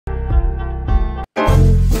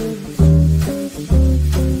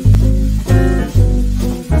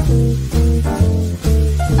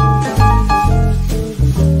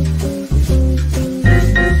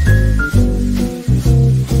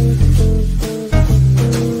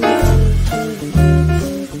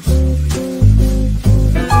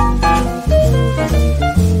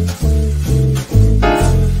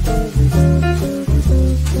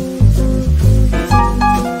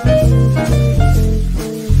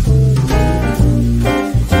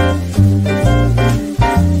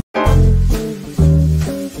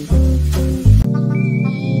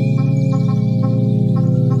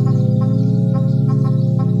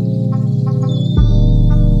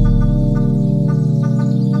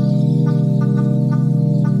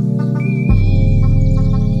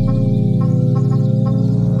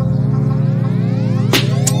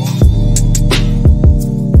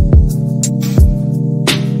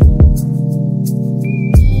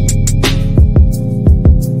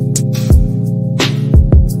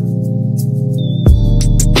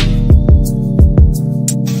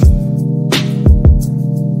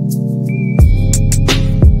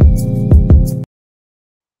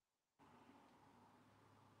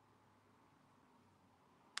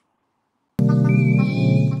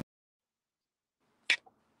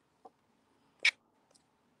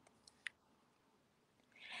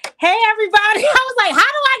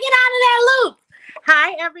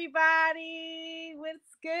Hi, everybody. What's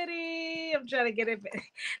goody? I'm trying to get it.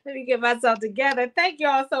 Let me get myself together. Thank you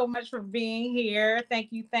all so much for being here.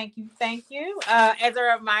 Thank you, thank you, thank you. As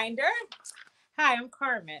a reminder, hi, I'm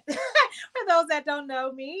Carmen. For those that don't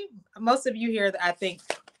know me, most of you here, I think,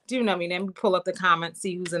 do know me. Let me pull up the comments,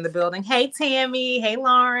 see who's in the building. Hey, Tammy. Hey,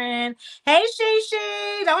 Lauren. Hey,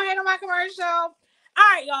 Shishi. Don't hate on my commercial. All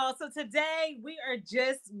right, y'all. So today we are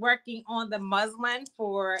just working on the muslin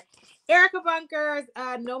for Erica Bunker's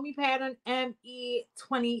Know Me Pattern ME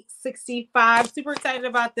 2065. Super excited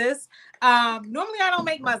about this. Normally I don't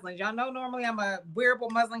make muslins. Y'all know normally I'm a wearable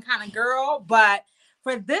muslin kind of girl, but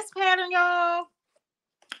for this pattern, y'all,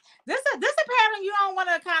 this a pattern you don't want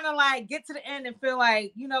to kind of like get to the end and feel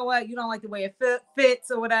like, you know what, you don't like the way it fits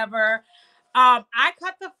or whatever. I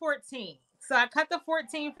cut the 14. So I cut the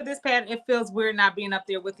 14 for this pattern. It feels weird not being up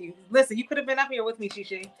there with you. Listen, you could have been up here with me,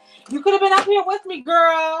 Shishi. You could have been up here with me,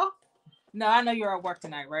 girl. No, I know you're at work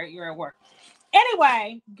tonight, right? You're at work.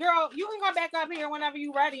 Anyway, girl, you can come back up here whenever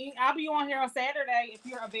you're ready. I'll be on here on Saturday if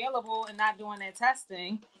you're available and not doing that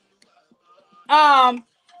testing. Let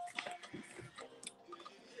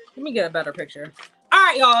me get a better picture. All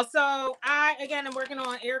right, y'all. So I again am working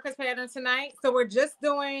on Erica's pattern tonight. So we're just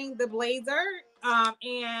doing the blazer.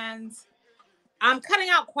 And I'm cutting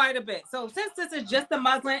out quite a bit. So since this is just the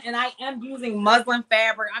muslin and I am using muslin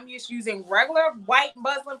fabric, I'm just using regular white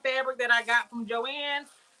muslin fabric that I got from Joann.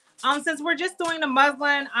 Since we're just doing the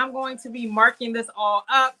muslin, I'm going to be marking this all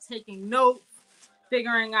up, taking notes,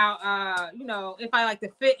 figuring out, if I like to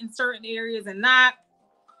fit in certain areas and not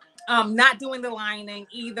doing the lining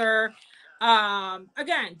either.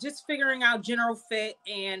 Again, just figuring out general fit,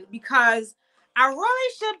 and because I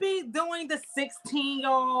really should be doing the 16,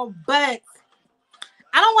 y'all, but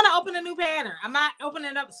I don't want to open a new pattern. I'm not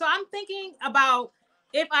opening it up. So I'm thinking about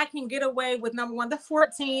if I can get away with number one, the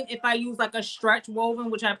 14, if I use like a stretch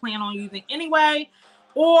woven, which I plan on using anyway,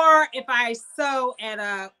 or if I sew at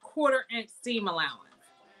a 1/4 inch seam allowance.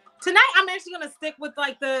 Tonight, I'm actually going to stick with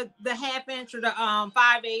like the 1/2 inch or the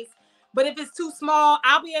 5/8. But if it's too small,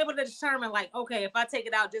 I'll be able to determine like, okay, if I take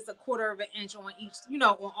it out just a 1/4 inch on each,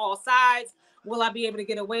 on all sides, will I be able to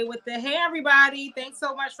get away with it? Hey, everybody. Thanks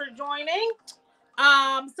so much for joining.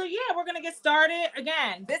 So yeah, we're gonna get started.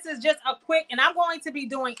 Again, this is just a quick, and I'm going to be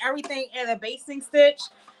doing everything at a basting stitch.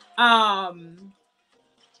 So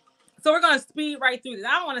we're gonna speed right through this.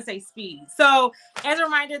 I don't want to say speed. So as a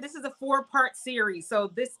reminder, this is a 4-part series.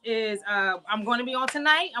 So this is I'm going to be on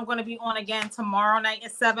tonight. I'm going to be on again tomorrow night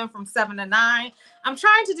at 7 from 7 to 9. I'm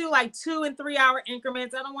trying to do like 2 and 3 hour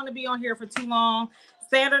increments. I don't want to be on here for too long.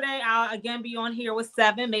 Saturday, I'll again be on here with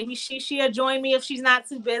 7. Maybe she'll join me if she's not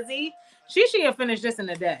too busy. She'll finish this in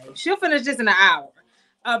a day. She'll finish this in an hour.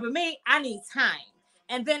 But me, I need time.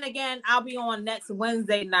 And then again, I'll be on next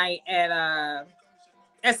Wednesday night at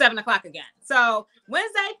 7 o'clock again. So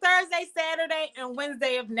Wednesday, Thursday, Saturday, and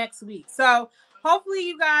Wednesday of next week. So hopefully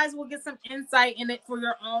you guys will get some insight in it for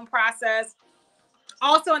your own process.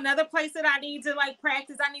 Also, another place that I need to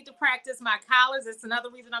practice, I need to practice my collars. It's another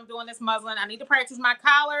reason I'm doing this muslin. I need to practice my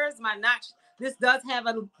collars, my notch. This does have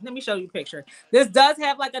let me show you a picture. This does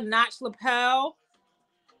have like a notch lapel.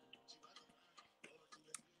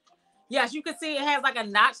 Yes, you can see it has like a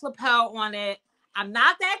notch lapel on it. I'm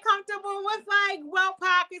not that comfortable with like welt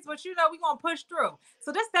pockets, but we're going to push through.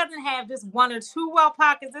 So this doesn't have just 1 or 2 welt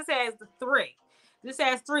pockets. This has 3. This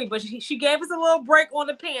has 3, but she gave us a little break on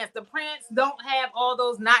the pants. The pants don't have all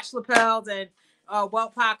those notch lapels and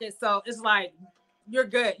welt pockets. So it's like, you're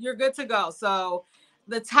good. You're good to go. So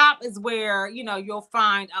the top is where, you'll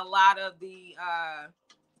find a lot of the,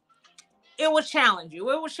 it will challenge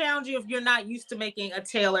you. It will challenge you if you're not used to making a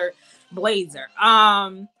tailored blazer. I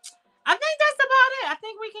think that's about it. I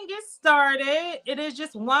think we can get started. It is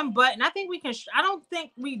just one button. I think we can, I don't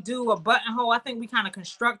think we do a buttonhole. I think we kind of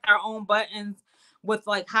construct our own buttons with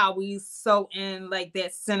like how we sew in like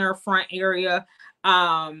that center front area.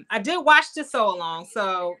 I did watch the sew along,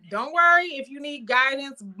 so don't worry if you need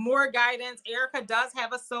guidance, more guidance. Erica does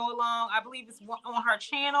have a sew along. I believe it's on her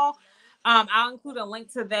channel. I'll include a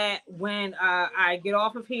link to that when I get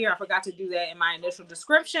off of here. I forgot to do that in my initial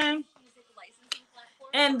description.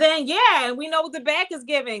 And then, yeah, we know what the back is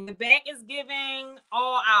giving. The back is giving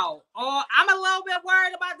all out. I'm a little bit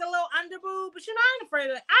worried about the little underboob, but I ain't afraid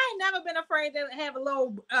of it. I ain't never been afraid to have a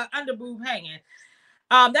little underboob hanging.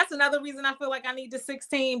 That's another reason I feel like I need the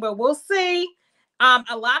 16, but we'll see.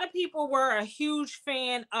 A lot of people were a huge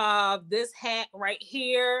fan of this hat right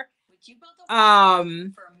here.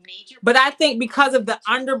 But I think because of the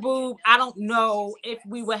underboob, I don't know if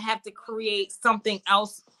we would have to create something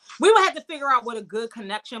else we will have to figure out what a good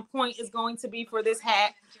connection point is going to be for this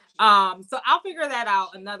hat. So I'll figure that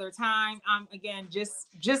out another time. Again, just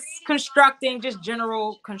constructing, just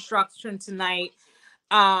general construction tonight.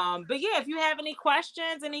 But yeah, if you have any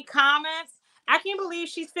questions, any comments, I can't believe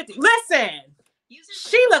she's 50. Listen,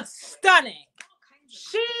 she looks stunning.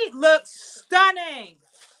 She looks stunning.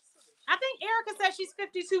 I think Erica said she's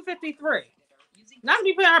 52, 53. Not to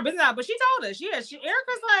be putting her business out, but she told us,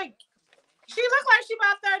 Erica's like, she looked like she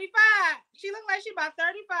about 35. She looked like she about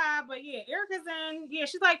 35, but yeah, Erica's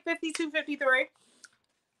she's like 52, 53.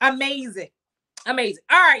 Amazing. Amazing.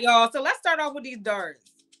 All right, y'all. So let's start off with these darts.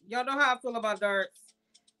 Y'all know how I feel about darts.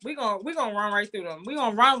 We're gonna run right through them. We're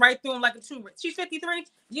gonna run right through them like a 2. She's 53.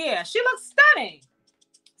 Yeah, she looks stunning.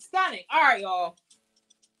 Stunning. All right, y'all.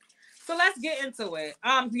 So let's get into it.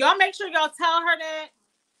 Y'all make sure y'all tell her that.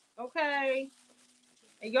 Okay.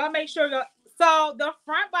 And y'all make sure y'all. So the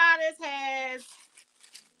front bodice has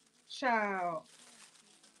child.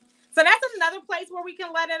 So that's another place where we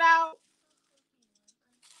can let it out.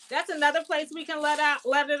 That's another place we can let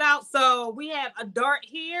it out. So we have a dart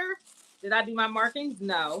here. Did I do my markings?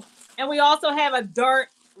 No. And we also have a dart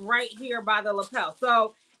right here by the lapel.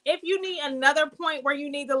 So if you need another point where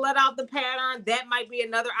you need to let out the pattern, that might be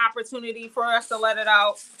another opportunity for us to let it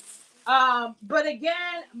out. But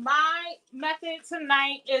again, my method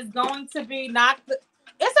tonight is going to be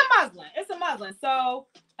it's a muslin. It's a muslin. So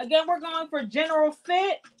again, we're going for general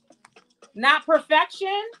fit, not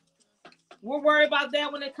perfection. We'll worry about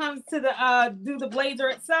that when it comes to do the blazer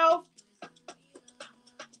itself.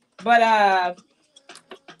 But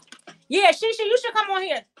yeah, Shisha, you should come on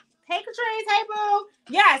here. Hey, Catrice, hey, boo.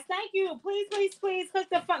 Yes, thank you. Please, please, please click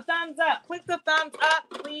the thumbs up. Click the thumbs up,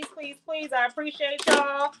 please, please, please. I appreciate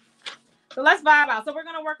y'all. So let's vibe out. So we're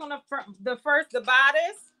gonna work on the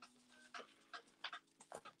bodice.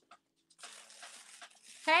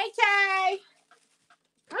 Hey, Kay.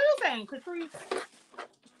 What are you saying, Catrice?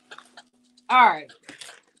 All right.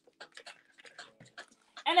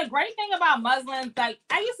 And the great thing about muslins, like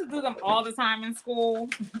I used to do them all the time in school.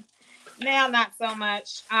 Now, not so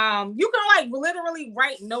much. You can like literally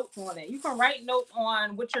write notes on it. You can write notes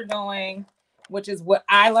on what you're doing, which is what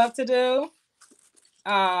I love to do.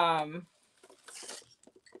 I'm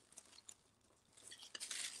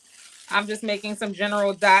just making some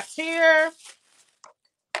general dots here.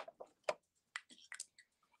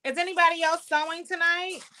 Is anybody else sewing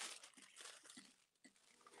tonight?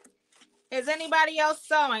 Is anybody else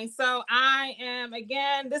sewing? So I am,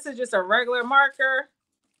 again, this is just a regular marker.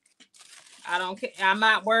 I don't care. I'm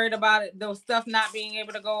not worried about it, those stuff not being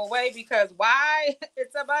able to go away, because why?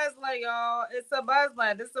 It's a muslin, y'all. It's a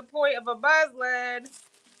muslin. This is the point of a muslin.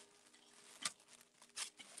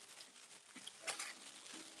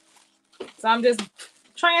 So I'm just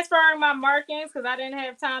transferring my markings because I didn't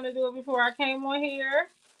have time to do it before I came on here.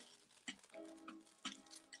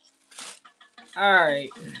 All right.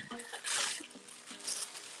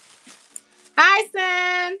 Hi,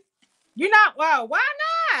 Sen. You're not, well, why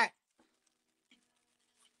not?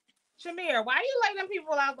 Shamir, why you letting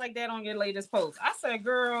people out like that on your latest post? I said,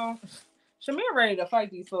 girl, Shamir ready to fight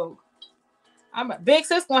these folks. Big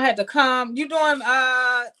sis gonna have to come. You doing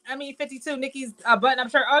 52 Nikki's button up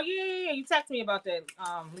shirt. Oh yeah, you texted me about that,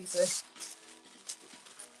 Lisa.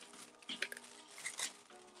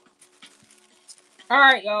 All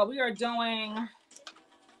right, y'all, we are doing,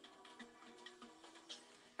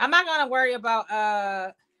 I'm not gonna worry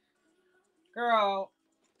about girl.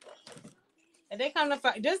 If they come to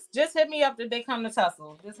fight, just hit me up if they come to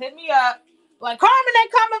tussle. Just hit me up. Like, Carmen, they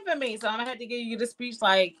coming for me. So I'm gonna have to give you the speech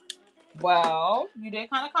like, well, you did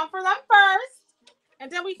kind of come for them first. And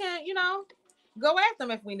then we can, go at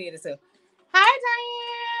them if we needed to. Hi,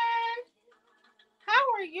 Diane. How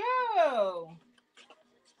are you?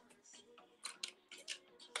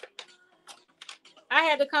 I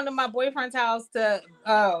had to come to my boyfriend's house to,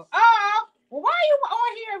 well, why are you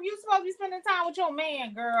on here if you supposed to be spending time with your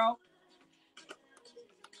man, girl?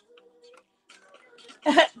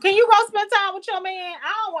 Can you go spend time with your man?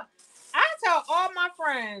 I tell all my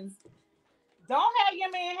friends, don't have your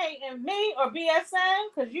man hating me or BSN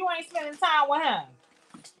because you ain't spending time with him.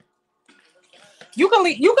 You can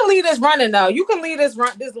leave this running though. You can leave this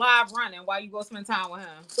live running while you go spend time with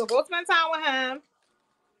him. So go spend time with him,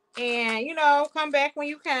 and come back when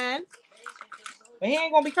you can. But he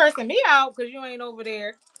ain't gonna be cursing me out because you ain't over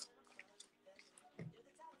there.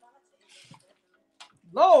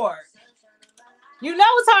 Lord,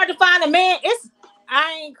 it's hard to find a man.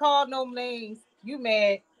 I ain't called no names. You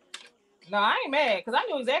mad? No, I ain't mad because I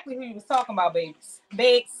knew exactly who you was talking about, babes.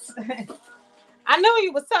 I knew who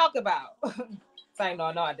you was talking about. It's like, no,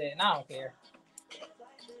 I didn't. I don't care.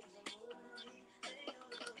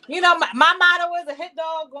 You know, my motto is a hit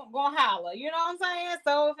dog gonna holler. You know what I'm saying?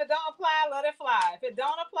 So if it don't apply, let it fly. If it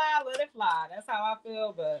don't apply, let it fly. That's how I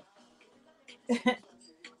feel. But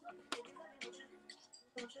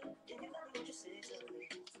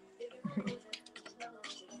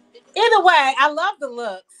either way, I love the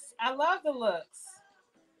looks. I love the looks.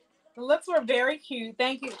 The looks were very cute.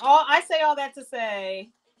 Thank you. I say all that to say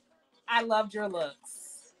I loved your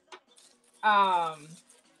looks. So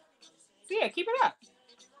yeah, keep it up.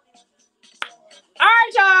 All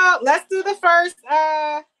right, y'all. Let's do the first.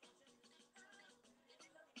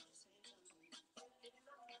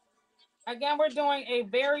 Again, we're doing a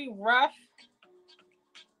very rough.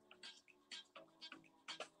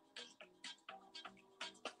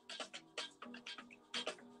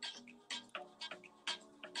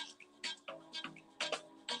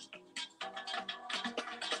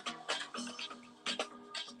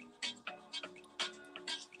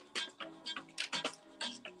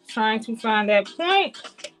 Trying to find that point.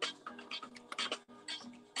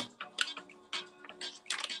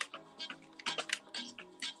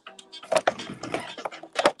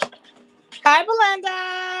 Hi,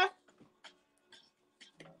 Belinda.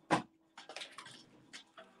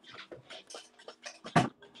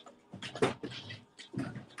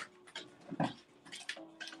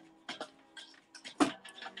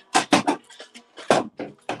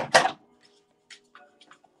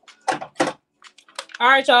 All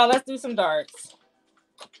right, y'all. Let's do some darts.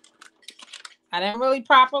 I didn't really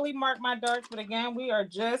properly mark my darts, but again, we are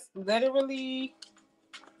just literally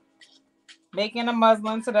making a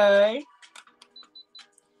muslin today.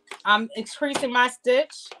 I'm increasing my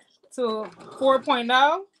stitch to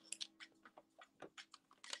 4.0.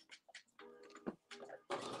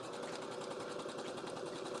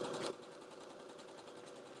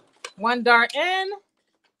 One dart in.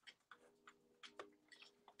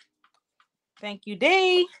 Thank you,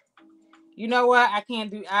 D. You know what? I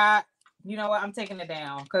can't do. You know what? I'm taking it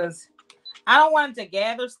down because I don't want it to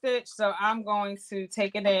gather stitch, so I'm going to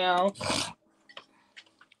take it down.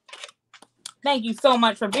 Thank you so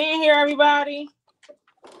much for being here, everybody.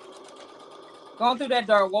 Going through that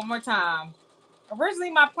dart one more time.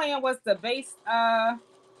 Originally, my plan was to baste,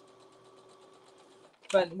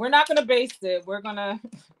 but we're not going to baste it. We're going to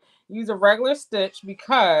use a regular stitch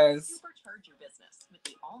because supercharge your business with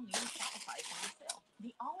the all-new Shopify point of sale,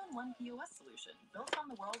 the all-in-one POS solution built on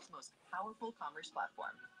the world's most powerful commerce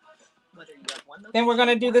platform. Whether you have one, then we're going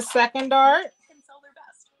to do the second dart. Can sell their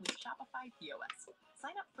best with Shopify POS.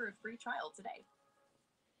 Sign up for a free trial today.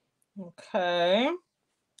 Okay.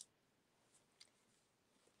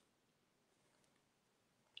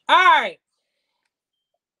 All right.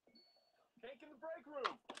 Cake in the break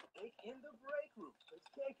room. Cake in the break room. There's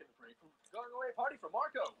cake in the break room. Going away party for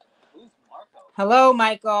Marco. Who's Marco? Hello,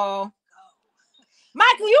 Michael.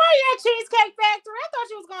 Michael, you are at Cheesecake Factory. I thought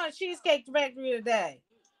you was going to Cheesecake Factory today.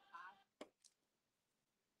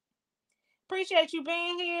 Appreciate you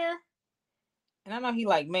being here. And I know he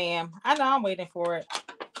like, ma'am. I know I'm waiting for it.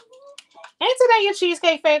 Ain't today your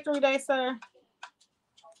Cheesecake Factory Day, sir?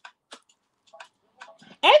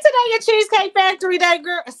 Ain't today your Cheesecake Factory Day,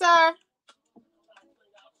 girl, sir?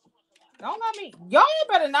 Don't let me. Y'all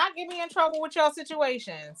better not get me in trouble with your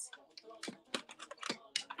situations.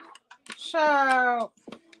 So,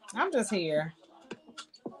 I'm just here.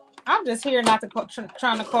 I'm just here not to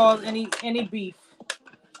trying to cause any beef.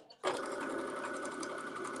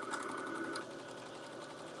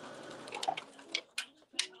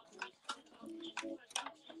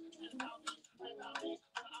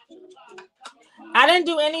 I didn't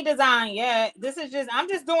do any design yet. This is just, I'm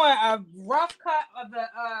just doing a rough cut of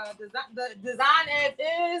the design as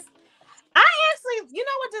is. I actually, you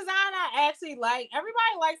know what design I actually like?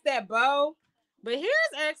 Everybody likes that bow, but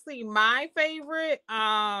here's actually my favorite.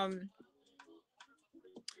 I'm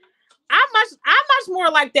much more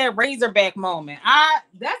like that Razorback moment.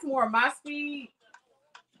 That's more my speed.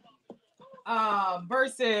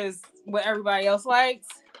 Versus what everybody else likes.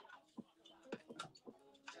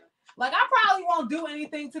 Like, I probably won't do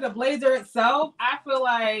anything to the blazer itself. I feel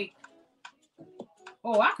like,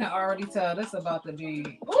 oh, I can already tell this about to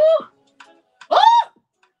be. Ooh! Ooh!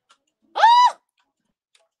 Ooh!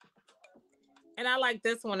 And I like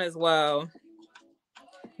this one as well.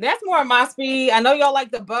 That's more of my speed. I know y'all like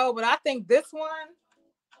the bow, but I think this one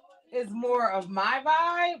is more of my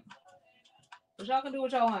vibe. But y'all can do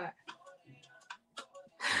what y'all want.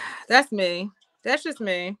 That's me. That's just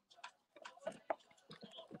me.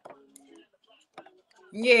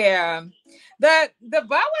 Yeah. The bow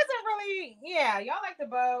wasn't really, yeah, y'all like the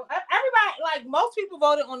bow. Everybody, like, most people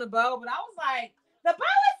voted on the bow, but I was like, the bow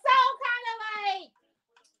is so kind of like,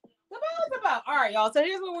 The bow is the bow. All right, y'all. So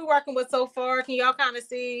here's what we're working with so far. Can y'all kind of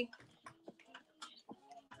see?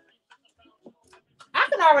 I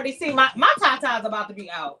can already see my tata is about to be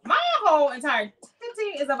out. My whole entire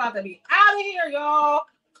titty is about to be out of here, y'all.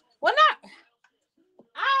 Well, not.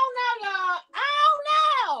 I don't know, y'all. I don't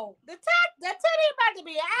know. The titty about to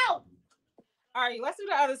be out. All right, let's do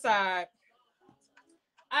the other side.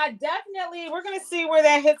 We're gonna see where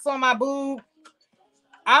that hits on my boob.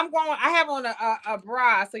 I have on a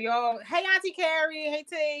bra, so y'all. Hey, Auntie Carrie. Hey,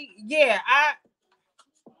 T. Yeah,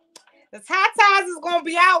 the tatas is gonna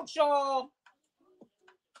be out, y'all.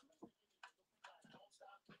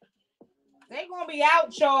 They gonna be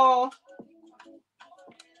out, y'all.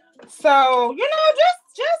 So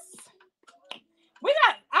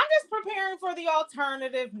I'm just preparing for the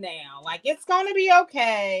alternative now. Like, it's gonna be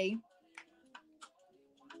okay.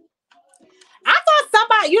 I thought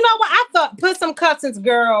somebody, you know what? I thought put some cuffs in,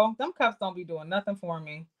 girl. Them cuffs don't be doing nothing for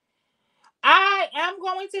me.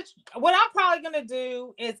 What I'm probably gonna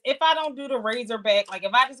do is, if I don't do the razor back, like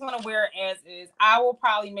if I just want to wear it as is, I will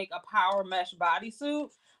probably make a power mesh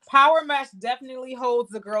bodysuit. Power mesh definitely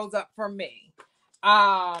holds the girls up for me.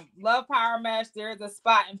 Love power mesh. There's a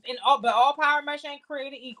spot, but all power mesh ain't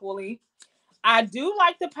created equally. I do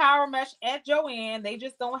like the power mesh at Joann. They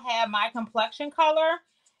just don't have my complexion color.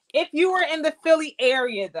 If you were in the Philly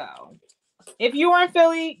area, though, if you were in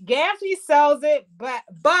Philly, Gaffney sells it, but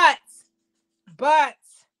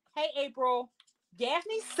hey, April,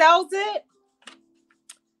 Gaffney sells it,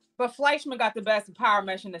 but Fleischman got the best power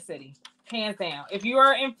mesh in the city, hands down. If you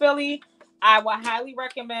are in Philly, I would highly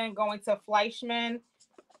recommend going to Fleischman.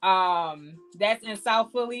 That's in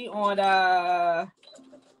South Philly on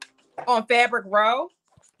Fabric Row.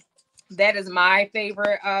 That is my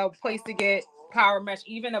favorite place to get power mesh,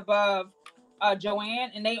 even above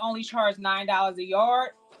Joann, and they only charge $9 a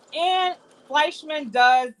yard. And Fleischman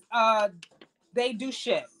does they do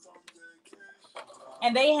ship.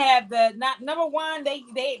 And they have number one,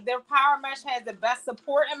 their power mesh has the best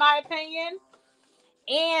support, in my opinion.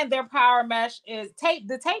 And their power mesh is tape.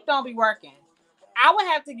 The tape don't be working. I would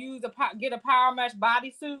have to get a power mesh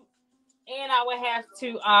bodysuit, and I would have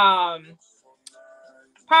to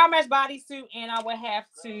power mesh bodysuit, and I would have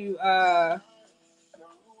to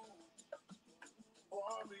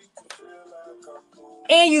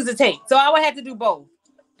and use the tape. So I would have to do both.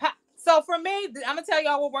 So for me, I'm gonna tell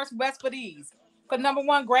y'all what works best for these. Because number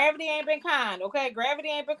one, gravity ain't been kind. Okay, gravity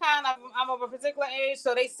ain't been kind. I'm of a particular age,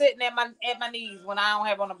 so they sitting at my knees when I don't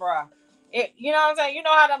have on a bra. You know what I'm saying? You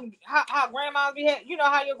know how grandmas be. You know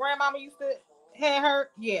how your grandmama used to have her.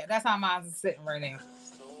 Yeah, that's how mine's is sitting right now.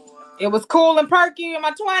 It was cool and perky in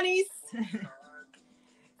my 20s.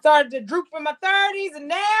 Started to droop in my 30s, and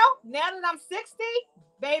now that I'm 60,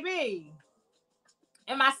 baby,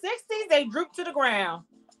 in my 60s they droop to the ground.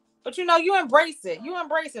 But you know, you embrace it. You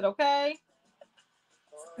embrace it, okay?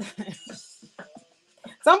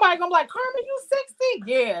 Somebody gonna be like, Carmen, you 60?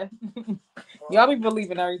 Yeah. Y'all be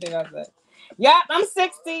believing everything I said. Yep, I'm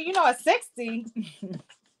 60. You know, at 60.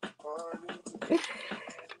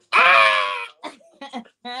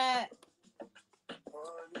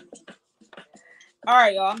 All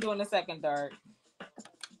right, y'all. I'm doing the second dart.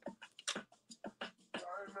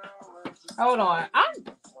 Hold on.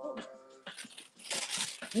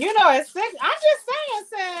 You know, at 6. I'm just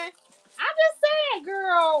saying,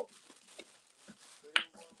 girl.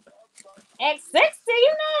 At 60,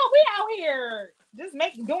 you know, we out here just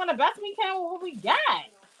doing the best we can with what we got.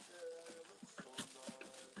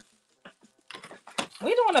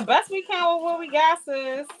 We doing the best we can with what we got,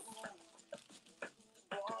 sis.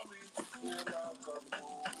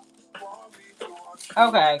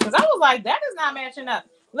 Okay, because I was like, that is not matching up.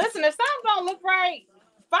 Listen, if something don't look right,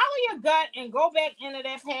 follow your gut and go back into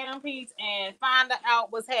that pattern piece and find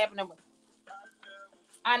out what's happening with.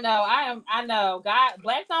 I know. God,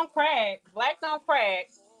 black don't crack.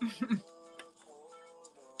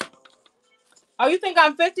 Oh, you think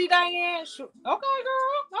I'm 50, Diane? Sure. Okay,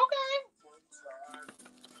 girl. Okay.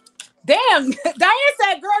 Damn, Diane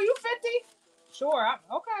said, girl, you 50? Sure.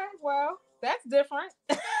 Okay, well, that's different.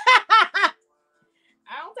 I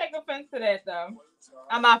don't take offense to that, though.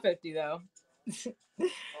 I'm not 50, though.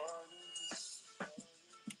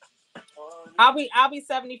 I'll be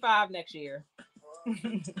 75 next year.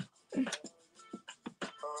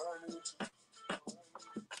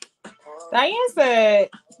 Diane said,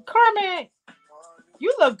 Carmen,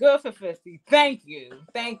 you look good for 50. Thank you,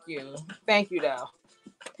 though.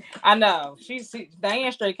 I know.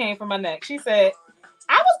 Diane straight came from my neck. She said,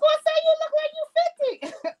 I was gonna say you look like you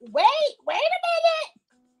 50. Wait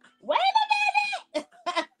a minute.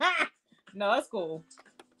 No, it's cool.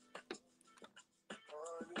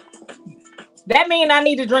 That means I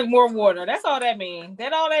need to drink more water. That's all that means.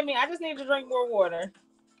 That all that means. I just need to drink more water.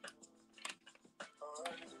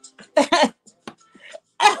 I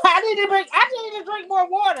need to drink more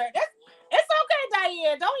water. It's okay,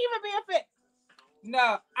 Diane. Don't even be offended.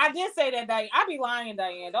 No, I did say that, Diane. I be lying,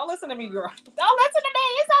 Diane. Don't listen to me, girl. Don't listen to me.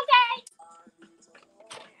 It's okay.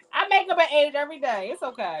 I make up an age every day. It's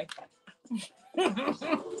okay. Diane was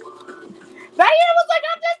like,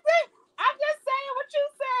 I'm just saying what you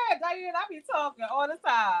said, Diane. I be talking all the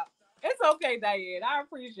time. It's okay, Diane. I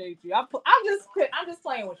appreciate you. I'm just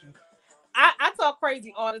playing with you. I talk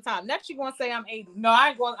crazy all the time. Next, you gonna say I'm 80. No, I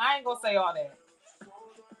ain't gonna say all that.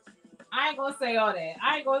 I ain't gonna say all that.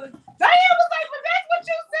 I ain't gonna. Diane was like, but that's what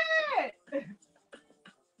you said.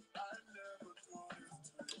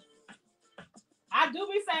 I do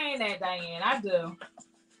be saying that, Diane. I do.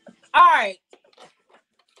 All right.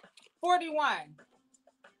 41.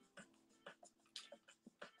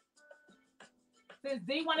 Since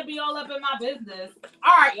D want to be all up in my business.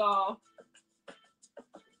 All right, y'all.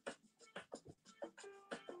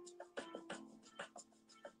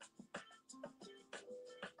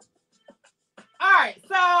 All right,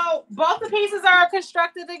 so both the pieces are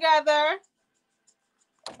constructed together.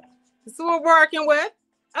 This is what we're working with.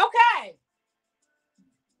 Okay.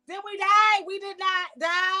 Did we die? We did not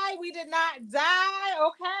die. We did not die.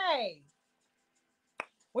 Okay.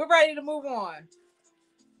 We're ready to move on.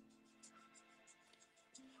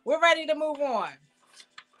 We're ready to move on.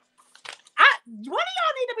 One of y'all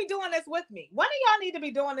need to be doing this with me. One of y'all need to be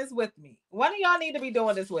doing this with me. One of y'all need to be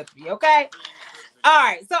doing this with me, okay? All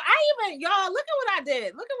right. So y'all, look at what I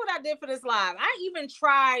did. Look at what I did for this live. I even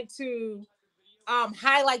tried to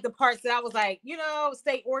highlight the parts that I was like,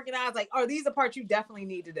 stay organized. Like, oh, these are parts you definitely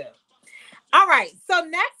need to do. All right. So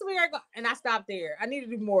next we are going, and I stopped there. I need to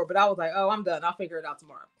do more, but I was like, oh, I'm done. I'll figure it out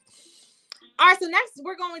tomorrow. All right. So next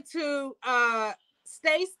we're going to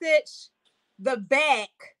stay stitch the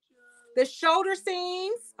back, the shoulder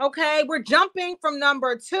seams. Okay. We're jumping from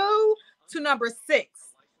number 2 to number 6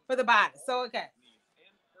 for the body. So, okay.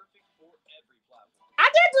 I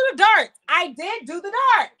did do the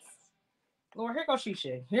darts. Lord, here goes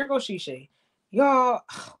Shisha. Y'all,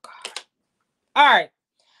 oh God. All right.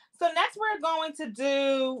 So next we're going to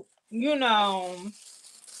do, Coming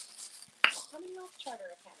off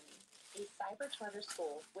Charter Academy, a cyber charter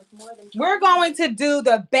school with more than we're going to do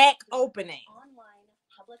the back opening. Online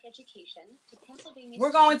public education to Pennsylvania.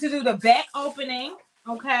 We're going to do the back opening.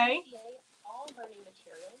 Okay. All learning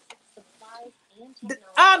materials, supplies, and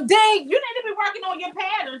technology. Dave, you need to be working on your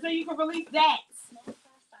pattern so you can release that. Small class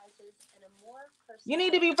sizes and a more you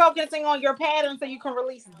need to be focusing on your pattern so you can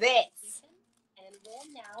release that.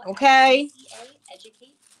 Now okay.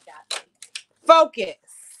 Focus.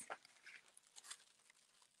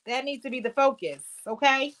 That needs to be the focus.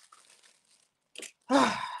 Okay.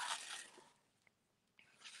 All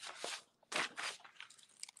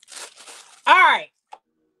right.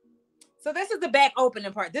 So this is the back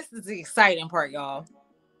opening part. This is the exciting part, y'all.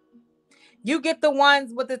 You get the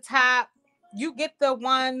ones with the top. You get the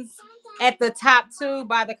ones at the top too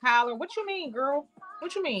by the collar. What you mean, girl?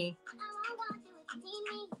 What you mean?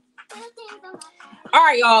 All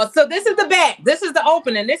right, y'all. So this is the back. This is the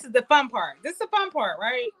opening. This is the fun part. This is the fun part,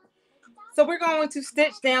 right? So we're going to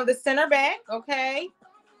stitch down the center back, okay?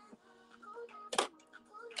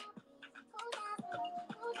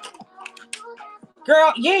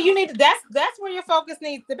 Girl, yeah, you need to, that's where your focus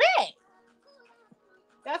needs to be.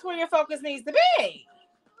 That's where your focus needs to be.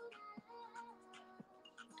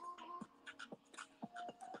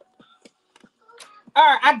 All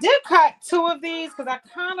right, I did cut 2 of these because I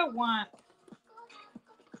kind of want.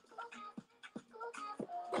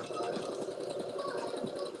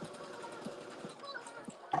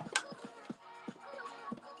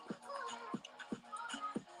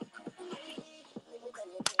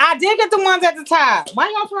 I did get the ones at the top.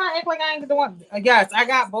 Why y'all trying to act like I ain't get the one? Yes, I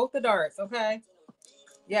got both the darts. Okay.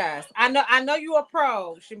 Yes, I know you a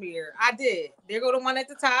pro, Shamir. I did. There go the one at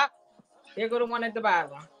the top. There go the one at the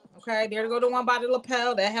bottom. Okay. There go the one by the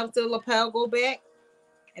lapel. That helps the lapel go back.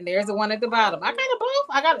 And there's the one at the bottom. I got it both.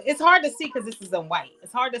 It's hard to see because this is in white.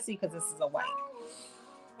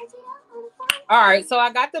 All right. So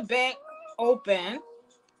I got the back open.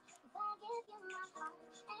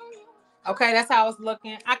 Okay, that's how it's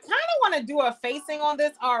looking. I kind of want to do a facing on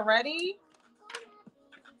this already.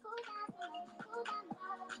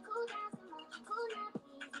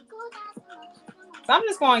 So I'm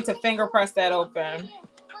just going to finger press that open.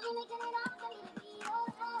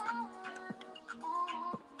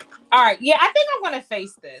 All right, yeah, I think I'm going to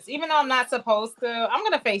face this. Even though I'm not supposed to, I'm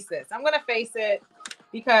going to face this. I'm going to face it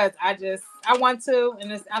because I just, I want to,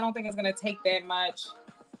 and I don't think it's gonna take that much.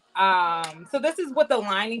 So this is what the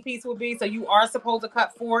lining piece will be. So you are supposed to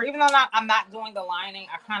cut 4, even though I'm not doing the lining.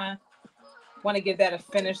 I kind of want to give that a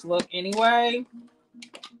finished look anyway.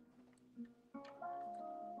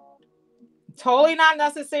 Totally not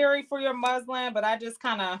necessary for your muslin, but I just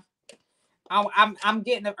kind of I'm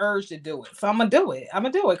getting the urge to do it. So I'm gonna do it. I'm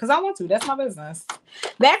gonna do it because I want to. That's my business.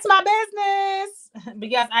 That's my business. But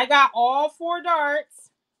yes, I got all 4 darts.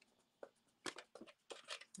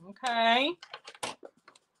 Okay.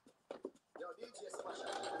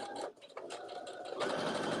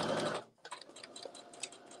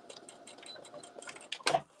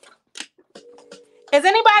 Is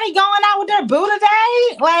anybody going out with their boo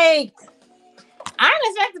today? Like, I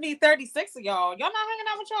didn't expect to be 36 of y'all. Y'all not hanging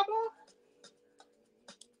out with y'all boo?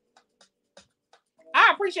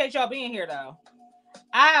 I appreciate y'all being here though.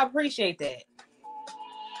 I appreciate that.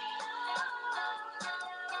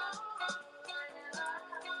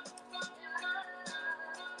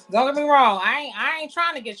 Don't get me wrong. I ain't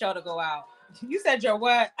trying to get y'all to go out. You said you're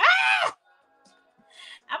what? Ah!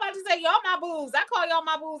 I'm about to say y'all my boos. I call y'all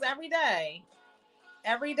my boos every day.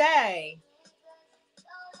 Every day.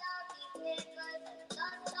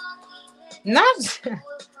 Not just saying,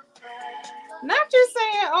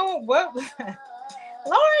 oh, what?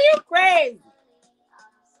 Laura, you crazy.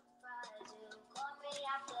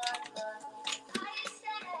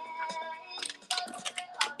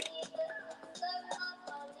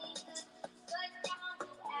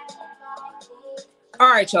 All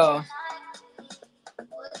right, y'all.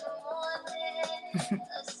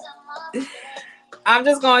 I'm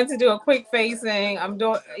just going to do a quick facing. I'm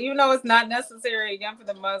doing, you know, it's not necessary again for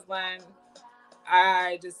the muslin.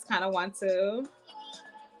 I just kind of want to.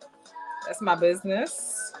 That's my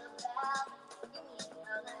business.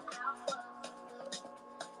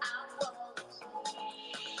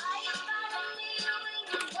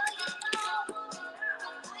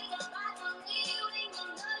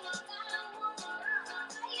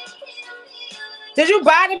 Did you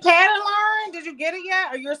buy the pattern, Lauren? Did you get it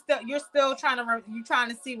yet, or you're still trying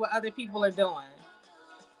to see what other people are doing?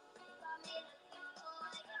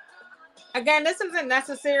 Again, this isn't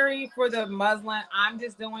necessary for the muslin. I'm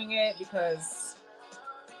just doing it because.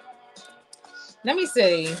 Let me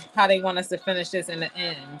see how they want us to finish this in the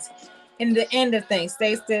end. In the end of things,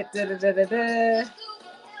 stay still.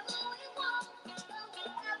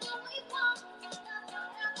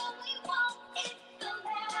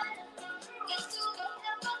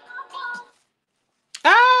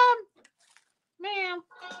 Ma'am.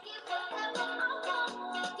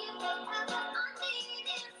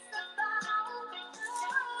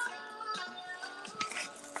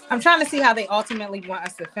 I'm trying to see how they ultimately want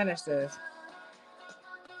us to finish this.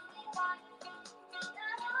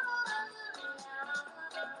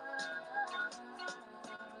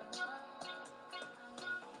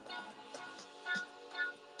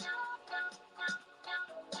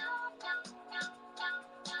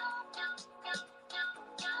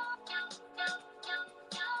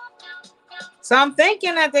 So I'm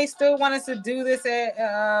thinking that they still want us to do this at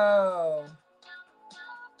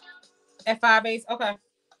 5/8. Okay.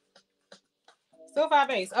 Still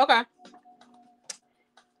 5/8. Okay.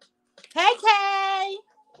 Hey, Kay.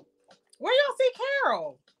 Where y'all see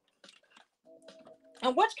Carol?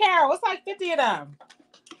 And which Carol? It's like 50 of them.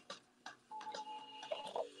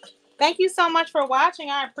 Thank you so much for watching.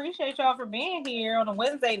 I appreciate y'all for being here on a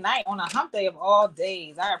Wednesday night, on a hump day of all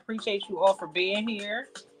days. I appreciate you all for being here.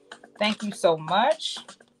 Thank you so much.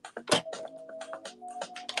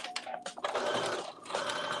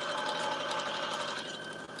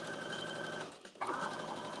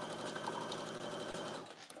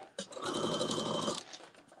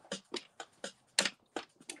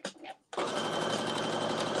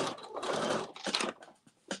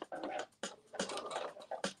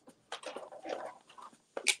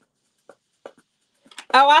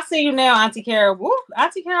 Oh, I see you now, Auntie Carol. Woo,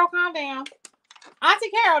 Auntie Carol, calm down.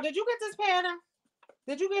 Auntie Carol, did you get this pattern?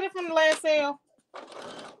 Did you get it from the last sale?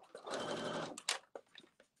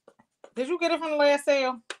 Did you get it from the last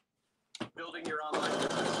sale? Building your online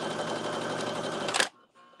business.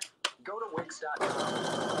 Go to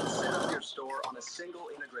Wix.com and set up your store on a single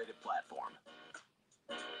integrated platform.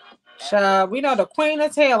 We know the queen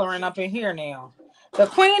of tailoring up in here now. The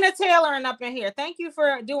queen of tailoring up in here. Thank you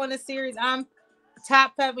for doing this series. I'm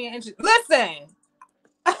top heavy and interested. Listen,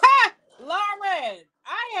 Lauren,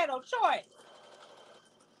 I had no choice.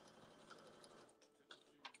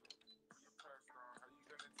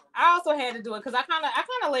 I also had to do it because I kind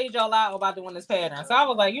of laid y'all out about doing this pattern. So I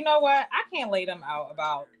was like, you know what? I can't lay them out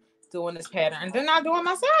about doing this pattern and then not doing it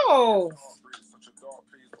myself.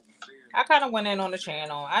 I kind of went in on the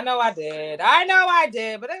channel. I know I did. I know I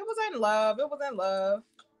did, but it was in love. It was in love.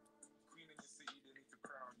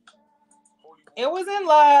 It was in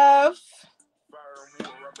love.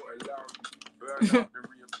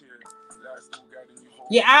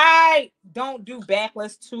 Yeah, I don't do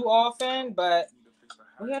backless too often, but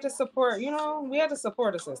we had to support, you know, we had to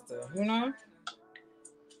support a sister, you know.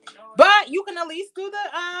 But you can at least do the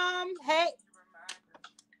hey.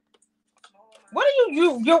 What are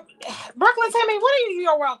you Brooklyn, tell me, what are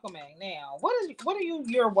you're welcoming now? What are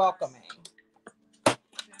you're welcoming?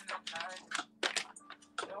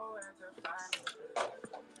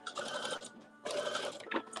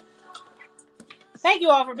 Thank you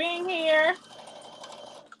all for being here.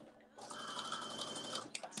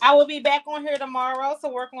 I will be back on here tomorrow to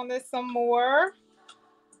work on this some more.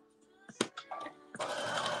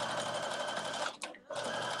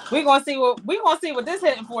 We're gonna see what this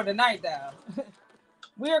hitting for tonight, though.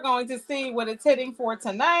 We are going to see what it's hitting for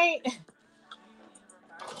tonight.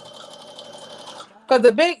 Because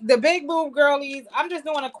the big boob girlies, I'm just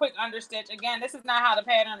doing a quick understitch. Again, this is not how the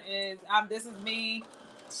pattern is. This is me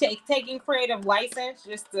taking creative license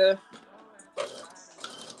just to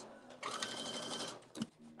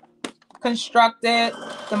construct it.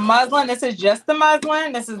 The muslin, this is just the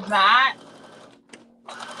muslin. This is not.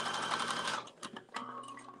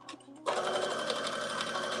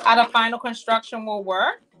 How the final construction will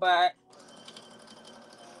work, but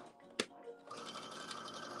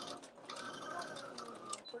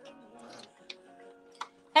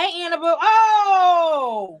hey, Annabelle.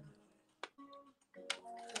 Oh,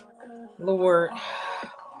 Lord.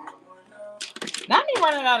 Not me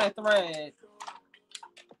running out of thread.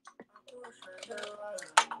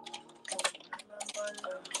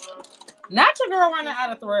 Not your girl running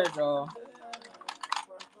out of thread, y'all.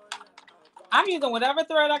 I'm using whatever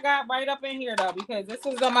thread I got right up in here, though, because this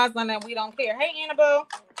is the muslin that we don't care. Hey, Annabelle.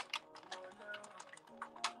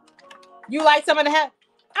 You like some of the hat?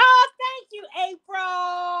 Oh, thank you,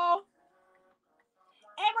 April.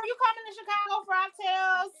 April, you coming to Chicago for our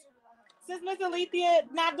tales? Since Miss Alethea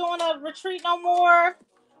not doing a retreat no more.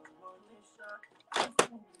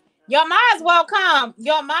 Y'all might as well come.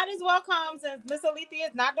 Y'all might as well come since Miss Alethea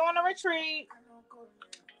is not doing a retreat.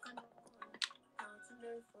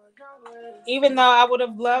 Even though I would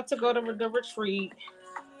have loved to go to the retreat.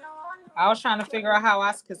 I was trying to figure out how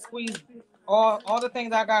I could squeeze all the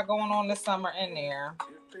things I got going on this summer in there.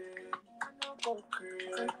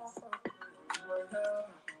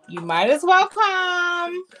 You might as well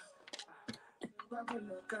come.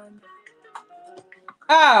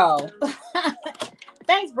 Oh.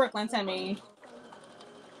 Thanks, Brooklyn Timmy.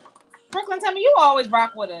 Brooklyn Timmy, you always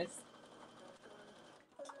rock with us.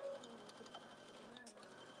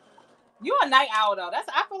 You a night owl though.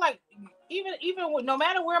 I feel like even with, no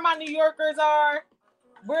matter where my New Yorkers are,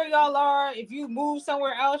 where y'all are, if you move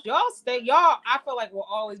somewhere else, y'all I feel like will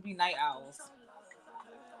always be night owls.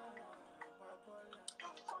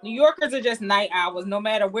 New Yorkers are just night owls no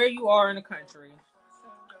matter where you are in the country.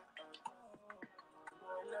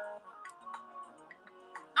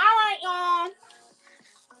 All right, y'all.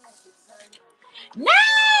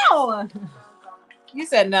 No! You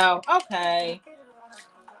said no. Okay.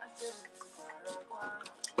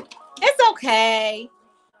 It's okay.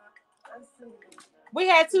 We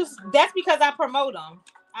had to. That's because I promote them.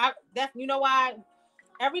 You know why?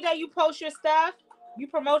 Every day you post your stuff, you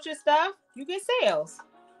promote your stuff, you get sales.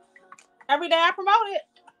 Every day I promote it,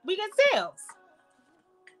 we get sales.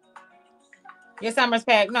 Your summer's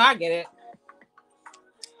packed. No, I get it.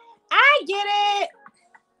 I get it.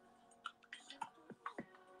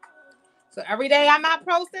 So every day I'm not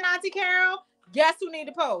posting, Auntie Carol. Guess who need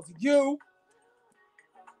to post? You.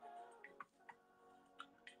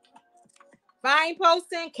 If I ain't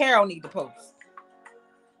posting, Carol need to post.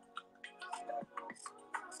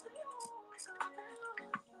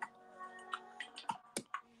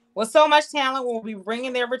 With so much talent, we'll be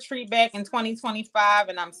bringing their retreat back in 2025,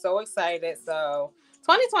 and I'm so excited. So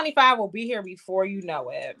 2025 will be here before you know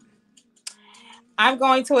it. I'm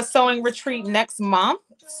going to a sewing retreat next month.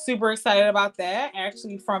 Super excited about that.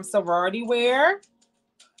 Actually, from sorority wear.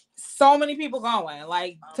 So many people going,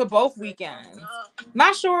 like to both weekends.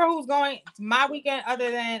 Not sure who's going to my weekend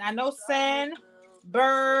other than I know Sin,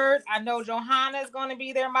 Bird. I know Johanna's going to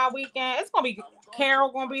be there my weekend. It's going to be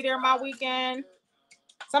Carol going to be there my weekend.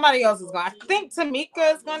 Somebody else is going. I think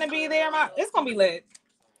Tamika is going to be there. It's going to be lit.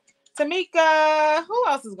 Tamika, who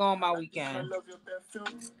else is going my weekend?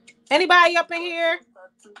 Anybody up in here?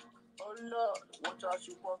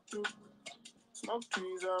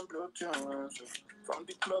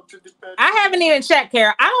 I haven't even checked,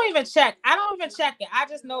 Kara. I don't even check it. I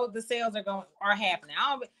just know the sales are happening.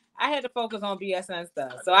 I had to focus on BSN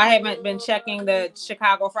stuff, so I haven't been checking the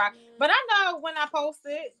Chicago Friday. But I know when I post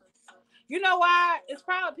it, you know why? It's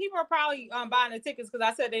probably people are probably buying the tickets because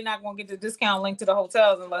I said they're not gonna get the discount link to the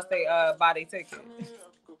hotels unless they buy their ticket.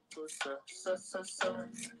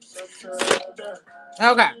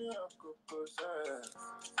 Okay.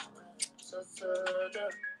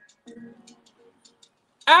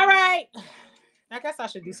 All right. I guess I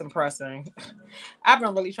should do some pressing. I've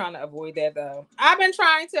been really trying to avoid that though. I've been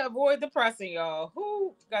trying to avoid the pressing, y'all.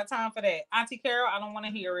 Who got time for that? Auntie Carol, I don't want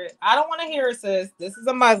to hear it. I don't want to hear it, sis. This is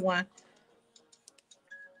a muslin.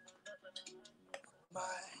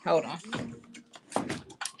 Hold on.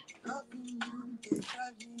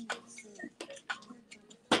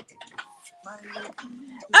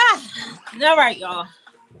 All right, y'all.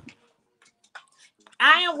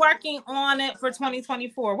 I am working on it for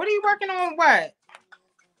 2024. What are you working on?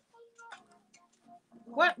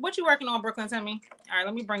 What you working on, Brooklyn? Tell me. All right,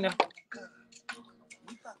 let me bring the.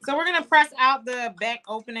 So we're gonna press out the back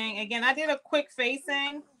opening again. I did a quick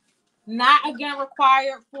facing, not again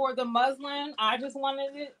required for the muslin. I just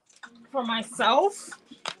wanted it for myself,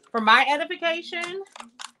 for my edification.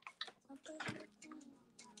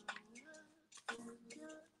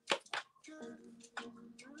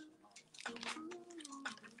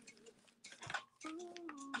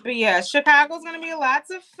 But yeah, Chicago's gonna be lots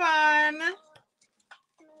of fun.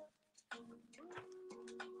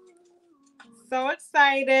 So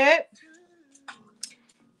excited.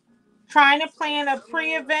 Trying to plan a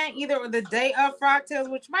pre-event either the day of Frogtails,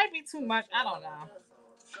 which might be too much. I don't know.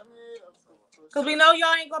 Because we know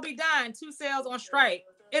y'all ain't gonna be done. 2 sales on strike.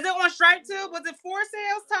 Is it on strike too? Was it 4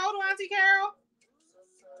 sales total, Auntie Carol?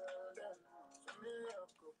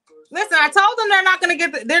 Listen, I told them they're not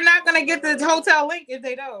gonna get the hotel link if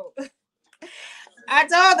they don't. I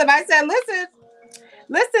told them, I said,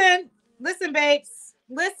 listen, babes,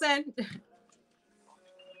 listen.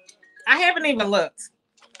 I haven't even looked.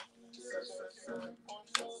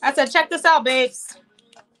 I said, check this out, babes.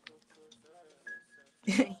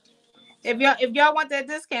 if y'all want that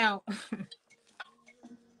discount.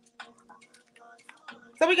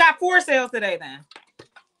 So we got 4 sales today then.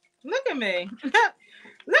 Look at me.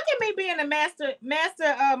 Look at me being a master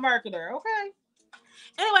marketer, okay?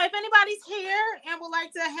 Anyway, if anybody's here and would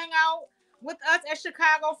like to hang out with us at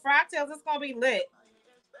Chicago Frogtails, it's going to be lit.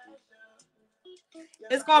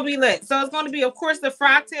 It's going to be lit. So it's going to be, of course, the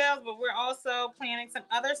Frogtails, but we're also planning some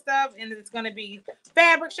other stuff, and it's going to be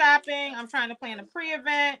fabric shopping. I'm trying to plan a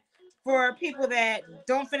pre-event for people that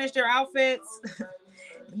don't finish their outfits,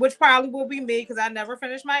 which probably will be me because I never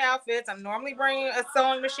finish my outfits. I'm normally bringing a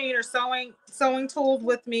sewing machine or sewing tools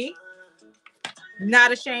with me.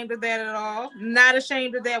 Not ashamed of that at all. Not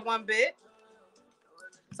ashamed of that one bit.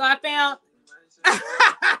 So I found...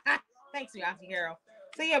 Thanks, you, Auntie Carol.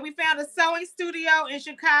 So yeah, we found a sewing studio in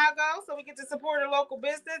Chicago, so we get to support a local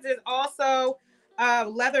business. There's also a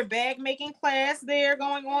leather bag making class there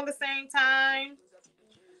going on the same time.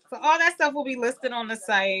 So all that stuff will be listed on the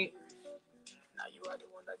site.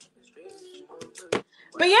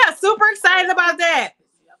 But yeah, super excited about that.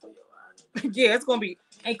 Yeah, it's gonna be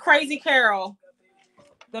a crazy Carol.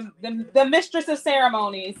 The mistress of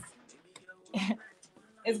ceremonies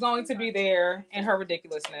is going to be there in her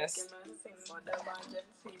ridiculousness.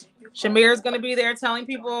 Shamir is going to be there telling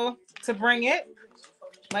people to bring it,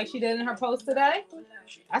 like she did in her post today.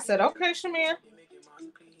 I said, okay, Shamir.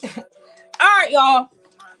 All right, y'all.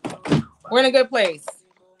 We're in a good place.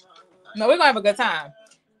 No, we're going to have a good time.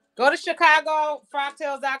 Go to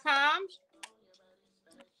ChicagoFrogtails.com.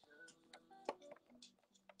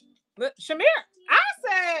 Look, Shamir, I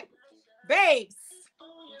said, babes.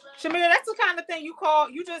 Shamir, that's the kind of thing you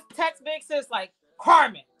just text Big Sis like,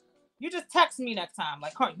 Carmen. You just text me next time.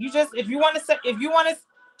 Like, you just, if you want to,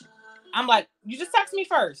 I'm like, you just text me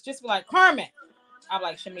first. Just be like, Carmen. I'm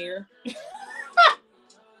like, Shamir.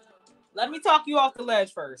 Let me talk you off the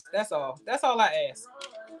ledge first. That's all. That's all I ask.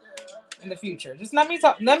 In the future. Just let me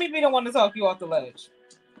be the one to talk you off the ledge.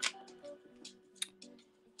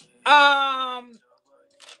 And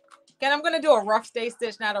I'm gonna do a rough stay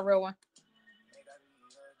stitch, not a real one.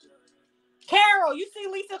 Carol, you see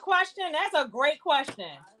Lisa's question? That's a great question.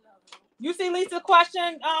 You see Lisa's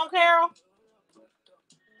question, Carol?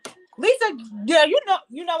 Lisa, yeah, you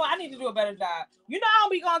know what? I need to do a better job. You know I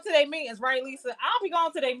don't be going to their meetings, right, Lisa? I don't be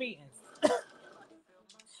going to their meetings.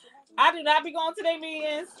 I do not be going to their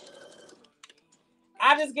meetings.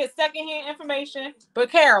 I just get secondhand information.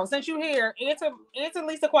 But Carol, since you're here, answer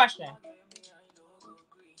Lisa's question.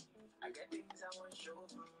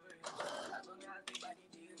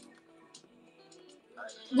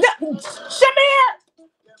 No, Shamir,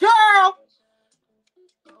 girl.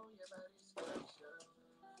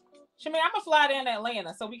 Shamir, I'm gonna fly down to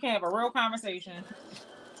Atlanta so we can have a real conversation.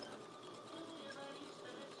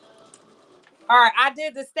 All right, I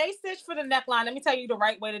did the stay stitch for the neckline. Let me tell you the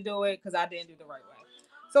right way to do it because I didn't do the right way.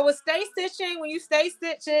 So with stay stitching, when you stay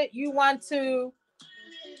stitch it, you want to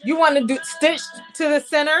do stitch to the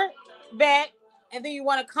center back, and then you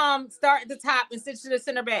want to start at the top and stitch to the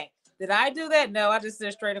center back. Did I do that? No, I just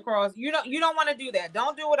stitched straight across. You don't want to do that.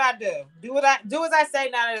 Don't do what I do. Do as I say,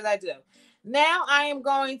 not as I do. Now I am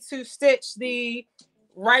going to stitch the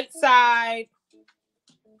right sides.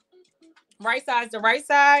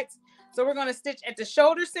 So we're going to stitch at the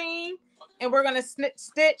shoulder seam, and we're going to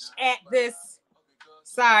stitch at this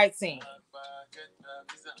side seam.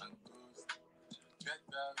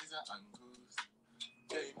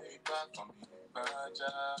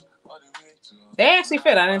 They actually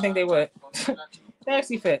fit. I didn't think they would. They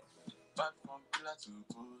actually fit.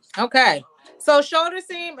 Okay. So shoulder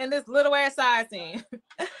seam and this little ass side seam.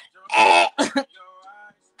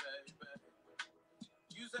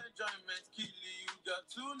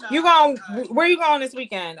 Where you going this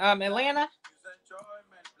weekend? Atlanta?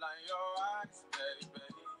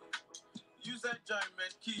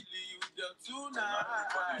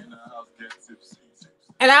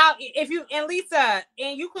 And Lisa,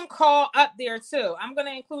 and you can call up there too. I'm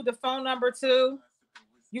gonna include the phone number too.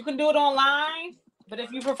 You can do it online, but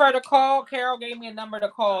if you prefer to call, Carol gave me a number to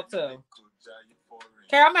call too.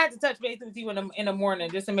 Carol, I'm gonna have to touch base with you in the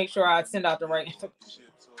morning just to make sure I send out the right information.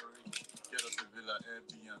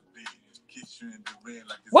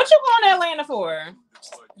 What you going to Atlanta for?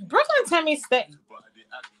 Brooklyn Timmy stay.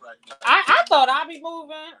 I thought I'd be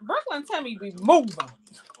moving. Brooklyn Timmy be moving.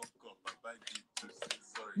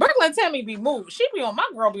 Brooklyn Timmy be moving. My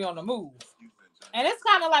girl be on the move. And it's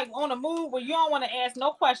kind of like on the move where you don't want to ask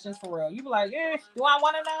no questions for real. You be like, do I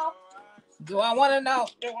want to know? Do I want to know?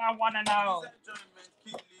 Do I want to know?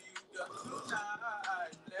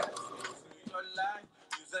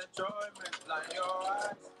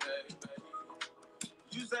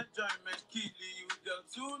 Use enjoyment, kill you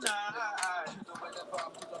tonight.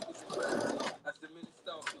 As the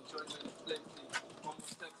minister of enjoyment is plenty.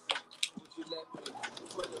 Almost sexy. Would you let me?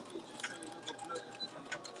 For the future, say you go blood.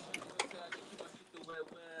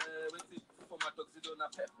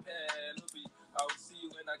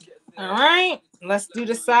 All right, let's do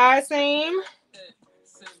the side seam.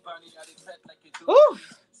 Ooh.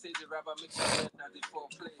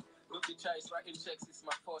 Checks,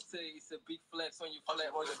 my forte. It's a big flex when you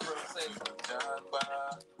flex on the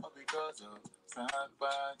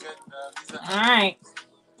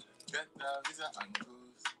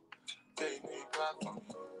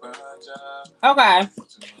all right. Okay.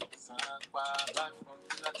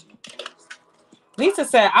 Lisa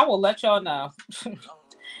said, I will let y'all know.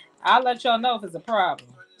 I'll let y'all know if it's a problem.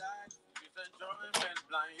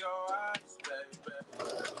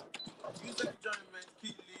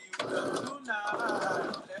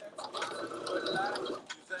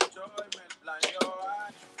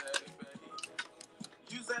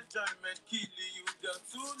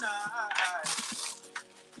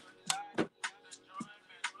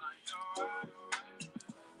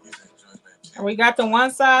 We got the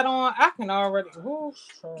one side on. I can already. Ooh,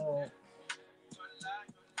 sure.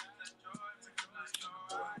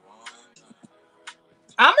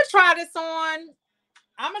 I'm gonna try this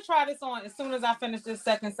on as soon as I finish this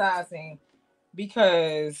second side seam,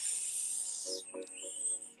 because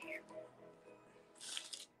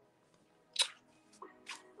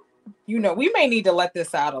we may need to let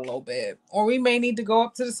this out a little bit, or we may need to go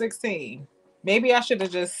up to the 16. Maybe I should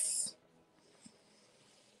have just.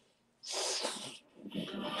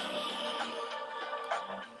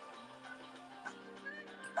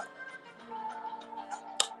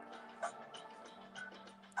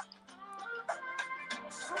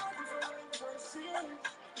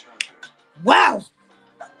 Wow.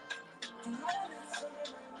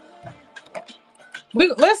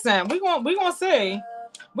 We're gonna see.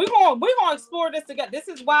 We're gonna explore this together. This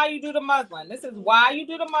is why you do the muslin.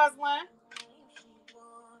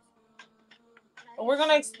 We're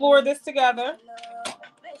gonna explore this together.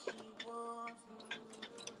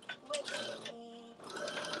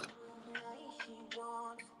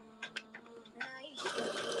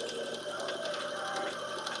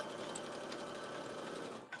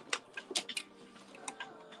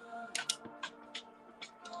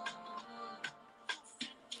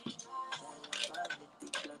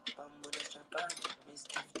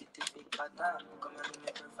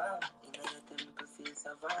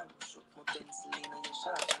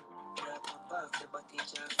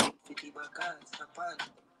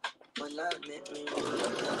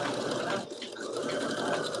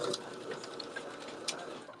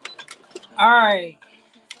 All right.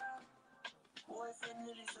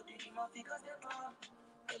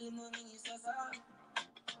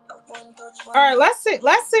 All right, let's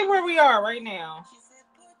see where we are right now.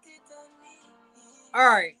 All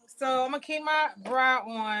right, so I'm gonna keep my bra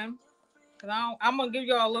on, cause I'm gonna give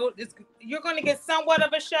y'all a little. You're gonna get somewhat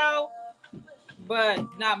of a show, but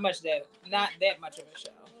not that much of a show.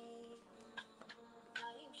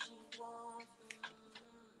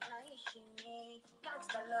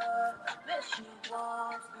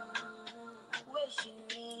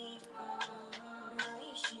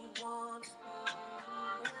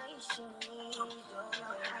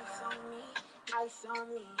 Ice on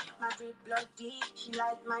me, my drip bloody, she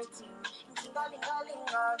like my team.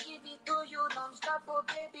 Tingalingalinga, give it to you non-stop, oh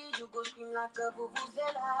baby. You go scream like a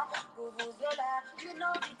vuvuzela, vuvuzela. You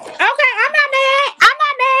know the thing. Okay,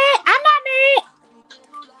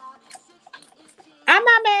 I'm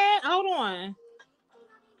not mad. Hold on.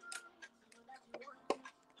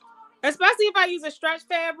 Especially if I use a stretch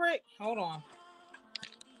fabric. Hold on.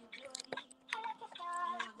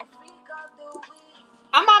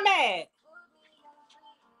 I'm not mad.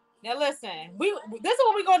 Now listen, this is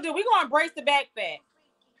what we're gonna do. We're gonna embrace the back fat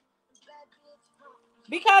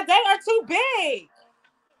because they are too big.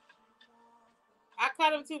 I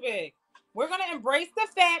cut them too big. We're gonna embrace the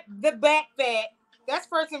back fat. That's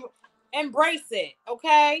first. Embrace it,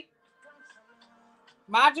 okay?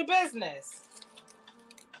 Mind your business,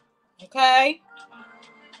 okay?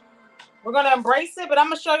 We're gonna embrace it, but I'm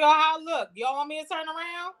gonna show y'all how it look. Y'all want me to turn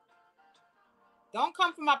around? Don't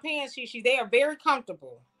come for my pants, Shishi. They are very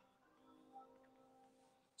comfortable.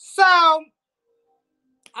 So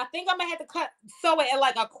I think I'm gonna have to sew it at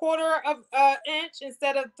like a 1/4 of inch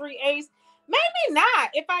instead of 3/8. Maybe not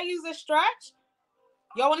if I use a stretch.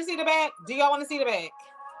 Y'all want to see the back? Do y'all want to see the back?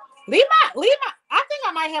 Leave my. I think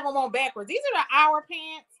I might have them on backwards. These are the hour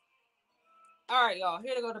pants. All right, y'all.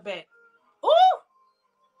 Here to go to back. Ooh.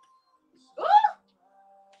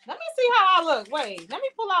 Let me see how I look. Wait. Let me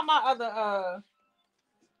pull out my other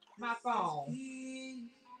my phone.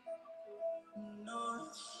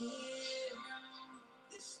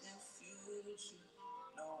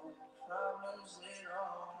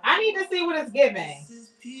 I need to see what it's giving.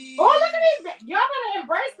 Oh, look at these. Y'all gonna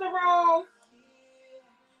embrace the roll.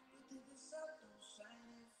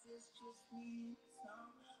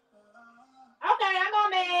 Okay, I'm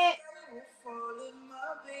on it.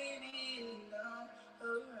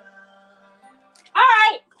 All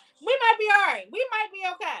right. We might be all right. We might be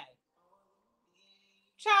okay.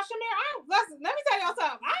 Child Shamir, let me tell y'all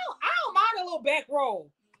something. I don't mind a little back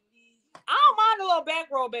roll. I don't mind a little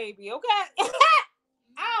back roll, baby, okay?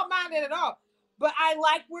 I don't mind it at all. But I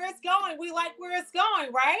like where it's going. We like where it's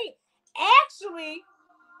going, right? Actually,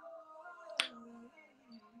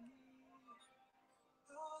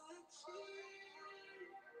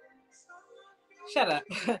 shut up.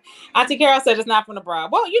 Auntie Carol said it's not from the bra.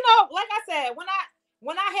 Well, you know, like I said,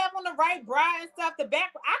 when I have on the right bra and stuff, the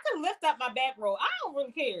back, I can lift up my back roll. I don't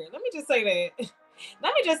really care. Let me just say that.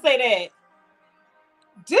 Let me just say that.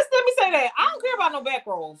 Just let me say that. I don't care about no back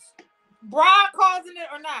rolls. Bra causing it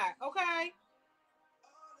or not, okay?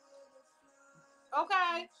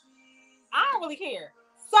 Okay? I don't really care.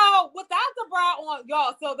 So without the bra on,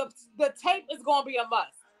 y'all, so the tape is going to be a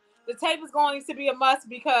must. The tape is going to be a must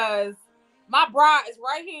because my bra is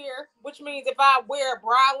right here, which means if I wear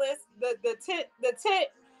braless,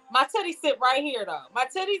 my titties sit right here though. My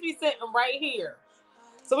titties be sitting right here.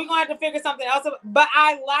 So we're going to have to figure something else. But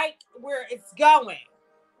I like where it's going.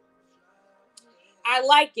 I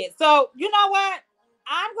like it. So you know what?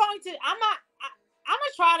 I'm gonna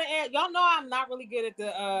try to add. Y'all know I'm not really good at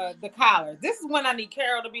the collar. This is when I need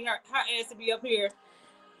Carol to be her ass to be up here.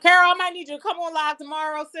 Carol, I might need you to come on live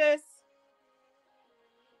tomorrow, sis.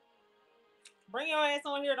 Bring your ass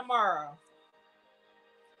on here tomorrow.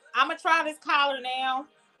 I'm gonna try this collar now.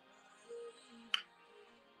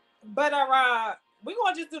 But we're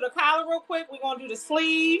gonna just do the collar real quick. We're gonna do the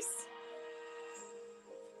sleeves.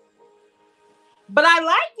 But I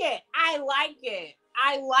like it. I like it.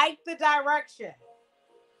 I like the direction.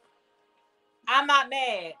 I'm not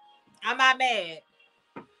mad. I'm not mad.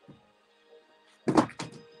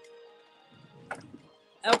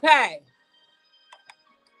 Okay.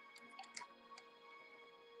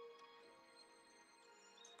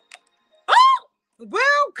 Oh!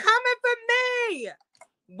 Will coming for me.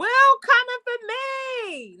 Will coming for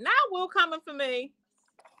me. Not Will coming for me.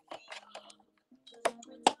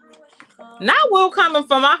 Not Will coming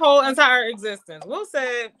for my whole entire existence. Will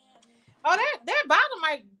said, Oh, that bottom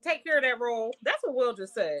might take care of that roll. That's what Will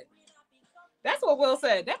just said. That's what Will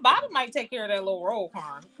said. That bottom might take care of that little roll,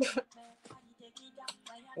 Carm.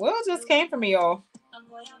 Will just came for me, y'all.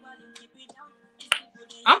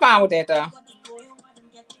 I'm fine with that, though.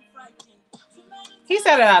 He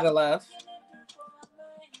said it out of love.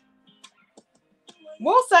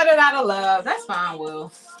 Will said it out of love. That's fine,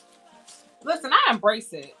 Will. Listen, I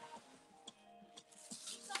embrace it.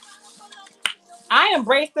 I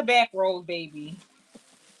embrace the back rolls, baby.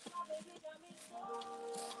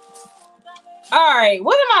 All right,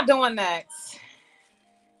 what am I doing next?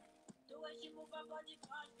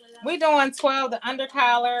 We doing 12, the under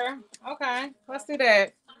collar. Okay, let's do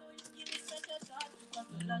that.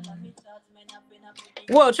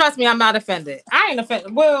 Well, trust me, I'm not offended. I ain't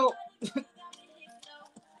offended. Well,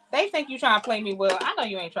 they think you trying to play me. Well, I know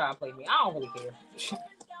you ain't trying to play me. I don't really care.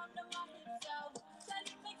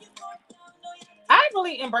 I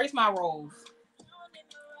really embrace my roles.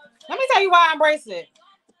 Let me tell you why I embrace it.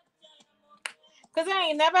 Cause I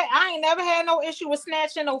ain't never had no issue with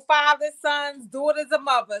snatching no fathers, sons, daughters, or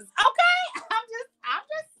mothers. Okay, I'm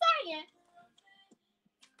just saying.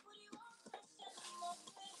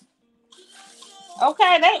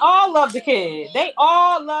 Okay, they all love the kid. They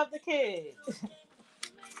all love the kid.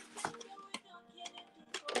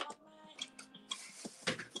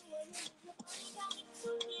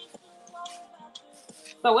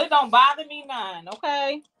 So it don't bother me none,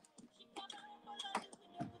 okay?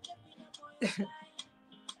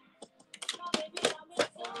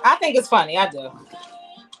 I think it's funny. I do.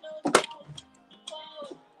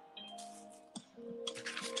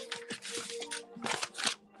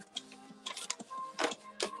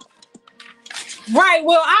 Right.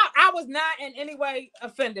 Well, I was not in any way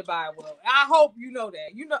offended by it, Will. I hope you know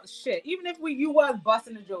that. You know, shit. Even if you was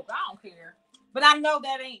busting a joke, I don't care. But I know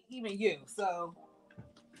that ain't even you. So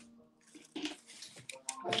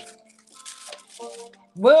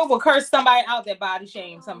Will curse somebody out that body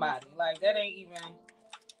shame somebody. Like that ain't even.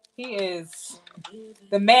 He is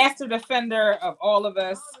the master defender of all of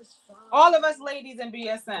us ladies in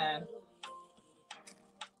BSN.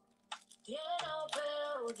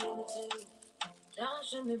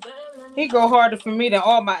 He go harder for me than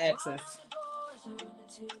all my exes.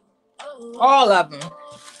 All of them.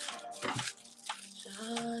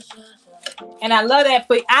 And I love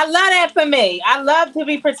that for me. I love to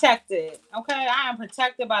be protected. Okay, I am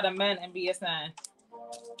protected by the men in BSN.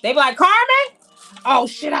 They be like, Carmen? Oh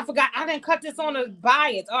shit, I forgot. I didn't cut this on the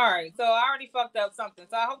bias. All right, so I already fucked up something.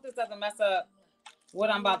 So I hope this doesn't mess up what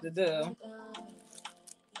I'm about to do.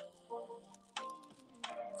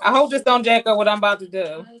 I hope this don't jack up what I'm about to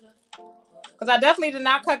do. Because I definitely did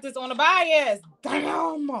not cut this on the bias.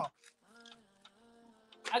 Damn.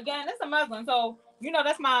 Again, it's a Muslim, so you know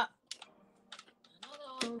that's my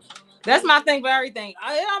thing for everything.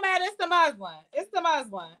 It don't matter. It's the Muslim. It's the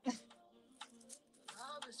Muslim.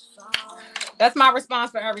 That's my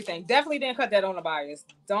response for everything. Definitely didn't cut that on the bias.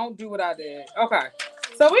 Don't do what I did. Okay.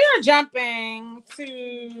 So we are jumping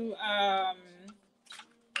to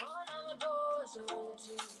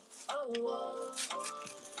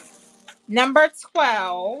number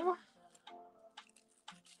 12.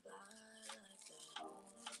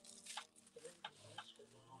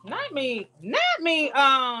 Not me.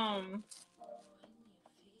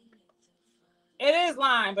 It is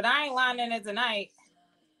line, but I ain't lining it tonight.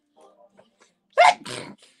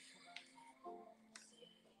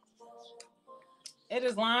 It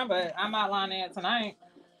is line, but I'm not lining it tonight.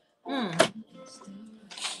 All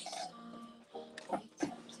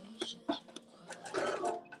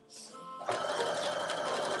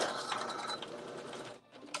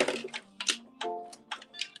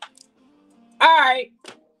right.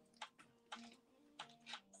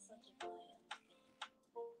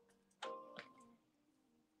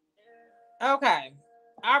 Okay.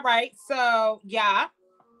 All right. So, yeah.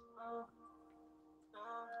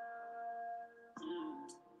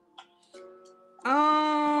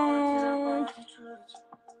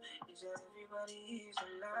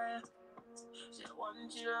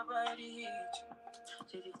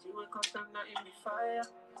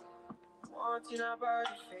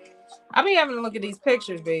 I be having to look at these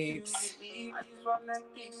pictures, babes.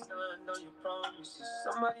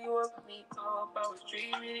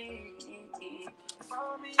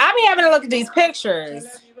 I be having to look at these pictures.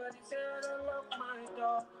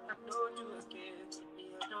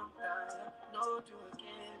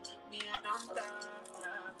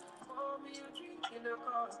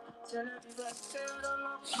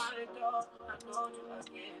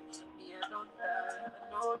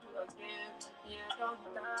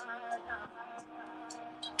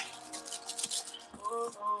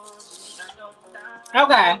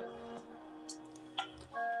 Okay.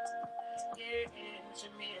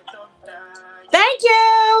 Thank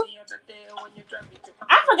you.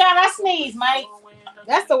 I forgot I sneezed, Mike.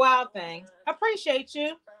 That's the wild thing. Appreciate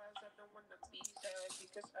you.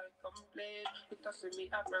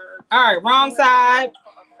 All right, wrong side.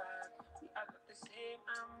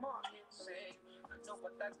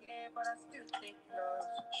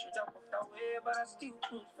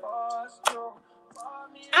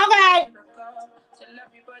 Okay.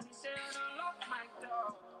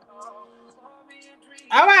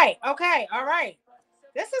 All right. Okay. All right.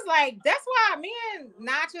 This is like, that's why me and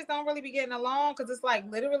Natchez don't really be getting along, because it's like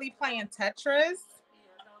literally playing Tetris.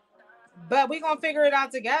 But we're going to figure it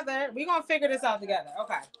out together. We're going to figure this out together.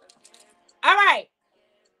 Okay. All right.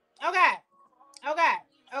 Okay. Okay.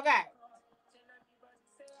 Okay.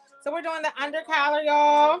 So we're doing the under collar,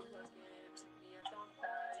 y'all.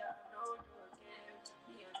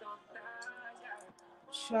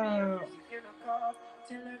 Shout.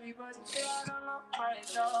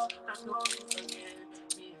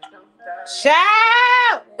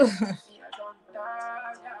 Shout.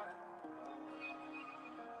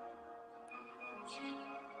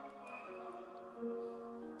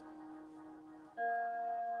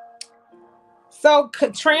 So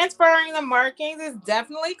transferring the markings is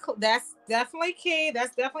definitely, that's definitely key.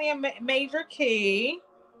 That's definitely a major key.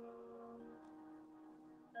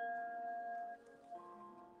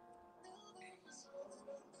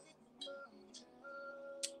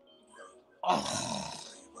 Oh.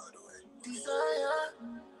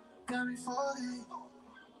 Got me falling.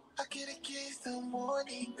 I get a kiss till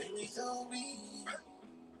morning, baby, so me.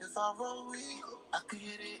 If I roll weak, I could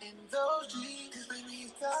hit it in those jeans. Cause baby,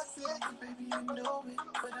 it's toxic, baby, you know me.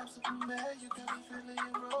 But I'm super mad, you got me feeling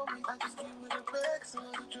you roll me. I just came with a bag,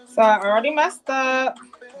 so I already messed up.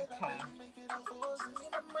 Okay.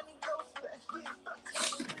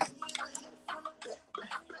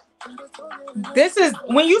 This is,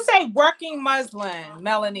 when you say working muslin,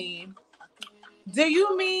 Melanie, do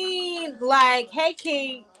you mean like, hey,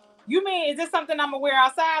 Key, you mean, is this something I'm gonna wear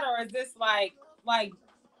outside, or is this like,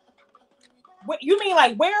 what you mean,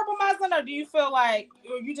 like wearable muslin, or do you feel like,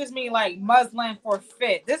 or you just mean like muslin for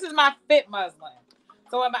fit? This is my fit muslin.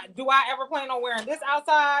 So do I ever plan on wearing this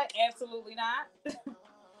outside? Absolutely not.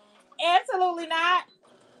 Absolutely not.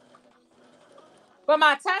 But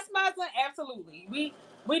my test muslin, absolutely.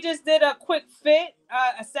 We just did a quick fit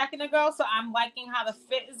a second ago, so I'm liking how the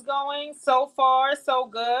fit is going. So far, so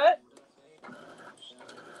good.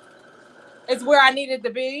 It's where I needed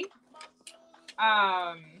to be.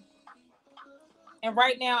 And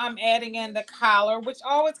right now I'm adding in the collar, which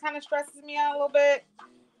always kind of stresses me out a little bit.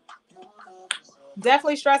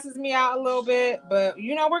 Definitely stresses me out a little bit, but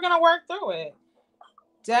you know, we're gonna work through it.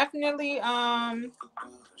 Definitely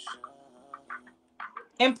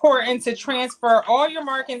important to transfer all your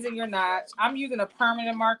markings in your notch. I'm using a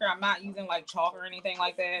permanent marker. I'm not using like chalk or anything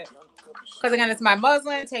like that. Because again, it's my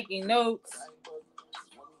muslin, taking notes.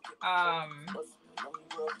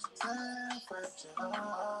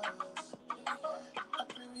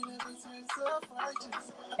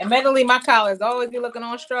 Admittedly, my collars always be looking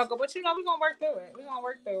on struggle, but you know, we're gonna work through it. We're gonna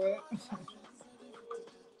work through it.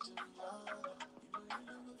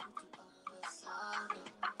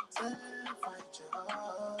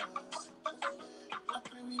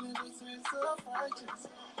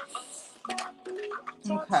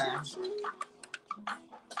 Okay.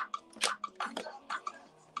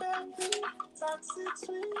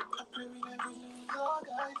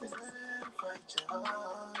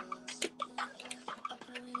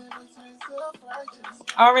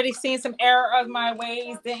 Already seen some error of my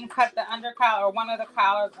ways. Didn't cut the under collar or one of the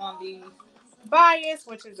collars on the bias,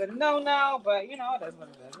 which is a no-no, but you know, it is what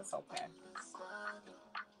it is. It's okay.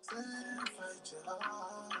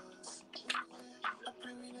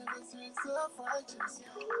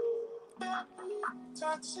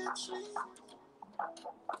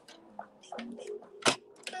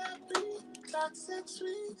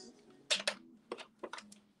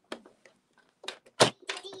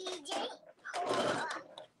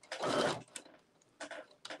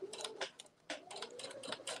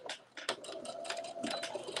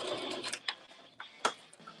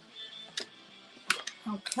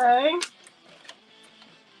 Okay.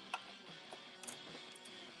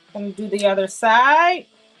 Gonna do the other side.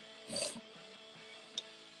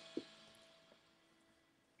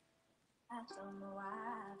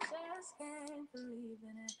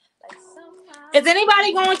 Is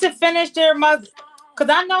anybody going to finish their mother? Because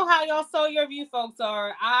I know how y'all Sew Your View folks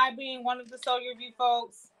are. I being one of the Sew Your View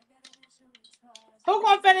folks. Who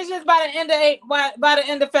gonna finish this by the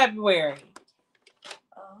end of February?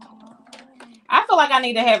 I feel like I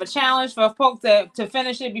need to have a challenge for folks to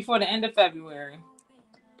finish it before the end of February.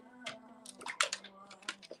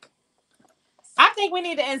 I think we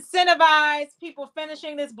need to incentivize people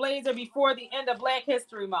finishing this blazer before the end of Black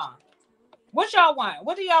History Month. What y'all want?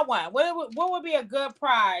 What do y'all want? What would be a good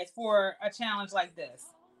prize for a challenge like this?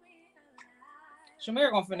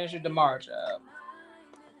 Shamir gonna finish it tomorrow, job.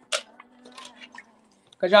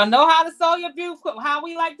 Cause y'all know how to sew your view, how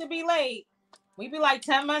we like to be late. We be like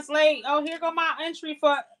 10 months late. Oh, here go my entry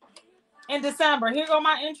for in December. Here go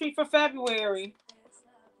my entry for February.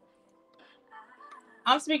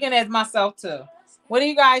 I'm speaking as myself too. What do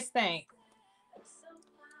you guys think?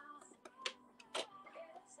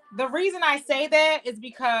 The reason I say that is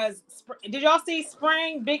because did y'all see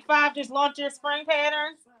spring? Big Five just launched their spring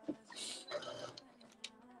patterns.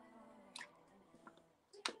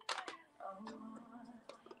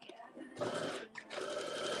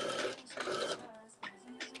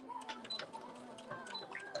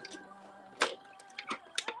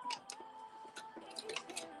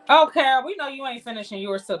 Oh, Carol, we know you ain't finishing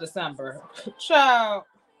yours till December. Child.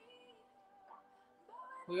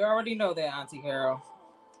 We already know that, Auntie Carol.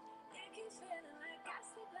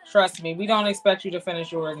 Trust me, we don't expect you to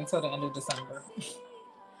finish yours until the end of December.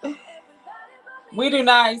 We do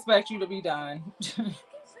not expect you to be done.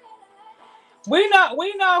 We know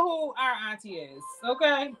who our auntie is,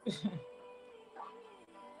 okay?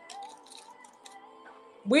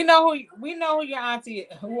 We know who your auntie,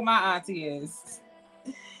 who my auntie is.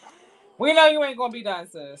 We know you ain't gonna be done,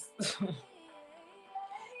 sis.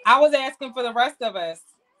 I was asking for the rest of us.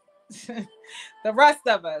 The rest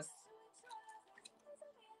of us.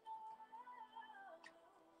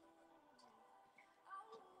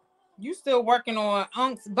 You still working on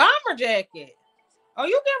Unc's bomber jacket. Oh,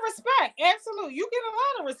 you get respect. Absolutely. You get a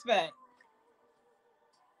lot of respect.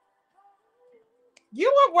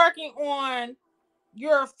 You were working on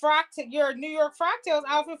your New York Frocktails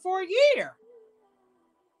outfit for a year.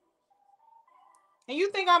 And you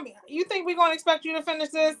think we're gonna expect you to finish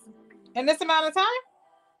this in this amount of time?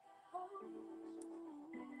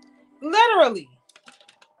 Literally.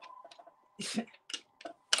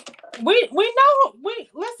 we know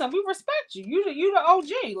listen, we respect you. You the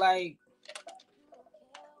OG. Like,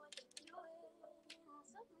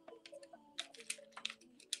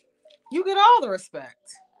 you get all the respect.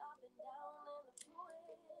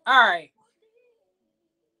 All right.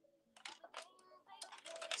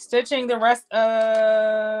 Stitching the rest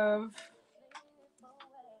of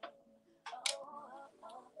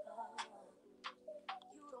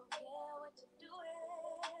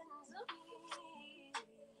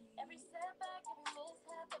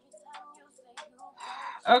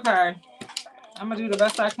okay. I'm gonna do the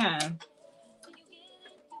best I can.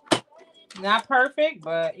 Not perfect,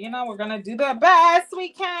 but you know, we're gonna do the best we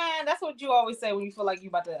can. That's what you always say when you feel like you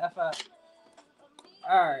about to F up.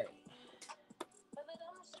 All right.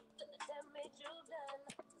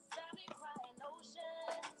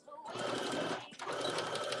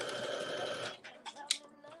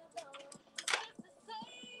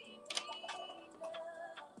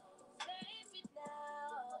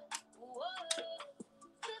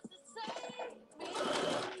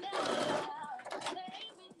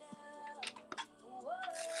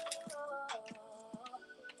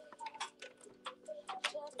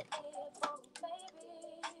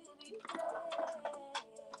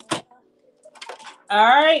 All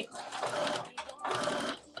right.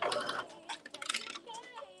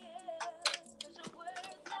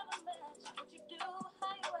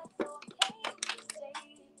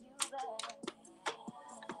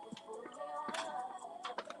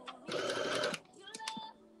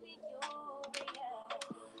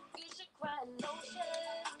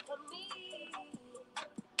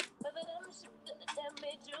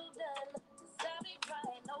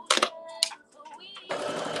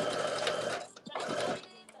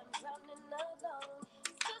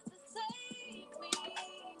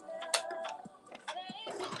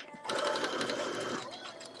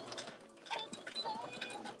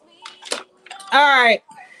 All right.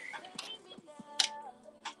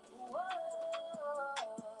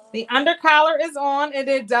 The under collar is on and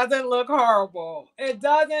it doesn't look horrible. It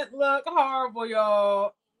doesn't look horrible,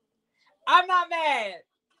 y'all. I'm not mad.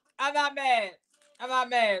 I'm not mad. I'm not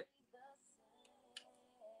mad.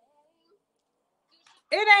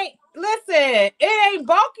 It ain't, listen, it ain't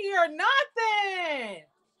bulky or nothing.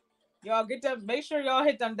 Y'all get them, make sure y'all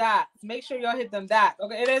hit them dots. Make sure y'all hit them dots.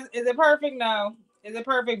 Okay, is it perfect? No. Is it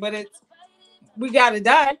perfect? But we got it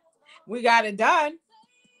done. We got it done.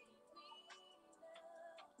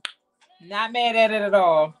 Not mad at it at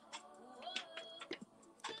all.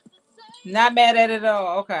 Not mad at it at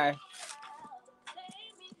all. Okay.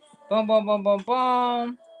 Boom, boom, boom, boom,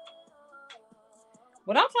 boom.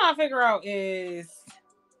 What I'm trying to figure out is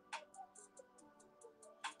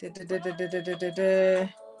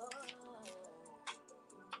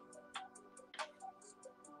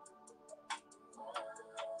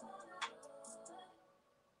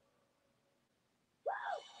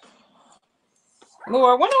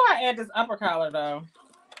Lord, when do I add this upper collar though?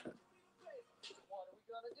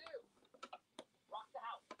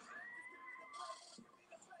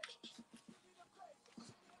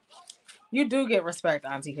 You do get respect,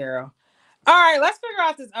 Auntie Carol. All right, let's figure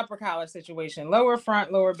out this upper collar situation. Lower front,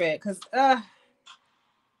 lower back. Because, ba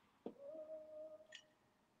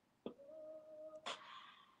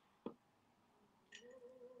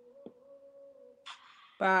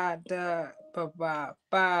da ba ba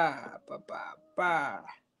ba ba ba ba.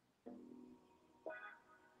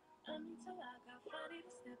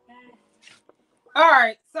 All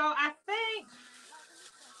right, so I think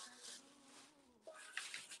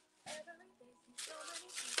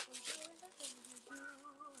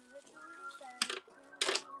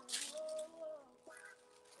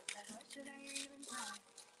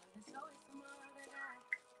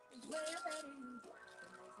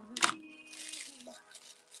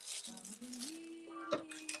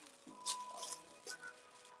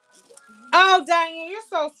oh, Diane, you're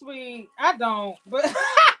so sweet. I don't, but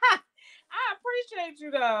I appreciate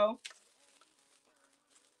you though.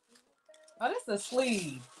 Oh, this is a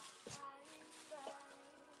sleeve.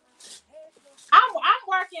 I'm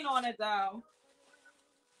working on it though.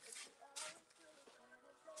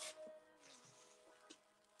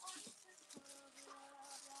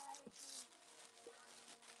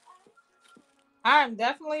 I'm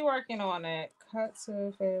definitely working on it. Cut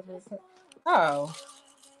to favorite. Oh.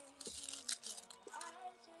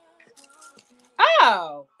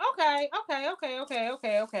 Oh. Okay. Okay. Okay. Okay.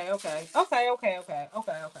 Okay. Okay. Okay. Okay. Okay. Okay.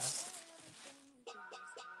 Okay. Okay.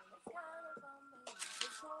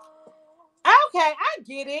 Okay, I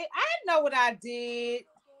get it. I know what I did.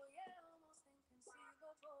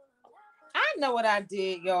 I know what I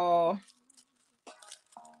did, y'all.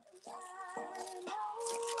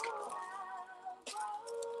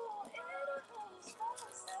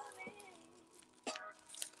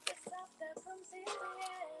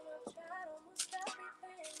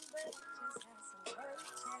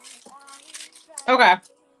 Okay.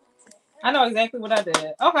 I know exactly what I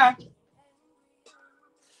did. Okay.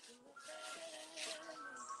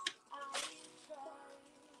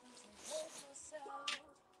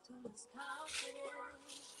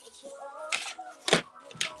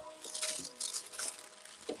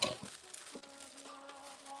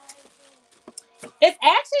 It's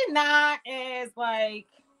actually not as like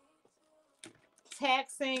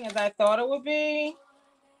taxing as I thought it would be.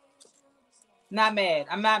 Not mad.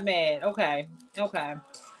 I'm not mad. Okay. Okay.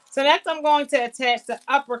 So next I'm going to attach the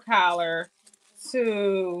upper collar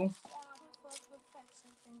to.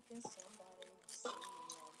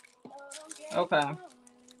 Okay.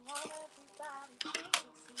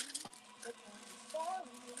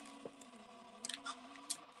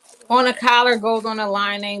 On a collar goes on a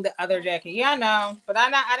lining, the other jacket. Yeah, I know, but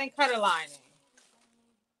I didn't cut a lining.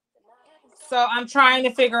 So I'm trying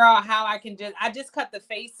to figure out how I just cut the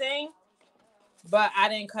facing, but I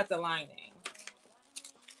didn't cut the lining.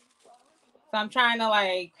 So I'm trying to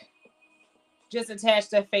like just attach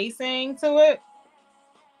the facing to it.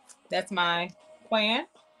 That's my plan.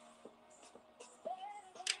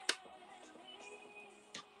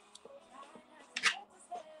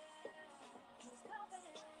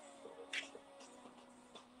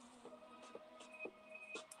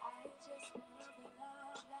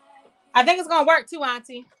 I think it's gonna work too,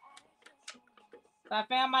 Auntie. So I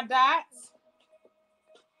found my dots.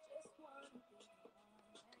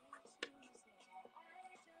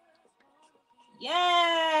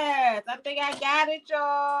 Yes, I think I got it,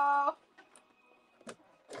 y'all.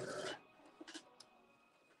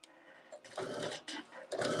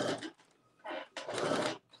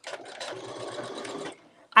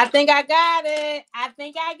 I think I got it. I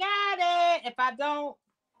think I got it. If I don't,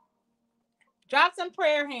 drop some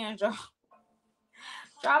prayer hands, y'all.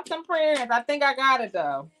 Drop some prayer hands. I think I got it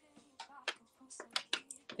though.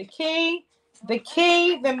 The key,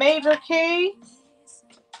 the major key.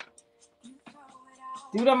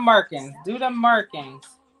 Do the markings. Do the markings.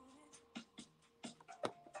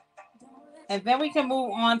 And then we can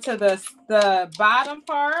move on to the bottom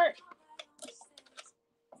part.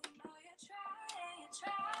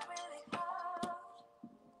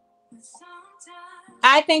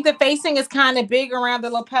 I think the facing is kind of big around the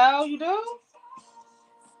lapel. You do?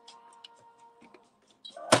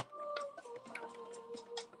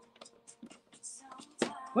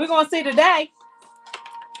 We're gonna see today.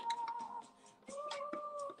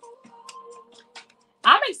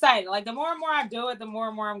 I'm excited. Like the more and more I do it, the more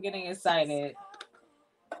and more I'm getting excited.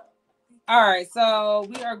 All right, so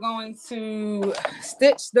we are going to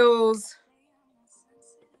stitch those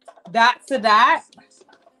dot to dot.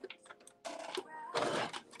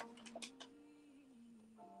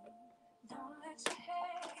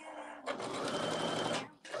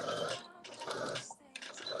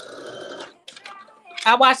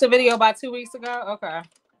 I watched a video about 2 weeks ago. Okay.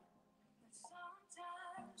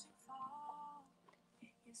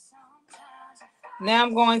 Now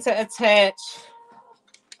I'm going to attach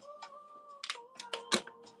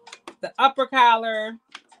the upper collar.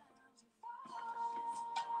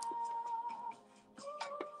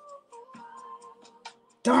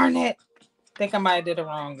 Darn it. Think I might have did it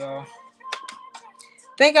wrong, girl.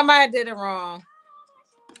 Think I might have did it wrong.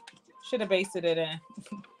 Should have basted it in.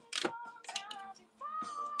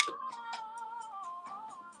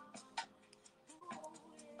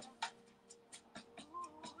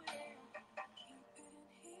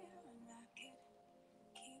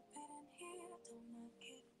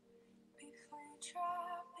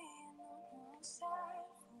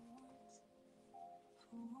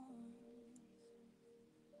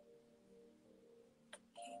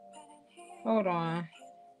 Hold on.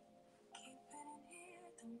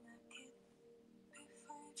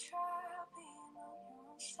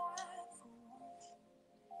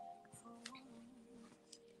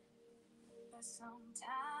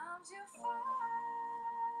 Sometimes you fall.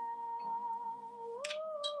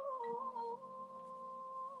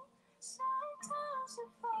 Sometimes you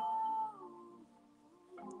fall.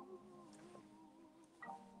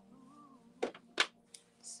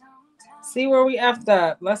 See where we effed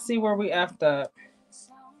up. Let's see where we effed up.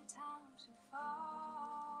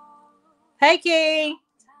 Hey, Key.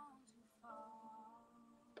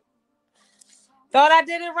 Thought I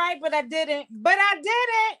did it right, but I didn't. But I did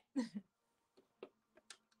it.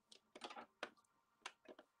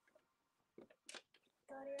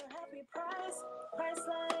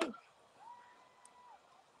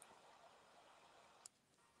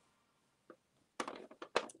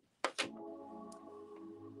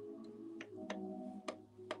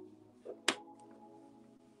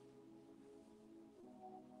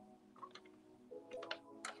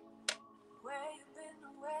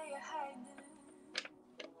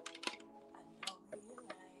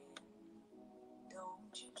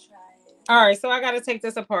 All right, so I got to take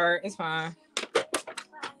this apart. It's fine.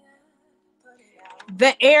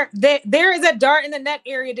 There is a dart in the neck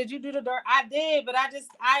area. Did you do the dart? I did, but I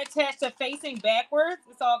attached it facing backwards.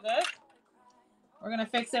 It's all good. We're going to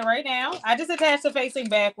fix it right now. I just attached the facing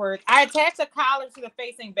backwards. I attached the collar to the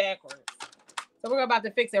facing backwards. So we're about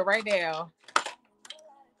to fix it right now.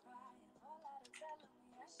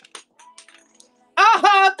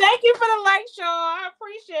 Oh, thank you for the like, Shaw. I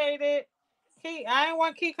appreciate it. Key, I ain't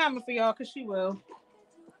want Key coming for y'all because she will.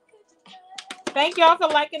 Thank y'all for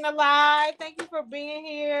liking the live. Thank you for being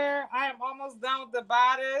here. I am almost done with the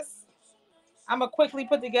bodice. I'm going to quickly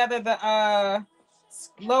put together the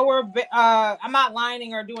lower, I'm not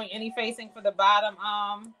lining or doing any facing for the bottom.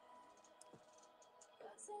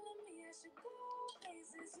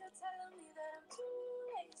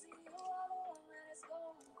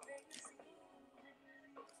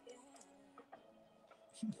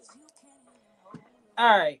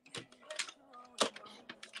 All right.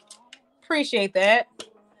 Appreciate that.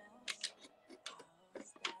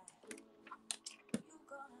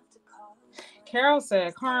 Carol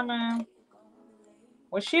said, Carmen,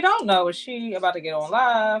 what she don't know is she about to get on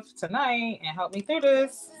live tonight and help me through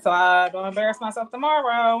this so I don't embarrass myself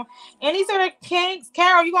tomorrow. Any sort of kinks?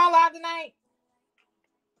 Carol, you going live tonight?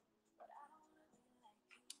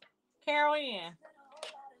 Carol in.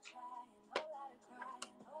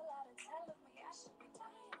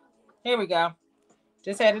 Here we go.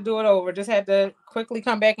 Just had to do it over. Just had to quickly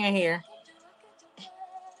come back in here.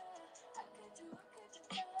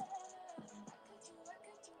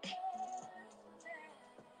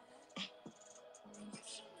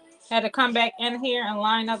 Had to come back in here and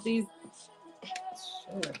line up these.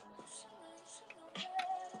 Shit.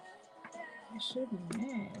 It shouldn't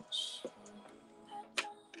match.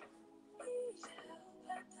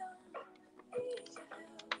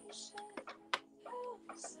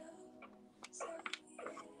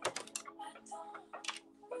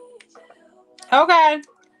 Okay.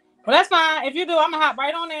 Well, that's fine. If you do, I'm going to hop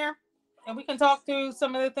right on there and we can talk through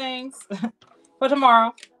some of the things for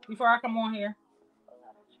tomorrow before I come on here.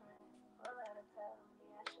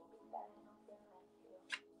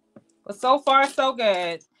 But so far, so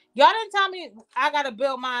good. Y'all didn't tell me I got to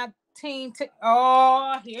build my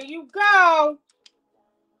Oh, here you go.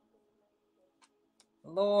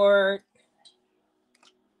 Lord.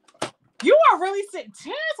 You are really sick.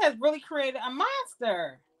 Terrence has really created a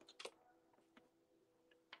monster.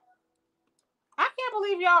 I can't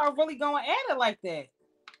believe y'all are really going at it like that.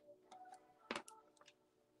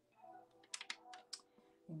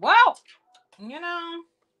 Well, you know,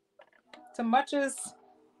 to much is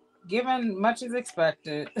given, much is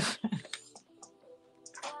expected.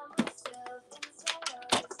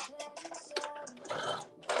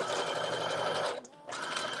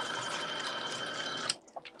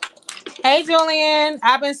 Hey, Julian.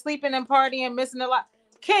 I've been sleeping and partying, missing a lot.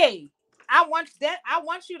 Kay, I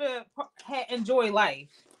want you to enjoy life.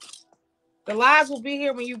 The lives will be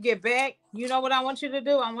here when you get back. You know what I want you to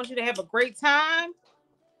do? I want you to have a great time.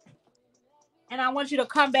 And I want you to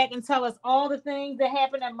come back and tell us all the things that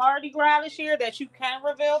happened at Mardi Gras this year that you can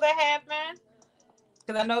reveal that happened.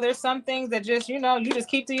 Because I know there's some things that just, you just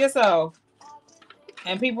keep to yourself.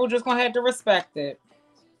 And people just going to have to respect it.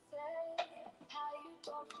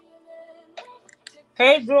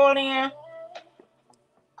 Hey, Julian.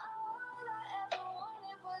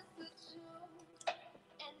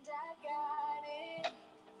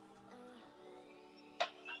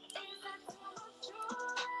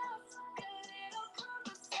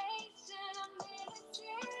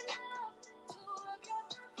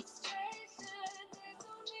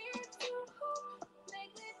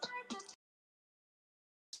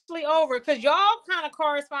 Over because y'all kind of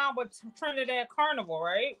correspond with Trinidad Carnival,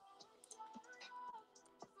 right?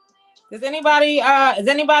 Is anybody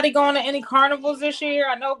going to any carnivals this year?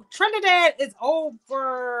 I know Trinidad is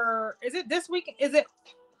over. Is it this week? Did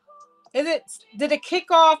it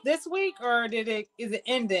kick off this week or is it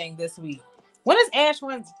ending this week? When is Ash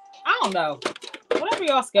Wednesday? I don't know. Whatever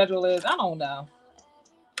y'all schedule is, I don't know.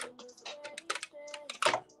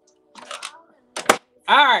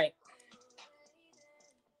 All right.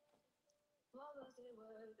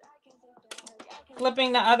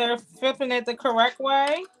 Flipping it the correct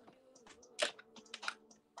way.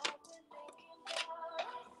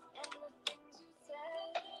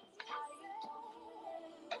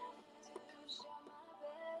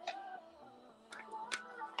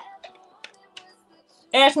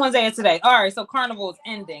 Ash Wednesday is today. All right, so Carnival is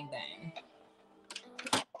ending then.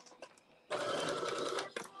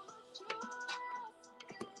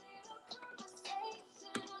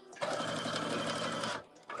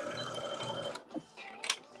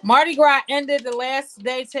 Mardi Gras ended. The last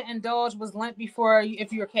day to indulge was Lent before,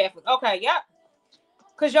 if you're Catholic. Okay, yep.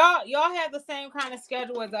 Because y'all have the same kind of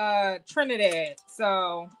schedule as Trinidad.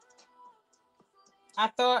 So I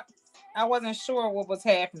wasn't sure what was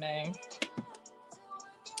happening.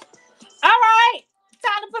 All right.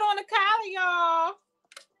 Time to put on the collar, y'all.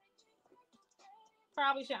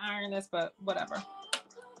 Probably should iron this, but whatever.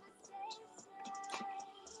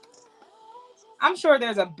 I'm sure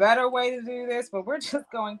there's a better way to do this, but we're just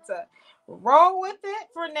going to roll with it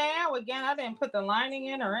for now. Again, I didn't put the lining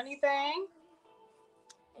in or anything,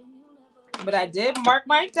 but I did mark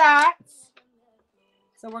my dots.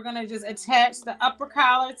 So we're going to just attach the upper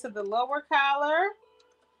collar to the lower collar.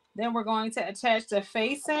 Then we're going to attach the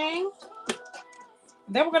facing.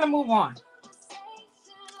 Then we're going to move on.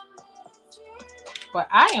 But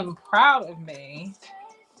I am proud of me.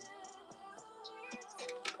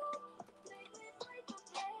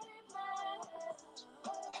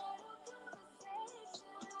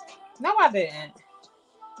 No, I didn't.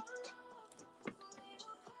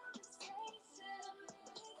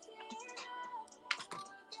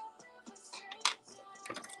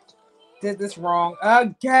 Did this wrong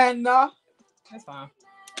again. That's fine.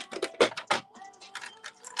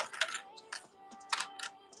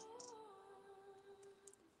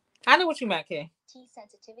 I know what you meant, Kay. Tea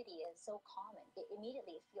sensitivity is so common. It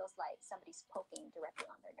immediately feels like somebody's poking directly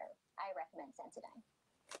on their nerve. I recommend Sensodyne.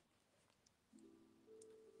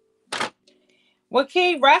 Well,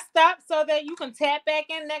 Key, rest up so that you can tap back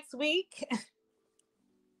in next week.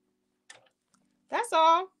 That's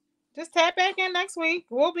all. Just tap back in next week.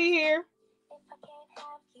 We'll be here. If I can't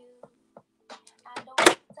have you, I don't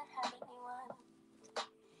want to have anyone.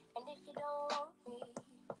 And if you don't want me,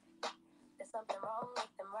 there's something wrong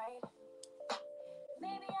with them, right?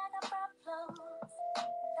 Maybe I got problems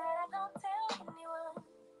that I don't tell anyone.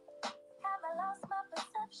 Have I lost my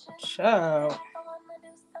perception? Sure. Like I wanna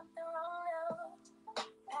do something wrong now.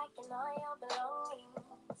 Packing all your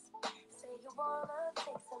belongings. Say you wanna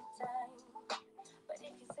take some time. But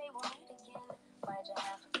if you say we'll meet again, why'd you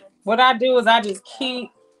have to? What I do is I just keep.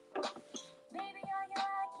 Baby, are you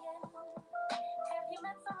lying? Have you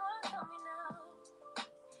met someone? Tell me now.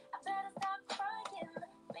 I better stop crying.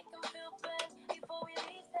 Make them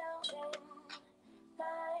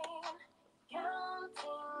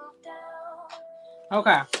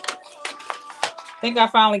Okay. I think I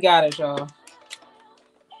finally got it, y'all.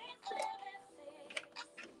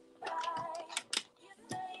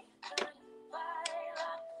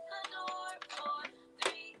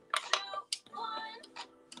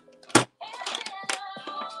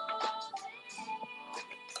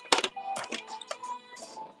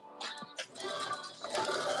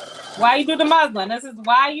 Why you do the muslin? This is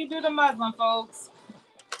why you do the muslin, folks.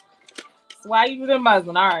 It's why you do the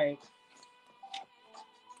muslin. All right.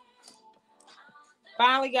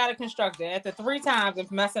 Finally got it constructed. After 3 times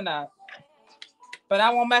of messing up. But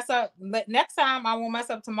I won't mess up. Next time, I won't mess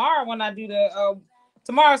up tomorrow when I do the...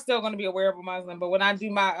 tomorrow's still going to be a wearable muslin. But when I do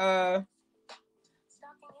my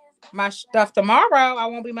my stuff tomorrow, I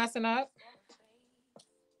won't be messing up.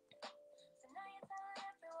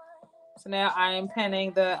 So now I am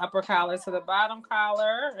pinning the upper collar to the bottom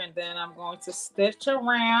collar, and then I'm going to stitch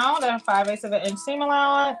around at 5/8 of an inch seam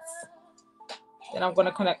allowance. Then I'm going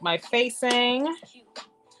to connect my facing.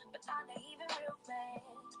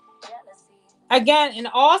 Again, and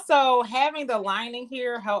also having the lining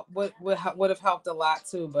here would have helped a lot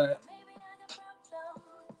too, but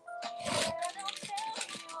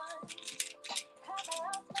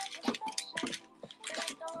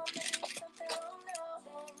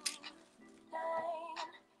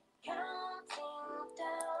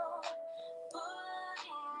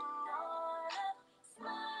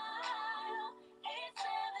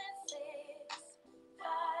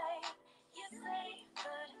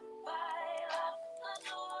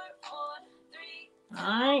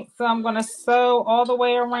all right, so I'm going to sew all the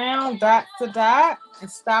way around, dot to dot, and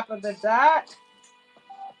stop at the dot.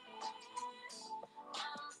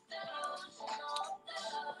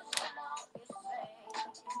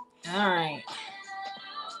 All right.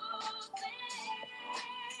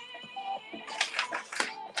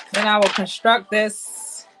 Then I will construct this.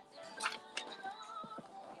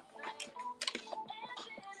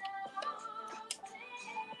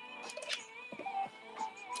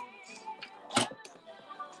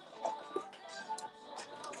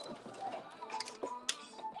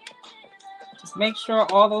 Just make sure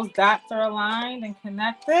all those dots are aligned and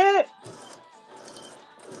connected.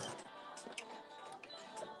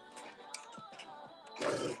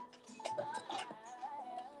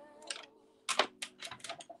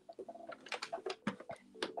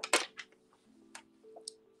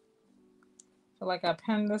 Feel like I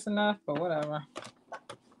pinned this enough, but whatever.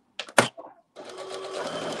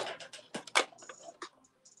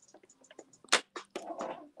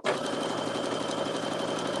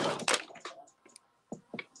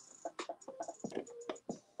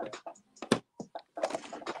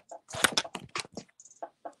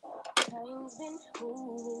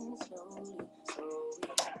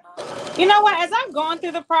 You know what? As I'm going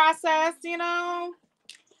through the process, you know,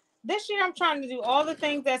 this year I'm trying to do all the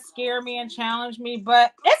things that scare me and challenge me,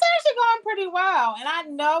 but it's actually going pretty well. And I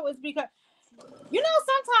know it's because, you know,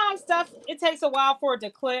 sometimes stuff, it takes a while for it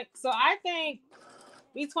to click. So I think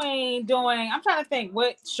between doing, I'm trying to think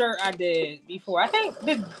what shirt I did before. I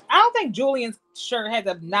don't think Julian's shirt has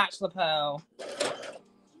a notch lapel.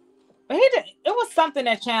 But it was something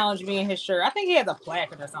that challenged me in his shirt. I think he has a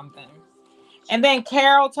placard or something. And then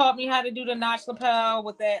Carol taught me how to do the notch lapel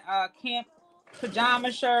with that camp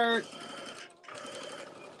pajama shirt.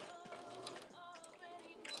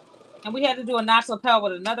 And we had to do a notch lapel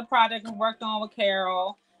with another project we worked on with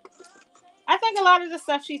Carol. I think a lot of the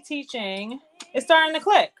stuff she's teaching is starting to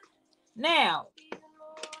click. Now,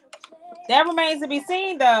 that remains to be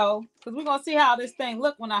seen, though, because we're going to see how this thing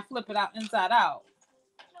look when I flip it out inside out.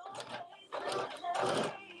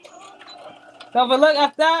 So if it look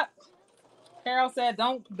up, Carol said,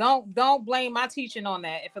 don't blame my teaching on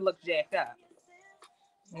that if it looks jacked up.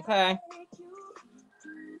 Okay.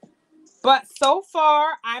 But so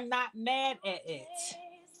far, I'm not mad at it.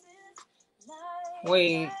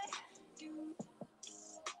 Wait.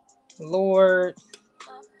 Lord.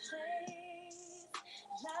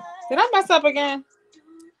 Did I mess up again?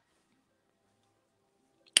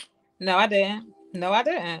 No, I didn't. No, I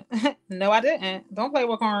didn't. No, I didn't. Don't play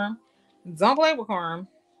with Carm. Don't play with Carm.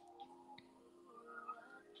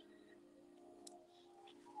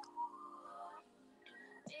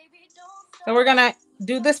 So we're going to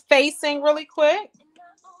do this facing really quick.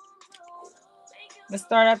 Let's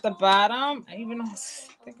start at the bottom. I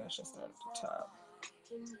think I should start at the top.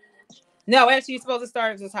 No, actually, you're supposed to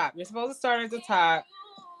start at the top. You're supposed to start at the top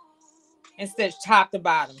and stitch top to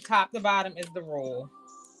bottom. Top to bottom is the rule.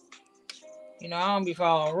 You know, I don't be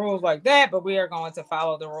following rules like that, but we are going to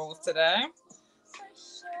follow the rules today.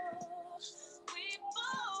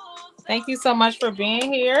 Thank you so much for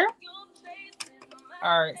being here.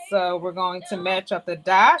 All right, so we're going to match up the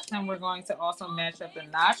dots and we're going to also match up the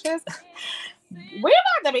notches. We're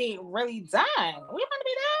about to be really done. We're about to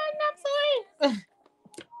be done. I'm sorry.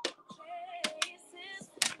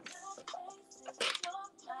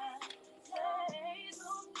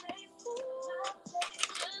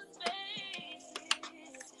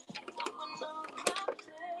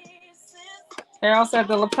 Carol said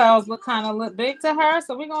the lapels look kind of big to her,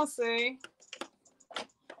 so we're going to see.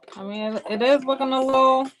 I mean, it is looking a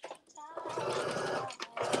little,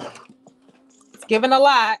 it's giving a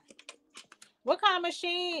lot. What kind of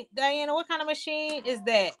machine, Diana, what kind of machine is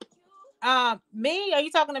that? Me? Are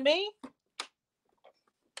you talking to me?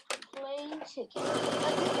 Plain chicken.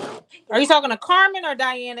 Are you talking to Carmen or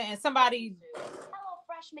Diana and somebody?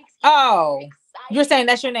 HelloFresh makes Oh, you're saying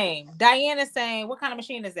that's your name. Diana's saying, what kind of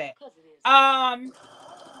machine is that?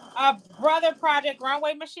 A Brother Project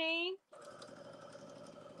Runway machine.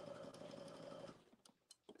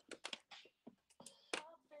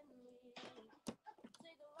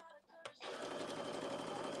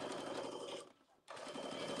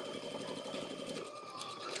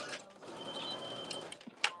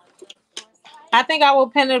 I think I will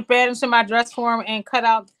pin the bed into my dress form and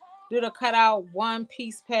do the cutout one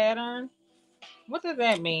piece pattern. What does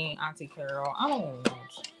that mean, Auntie Carol? I don't know.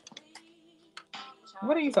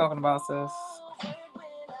 What are you talking about, sis?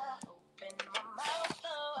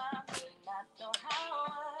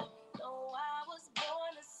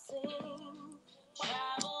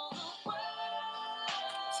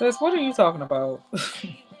 Sis, what are you talking about?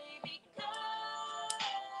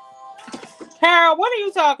 Carol, what are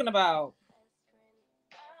you talking about?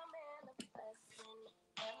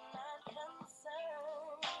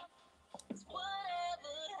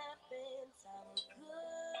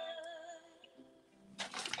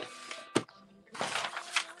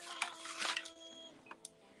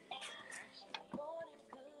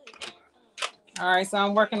 All right, so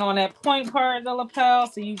I'm working on that point part of the lapel.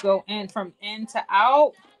 So you go in from in to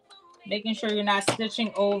out, making sure you're not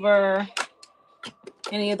stitching over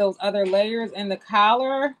any of those other layers in the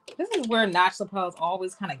collar. This is where notch lapels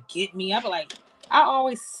always kind of get me up. Like, I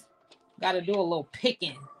always got to do a little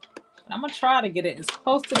picking. But I'm going to try to get it as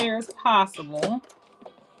close to there as possible.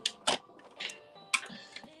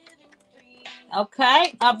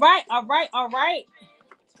 Okay. All right. All right. All right.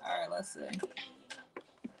 All right, let's see.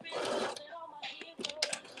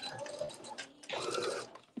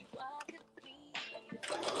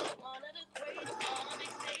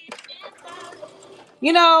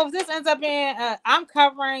 You know, this ends up being, I'm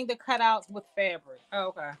covering the cutouts with fabric. Oh,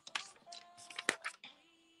 okay.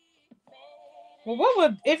 Well, what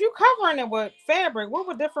would, if you're covering it with fabric, what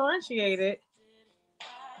would differentiate it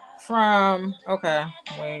from, okay,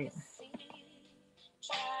 wait.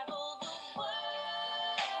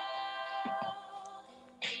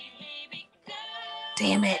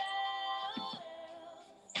 Damn it.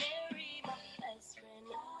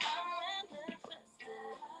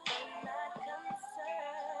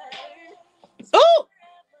 Ooh!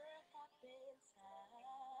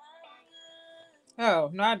 Oh,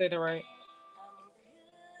 no, I did it right.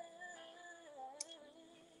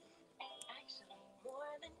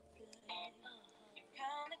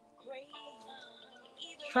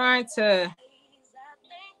 Trying to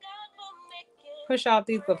push out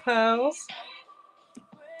these lapels.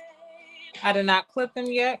 I did not clip them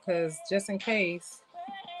yet because just in case.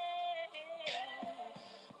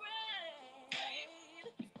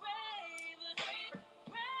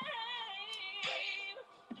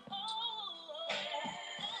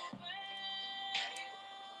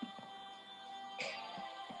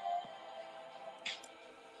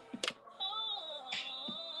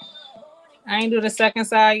 I ain't do the second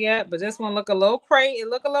side yet, but this one look a little crazy. It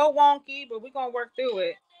look a little wonky, but we're going to work through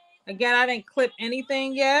it. Again, I didn't clip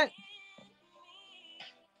anything yet.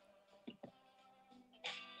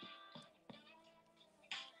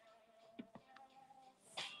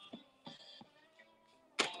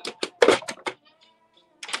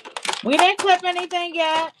 We didn't clip anything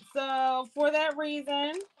yet, so for that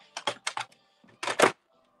reason.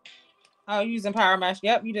 Oh, using Power Mesh.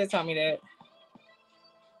 Yep, you did tell me that.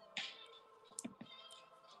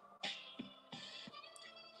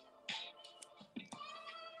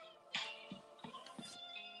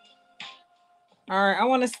 All right, I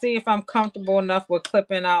want to see if I'm comfortable enough with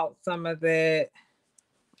clipping out some of that.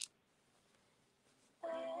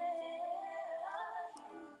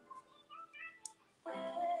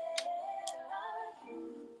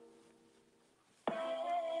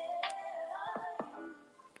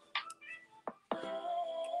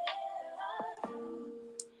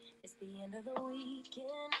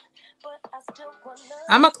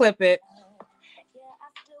 I'm gonna clip it.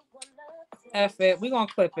 F it. We're going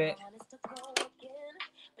to clip it.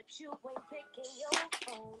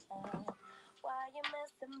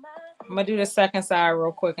 I'm going to do the second side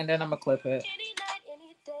real quick and then I'm going to clip it.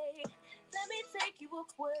 Let me take you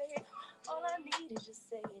away. All I need is just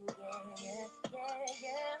saying yeah.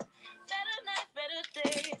 Better night, better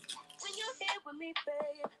days. When you're here with me,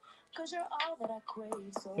 babe. Cause you're all that I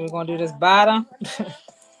crave. So we're gonna do this bottom.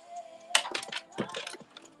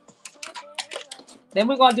 Then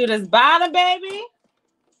we're gonna do this bottom, baby.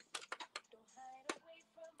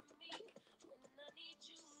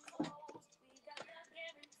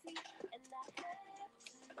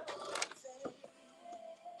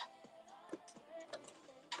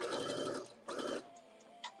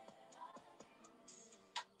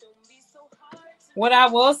 What I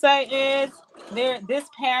will say is this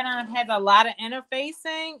pattern has a lot of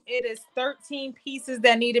interfacing. It is 13 pieces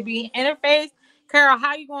that need to be interfaced. Carol,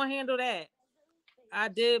 how you gonna handle that? I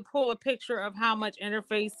did pull a picture of how much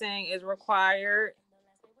interfacing is required.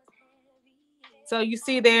 So you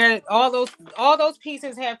see there, all those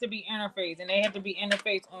pieces have to be interfaced, and they have to be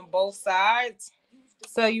interfaced on both sides.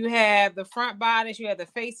 So you have the front bodice, you have the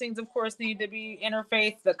facings, of course, need to be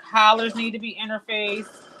interfaced. The collars need to be interfaced.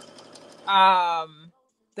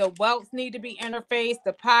 The welts need to be interfaced.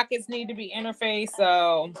 The pockets need to be interfaced.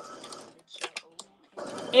 So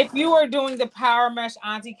if you are doing the power mesh,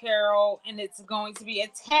 Auntie Carol, and it's going to be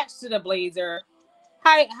attached to the blazer,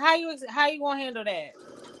 how you gonna handle that?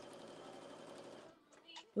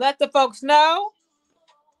 Let the folks know.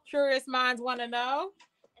 Curious minds want to know.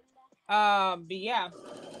 But yeah,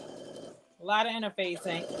 a lot of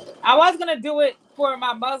interfacing. I was gonna do it for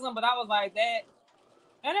my Muslim, but I was like that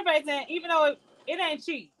interfacing, even though it ain't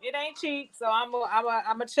cheap. It ain't cheap, so I'm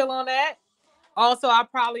a chill on that. Also, I'll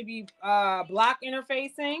probably be block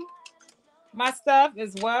interfacing my stuff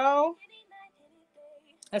as well.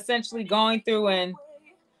 Essentially going through and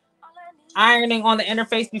ironing on the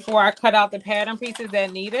interface before I cut out the pattern pieces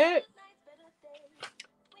that need it.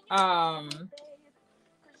 But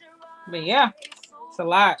yeah, it's a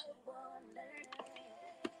lot.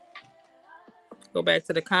 Go back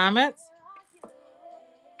to the comments.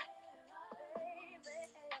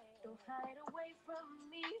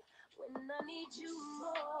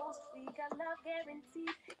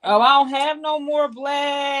 Oh, I don't have no more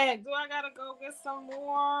black. Do I gotta go get some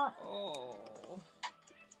more? Oh.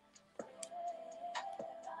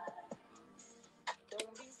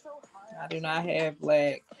 I do not have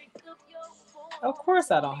black. Of course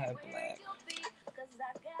I don't have black.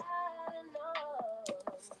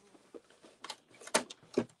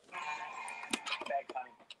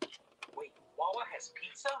 Wait, Wawa has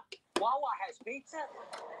pizza? Wawa has pizza?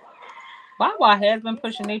 Wawa has been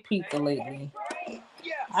pushing their pizza lately.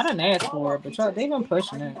 Yes. I didn't ask for it, but they've been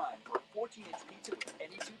pushing it. 14-inch pizza with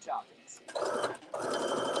any two toppings.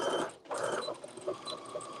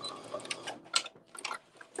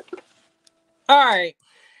 All right.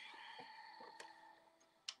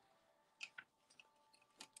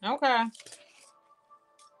 Okay.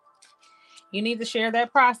 You need to share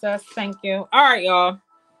that process. Thank you. All right, y'all.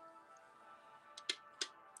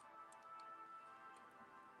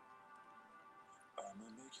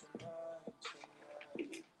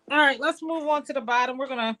 All right, let's move on to the bottom. We're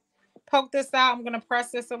going to poke this out. I'm going to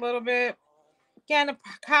press this a little bit. Again, the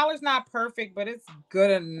collar's not perfect, but it's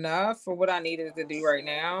good enough for what I needed to do right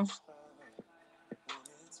now.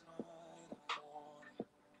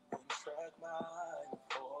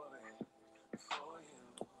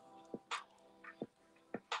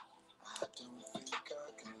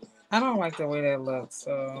 I don't like the way that looks,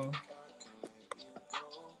 so...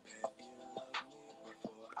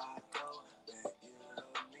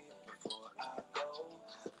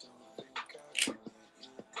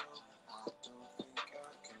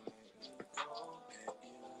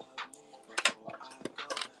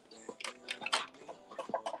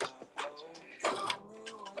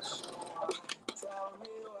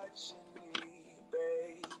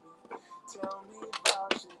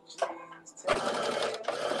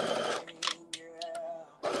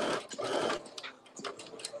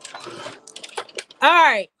 All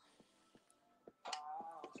right.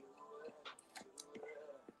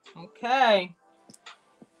 Okay.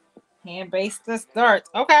 Hand base this dart.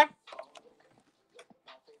 Okay.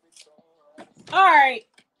 All right.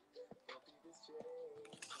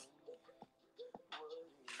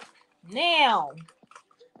 Now,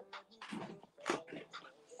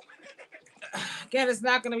 again, it's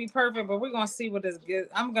not going to be perfect, but we're going to see what this gives.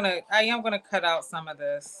 I am going to cut out some of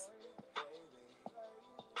this.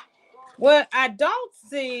 What I don't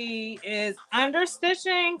see is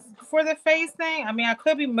understitching for the face thing. I mean, I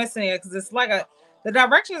could be missing it because it's like The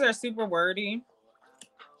directions are super wordy.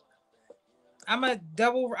 I'm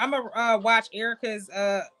gonna watch Erica's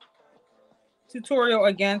tutorial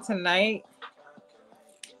again tonight.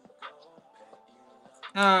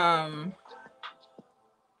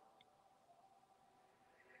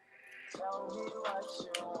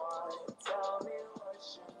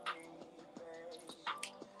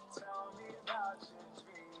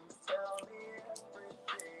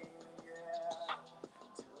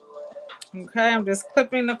 Okay, I'm just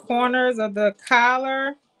clipping the corners of the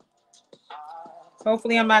collar.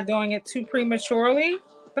 Hopefully I'm not doing it too prematurely,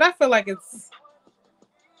 but I feel like it's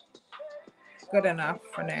good enough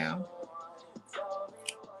for now.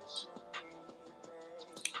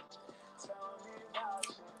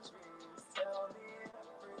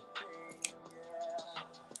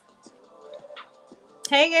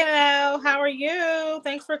 Hey, Gaynell, how are you?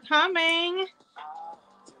 Thanks for coming.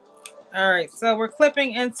 All right, so we're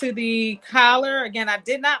clipping into the collar. Again, I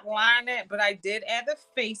did not line it, but I did add the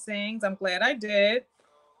facings. I'm glad I did.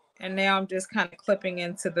 And now I'm just kind of clipping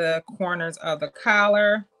into the corners of the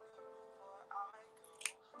collar,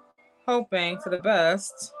 hoping for the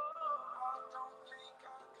best.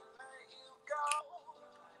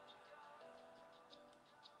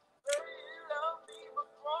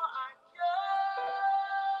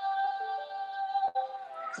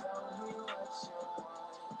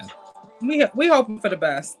 We hoping for the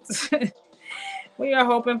best. We are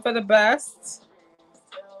hoping for the best.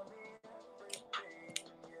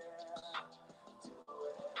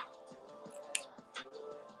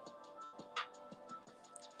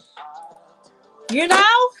 You know,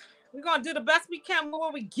 we're gonna do the best we can with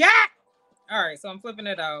what we got. All right, so I'm flipping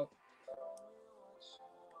it out.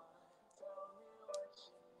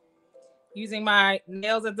 Using my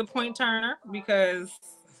nails as the point turner because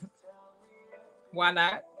why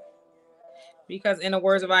not? Because in the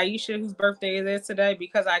words of Aisha, whose birthday it is today,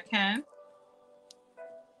 because I can.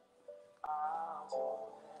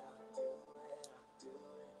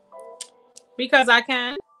 Because I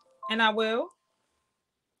can, and I will.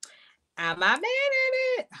 I'm not mad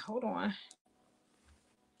at it. Hold on.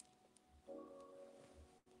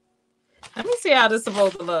 Let me see how this is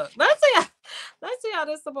supposed to look. Let's see how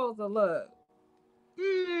this is supposed to look.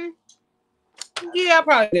 Yeah, I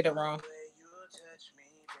probably did it wrong.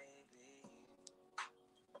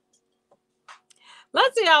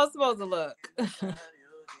 Let's see how it's supposed to look. When I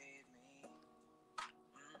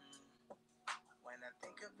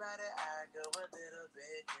think about it, I go a little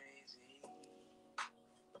bit crazy.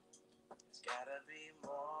 It's gotta be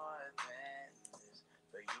more than this.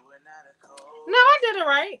 But you were not a cold. No, I did it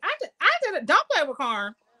right. I did it. Don't play with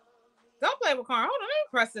Karn. Don't play with Karn. Hold on, let me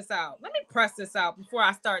press this out. Let me press this out before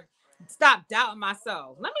I stop doubting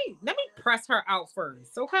myself. Let me press her out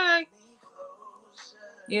first, okay?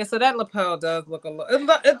 Yeah, so that lapel does look a little. It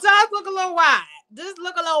does look a little wide. It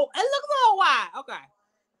looks a little wide. Okay.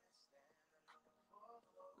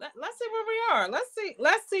 Let's see where we are.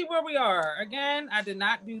 Let's see where we are. Again, I did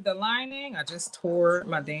not do the lining. I just tore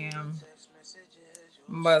my damn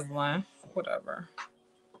muslin. Whatever.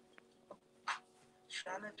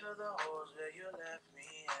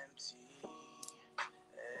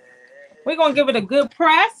 We're gonna give it a good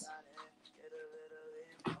press.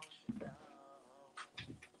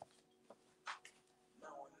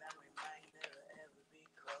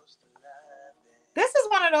 This is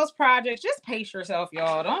one of those projects. Just pace yourself,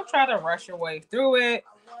 y'all. Don't try to rush your way through it.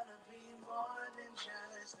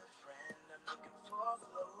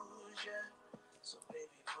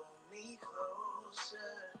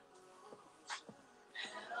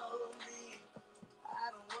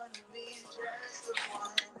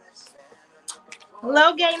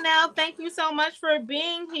 Hello, Gaynell. Thank you so much for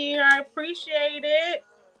being here. I appreciate it.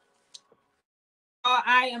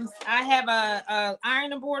 I have a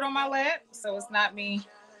ironing board on my lap, so it's not me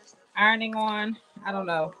ironing on. I don't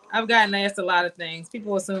know. I've gotten asked a lot of things.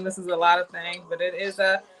 People assume this is a lot of things, but it is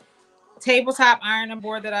a tabletop ironing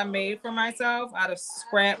board that I made for myself out of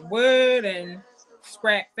scrap wood and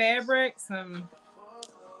scrap fabric, some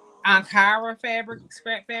Ankara fabric,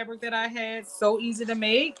 scrap fabric that I had. So easy to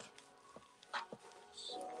make.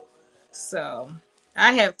 So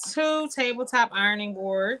I have 2 tabletop ironing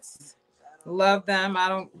boards. Love them.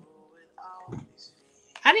 I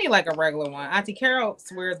need like a regular one. Auntie Carol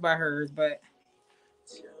swears by hers, but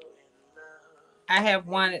I have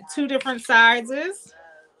one at 2 different sizes.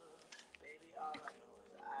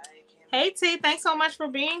 Hey T, thanks so much for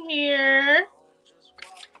being here.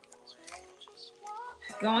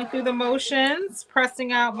 Going through the motions,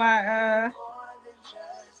 pressing out my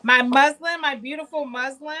my muslin, my beautiful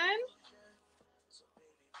muslin.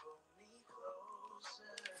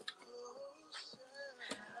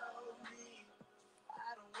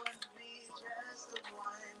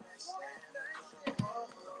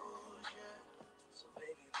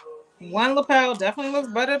 One lapel definitely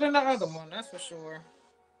looks better than the other one. That's for sure.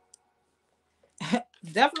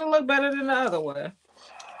 Definitely look better than the other one. This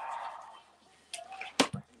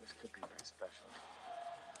could be very special.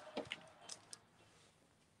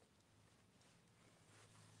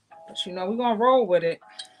 But you know, we're gonna roll with it.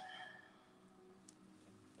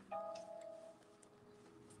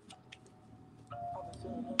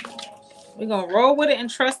 We're gonna roll with it and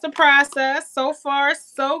trust the process. So far,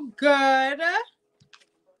 so good.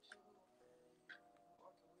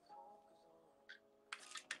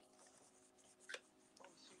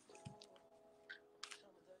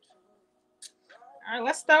 All right,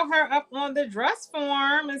 let's throw her up on the dress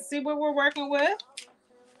form and see what we're working with.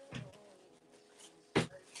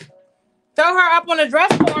 Throw her up on the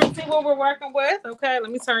dress form and see what we're working with. Okay, let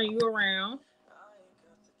me turn you around.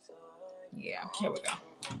 Yeah, here we go.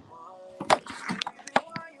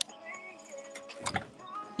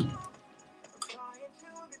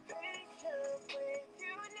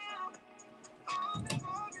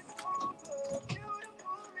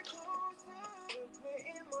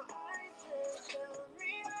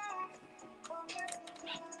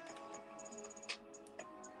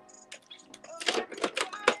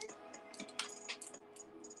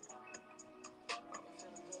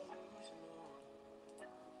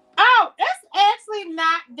 Oh, it's actually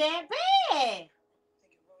not that bad.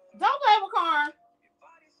 Don't play with Karn.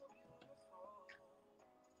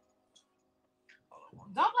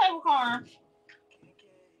 Don't play with Karn.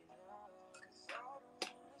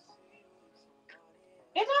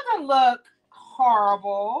 It doesn't look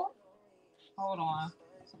horrible. Hold on.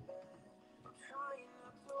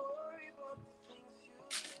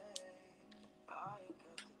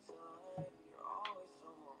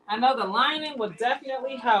 I know the lining would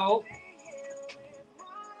definitely help.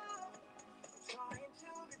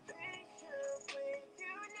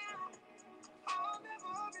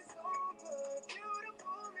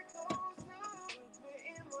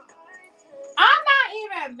 I'm not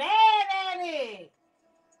even mad at it.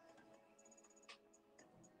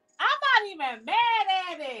 I'm not even mad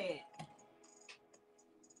at it.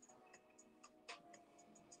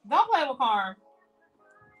 Don't play with Karn.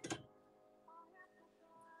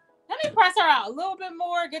 Let me press her out a little bit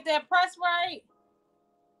more. Get that press right.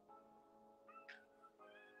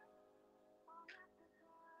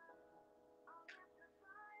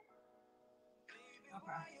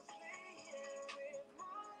 Okay.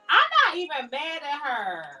 I'm not even mad at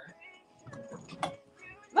her.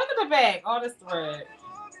 Look at the back. All this thread.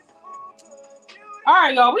 All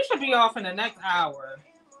right, y'all. We should be off in the next hour.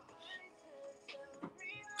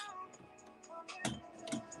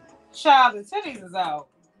 Child, the titties is out.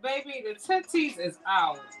 Baby, the titties is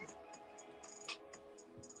out.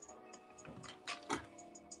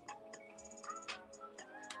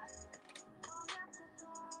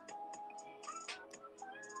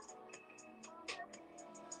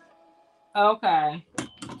 Okay.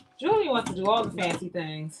 Julie wants to do all the fancy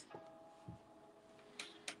things.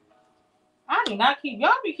 I do not keep,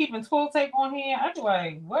 y'all be keeping twill tape on here. I'm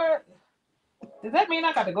like, what? Does that mean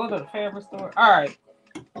I got to go to the fabric store? All right.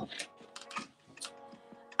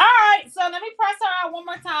 All right, so let me press her out one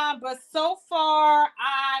more time. But so far,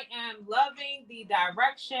 I am loving the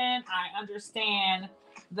direction. I understand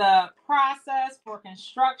the process for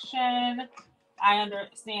construction. I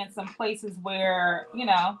understand some places where, you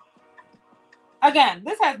know, again,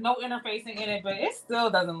 this has no interfacing in it, but it still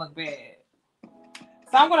doesn't look bad.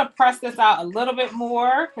 So I'm going to press this out a little bit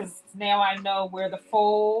more because now I know where the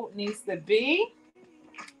fold needs to be.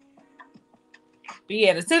 But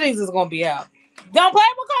yeah, the titties is going to be out. Don't play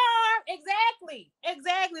with Karn. Exactly.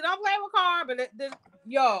 Exactly. Don't play with Karn, but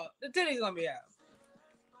y'all, the titties going to be out.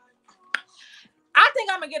 I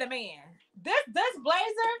think I'm going to get a man. This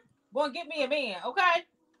blazer going to get me a man, okay?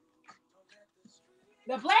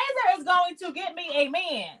 The blazer is going to get me a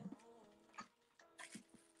man.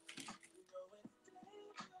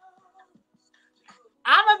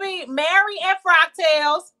 I'm going to be Mary at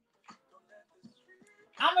Frocktails.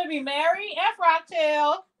 I'm going to be Mary at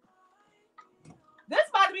Frocktails. This is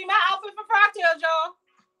about to be my outfit for Frocktails, y'all.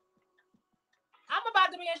 I'm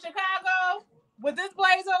about to be in Chicago with this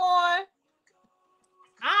blazer on.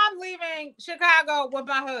 I'm leaving Chicago with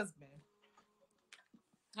my husband.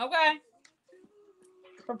 Okay?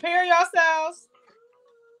 Prepare yourselves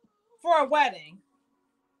for a wedding.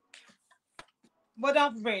 Well,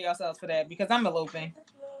 don't prepare yourselves for that because I'm eloping.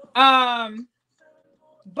 But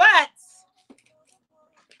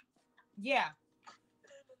yeah.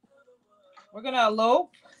 We're gonna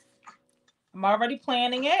elope. I'm already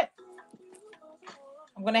planning it.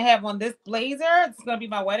 I'm gonna have on this blazer. It's gonna be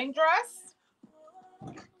my wedding dress.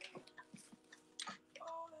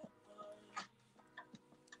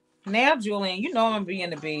 Now, Julian, you know I'm gonna be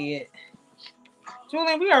in the bed.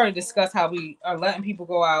 Julian, we already discussed how we are letting people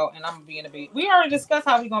go out, and I'm gonna be in the bed. We already discussed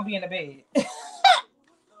how we gonna be in the bed.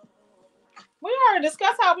 We already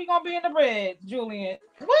discussed how we gonna be in the bed, Julian.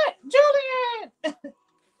 What, Julian?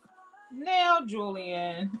 Now,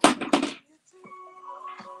 Julian.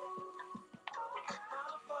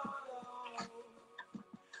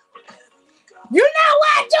 You know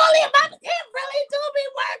what, Julian? It really do be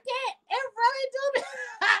working. It really do be.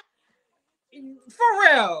 For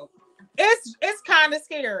real. It's kind of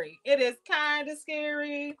scary. It is kind of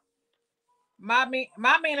scary. My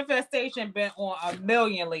manifestation been on a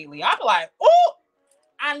million lately. I'm like, oh,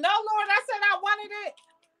 I know, Lord, I said I wanted it.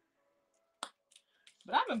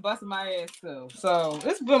 But I've been busting my ass too. So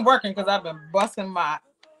it's been working because I've been busting my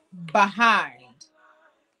behind.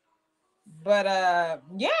 But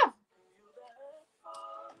yeah.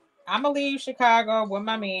 I'ma leave Chicago with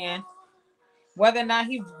my man. Whether or not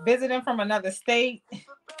he's visiting from another state.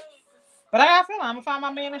 But I got a feeling I'm gonna find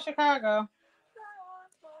my man in Chicago.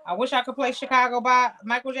 I wish I could play Chicago by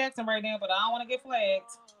Michael Jackson right now, but I don't want to get flagged.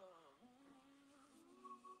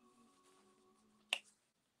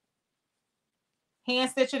 Hand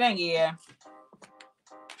stitch it in, yeah.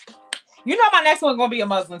 You know my next one's gonna be a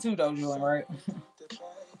muslin too, though, Julian, right?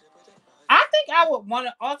 I think I would want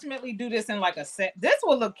to ultimately do this in like a set. This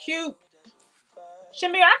will look cute.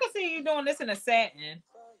 Shamir, I can see you doing this in a satin.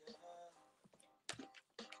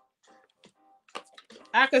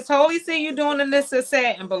 I could totally see you doing this in a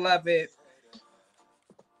satin, beloved.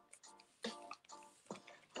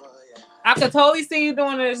 I could totally see you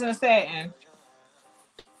doing this in a satin.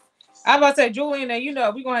 I was about to say, Julian, and you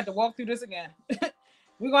know, we're going to have to walk through this again.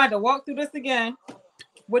 We're going to have to walk through this again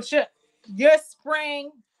with your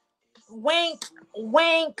spring. Wink,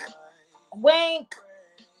 wink, wink,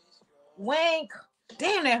 wink.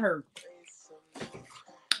 Damn, that hurt.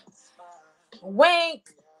 Wink,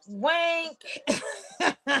 wink.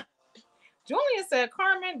 Julian said,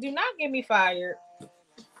 Carmen, do not get me fired.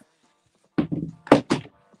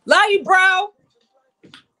 Love you, bro.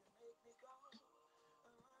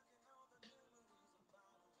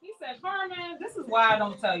 He said, Carmen, this is why I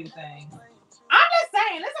don't tell you things. I'm just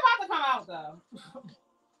saying, it's about to come out, though.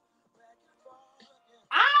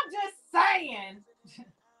 I'm just saying.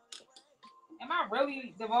 Am I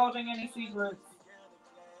really divulging any secrets?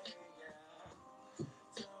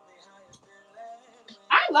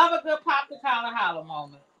 I love a good pop the collar holla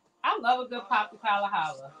moment. I love a good pop the collar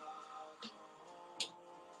holla.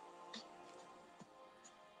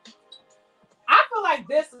 I feel like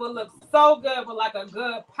this would look so good with like a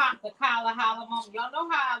good pop the collar holla moment. Y'all know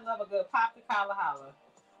how I love a good pop the collar holla.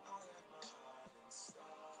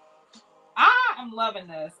 I am loving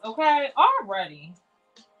this, okay? Already.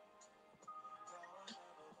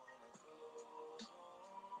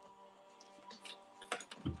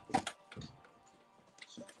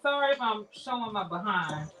 Sorry if I'm showing my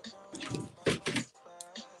behind.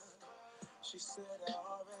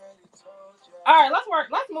 All right, let's work.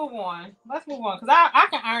 Let's move on. Let's move on. Because I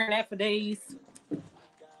can iron that for days.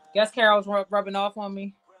 Guess Carol's rubbing off on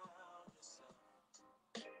me.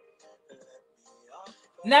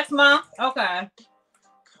 Next month? Okay.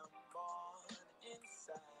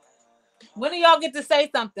 When do y'all get to say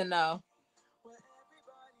something, though?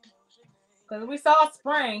 Because we saw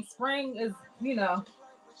spring. Spring is, you know,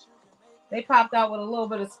 they popped out with a little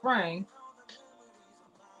bit of spring.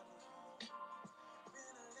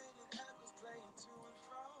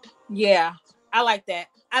 Yeah, I like that.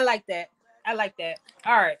 I like that. I like that.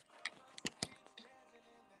 All right.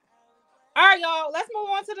 All right, y'all. Let's move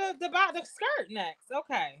on to the skirt next.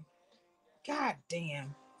 Okay. God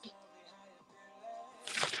damn.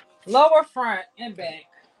 Lower front and back.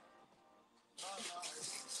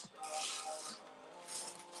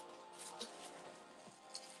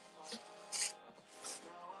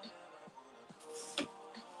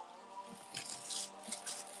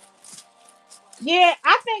 Yeah,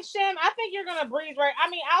 I think Shem, I think you're gonna breeze right. I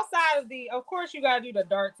mean, outside of of course you gotta do the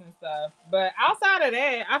darts and stuff, but outside of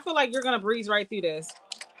that, I feel like you're gonna breeze right through this.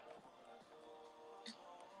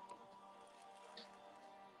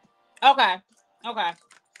 Okay. Okay.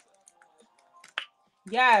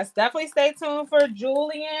 Yes, definitely stay tuned for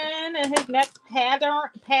Julian and his next pattern.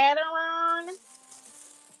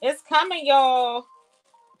 It's coming, y'all.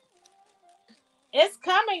 It's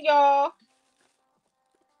coming, y'all.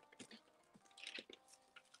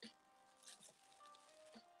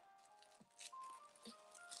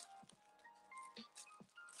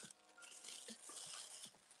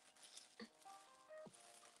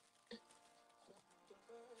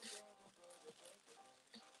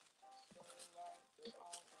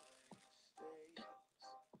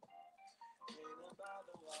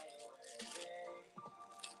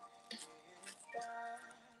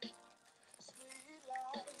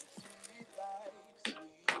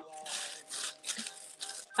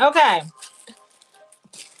 Okay.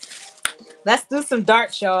 Let's do some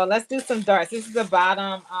darts, y'all. Let's do some darts. This is the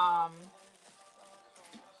bottom.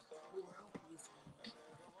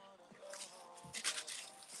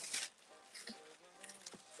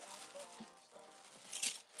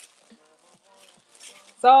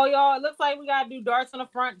 So, y'all, it looks like we got to do darts on the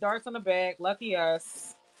front, darts on the back. Lucky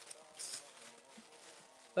us.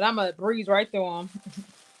 But I'm going to breeze right through them.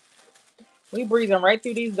 We breezing right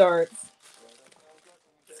through these darts.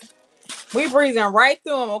 We breezing right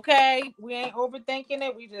through them, okay? We ain't overthinking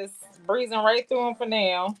it. We just breezing right through them for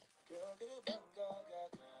now.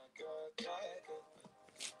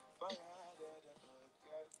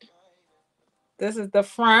 This is the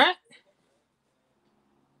front.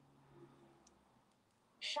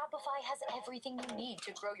 Shopify has everything you need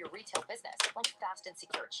to grow your retail business, like fast and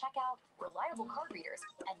secure checkout, reliable card readers,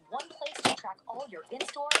 and one place to track all your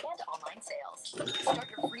in-store and online sales. Start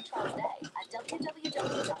your free trial today at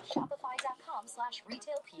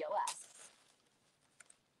www.shopify.com/retailpos.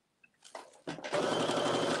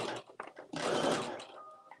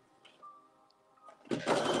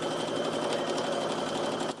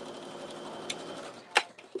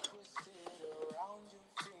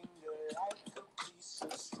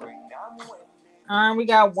 We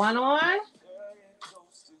got one on.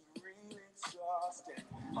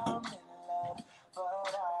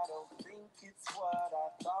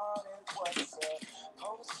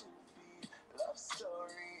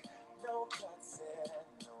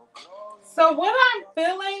 So what I'm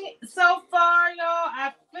feeling so far, y'all,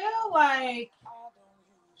 I feel like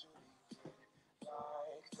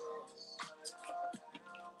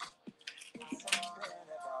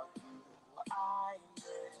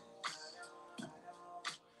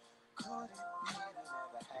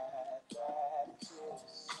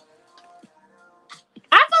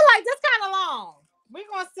this kind of long. We're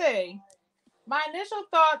going to see. My initial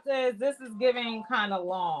thought is this is giving kind of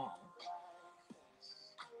long.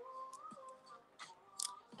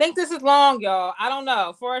 I think this is long, y'all. I don't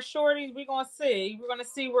know. For our shorties, we're going to see. We're going to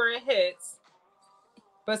see where it hits.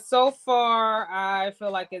 But so far, I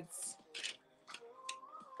feel like it's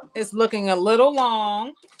looking a little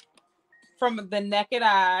long from the naked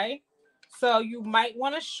eye. So you might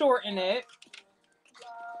want to shorten it.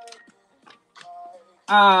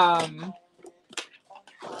 I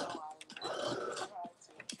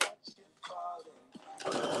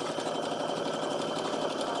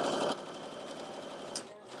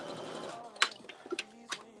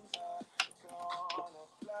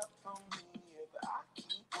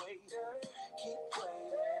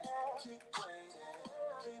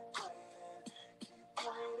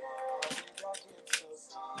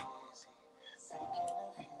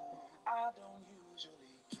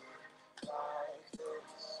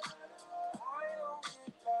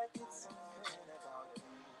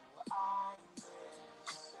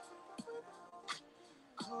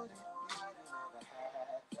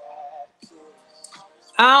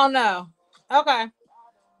don't know. Okay.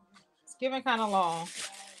 It's giving kind of long.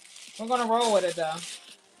 We're going to roll with it, though.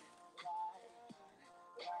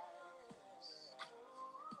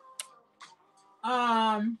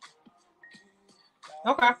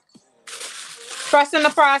 Okay. Trust in the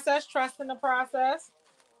process. Trust in the process.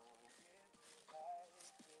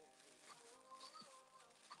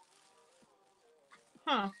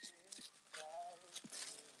 Huh.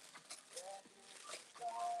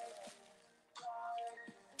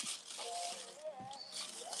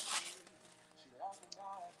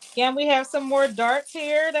 Again, we have some more darts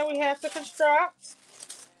here that we have to construct.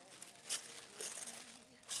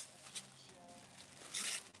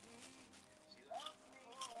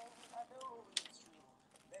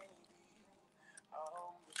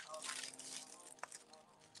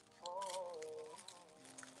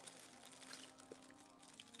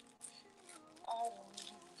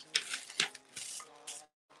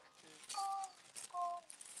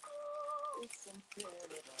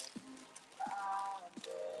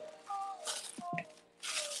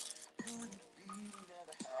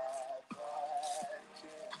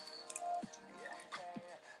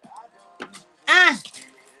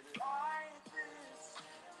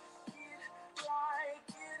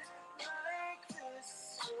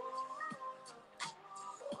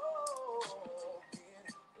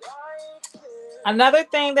 Another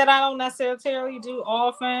thing that I don't necessarily do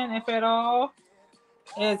often, if at all,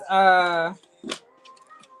 is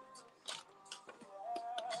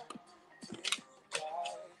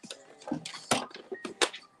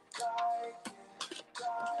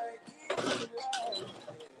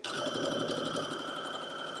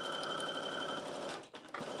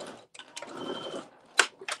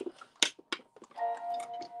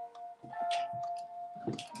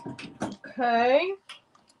Okay.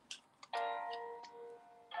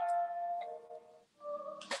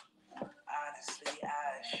 Honestly, I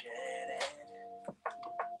shouldn't.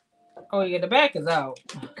 Oh yeah, the back is out.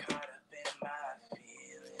 Caught up in my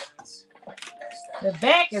feelings. The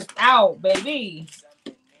back is out, baby.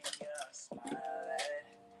 Something in your smile,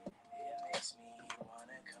 it makes me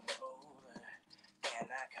wanna come over. Can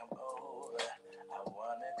I come over? I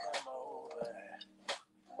wanna come over.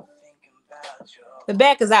 Thinking about your The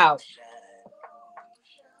back is out.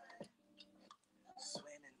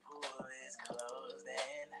 swimming pool is closed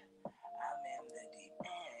and I'm in the deep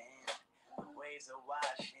end. The waves are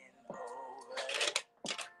washing over.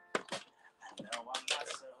 I know I'm not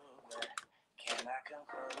sober. Can I come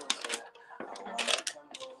closer? I wanna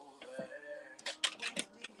come over. When you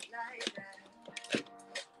leave me like that,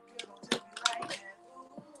 girl, don't do me like that.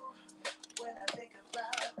 Ooh, when I think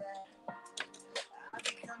about that, I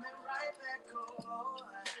be coming right back over.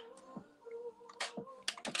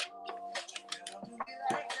 Girl, don't do me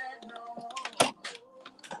like that, no.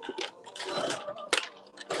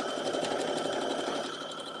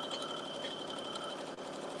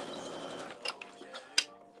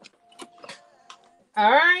 All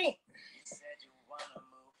right. You said you wanna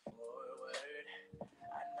move forward.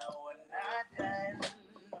 I know we're not done.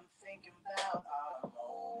 I'm thinking about our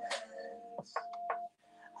moments.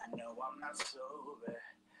 I know I'm not sober.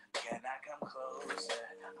 Can I come closer?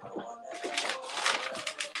 I wanna come over.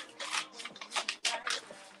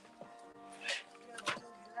 Girl, don't do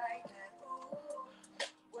me like that. Ooh,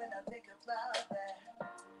 when I think about that,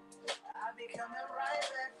 I be coming right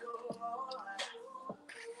back over.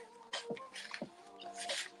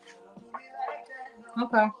 Don't do me like that, no.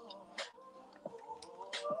 Okay.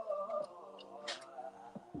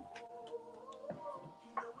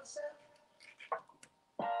 You know what's up?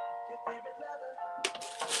 Your favorite lover.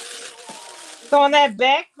 So on that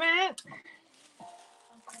back vent,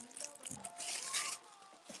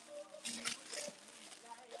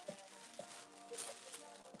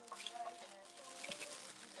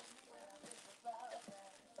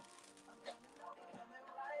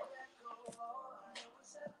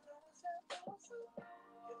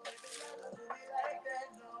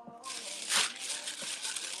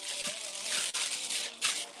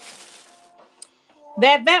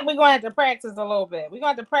 that vent we're gonna have to practice a little bit. We're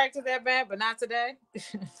gonna have to practice that vent, but not today.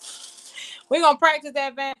 We're gonna practice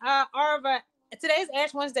that vent. Arva, today's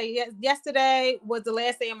Ash Wednesday. Yesterday was the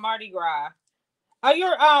last day of Mardi Gras. Are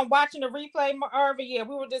you watching the replay, Arva? Yeah,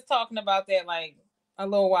 we were just talking about that like a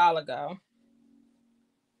little while ago.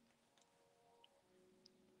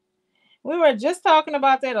 We were just talking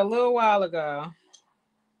about that a little while ago.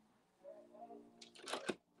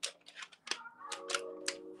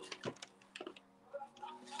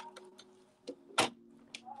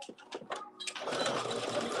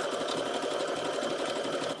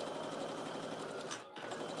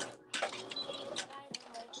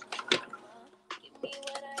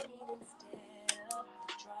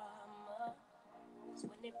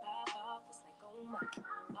 When it pop off, it's like, oh my,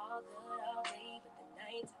 all good all day, but the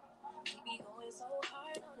night we be going so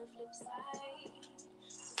hard on the flip side.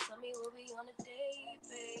 So tell me what we on a day,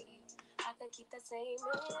 babe. I can keep that same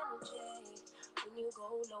energy. When you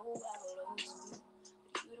go low, I go low too.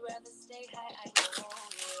 But you'd rather stay high, I know.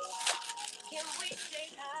 Can we stay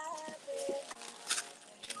high, babe?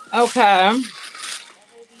 Okay.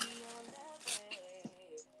 Never be on that way.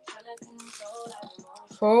 Tryna control our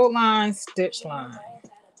emotions. Fold line, stitch line.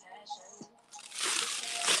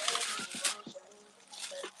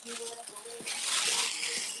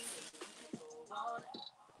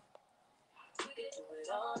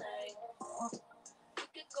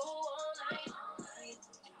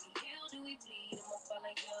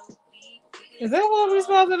 Is that what we're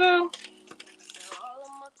supposed to do? All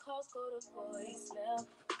of my calls go to voicemail.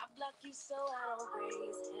 I block you so I don't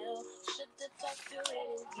raise hell. Should've talked through it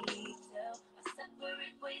in detail. Our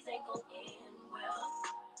separate ways ain't gon' end well.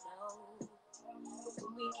 No. But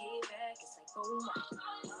when we get back, it's like, oh my.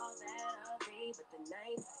 All that all day, but the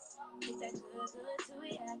night get that good till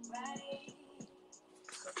we act right.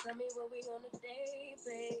 So tell me what we gonna day,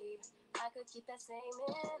 babe. I could keep that same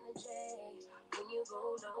energy. When you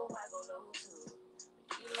go low, I go low too.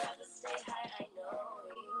 You'd rather stay high, I know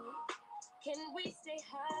you. Can we stay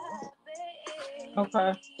high, babe?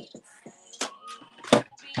 Okay.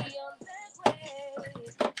 Be on that way.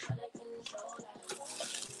 Tryna control our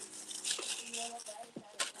emotions. Be on the right side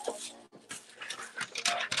of passion.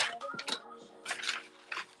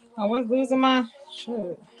 I was losing my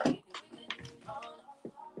shit.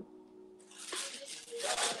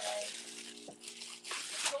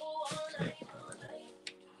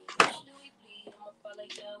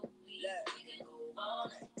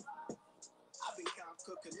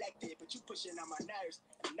 collected, but you pushing on my nerves.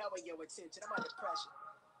 I'm knowing your attention, I'm under pressure.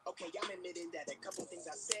 Okay, I'm admitting that a couple things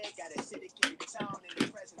I said got acidic in the tone and the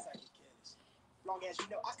presence I can careless. Long as you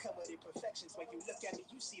know I come with imperfections. When you look at me,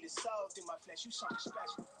 you see the soul through my flesh. You something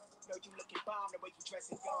special. Know you looking bomb, the way you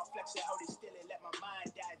dressing, gone, flex it, hold it still and let my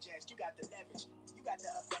mind digest. You got the leverage, you got the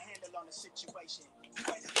upper handle on the situation. You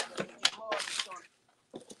ain't never really more than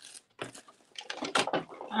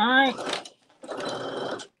All right.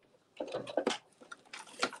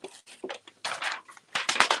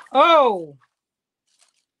 Oh.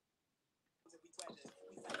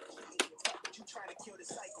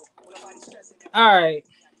 All right.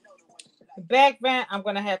 Back vent, I'm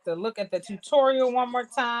going to have to look at the tutorial one more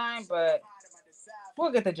time, but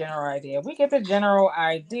we'll get the general idea. We get the general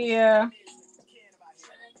idea.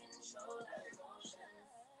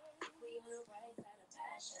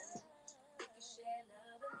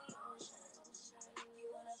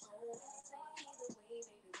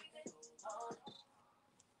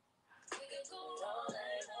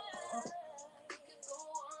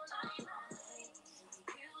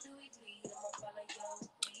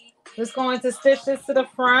 Just going to stitch this to the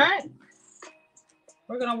front.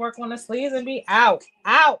 We're going to work on the sleeves and be out.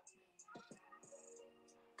 Out.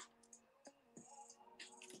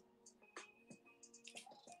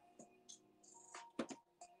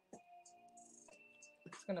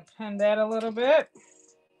 Just going to pin that a little bit.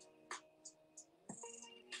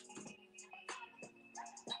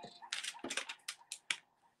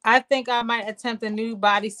 I think I might attempt a new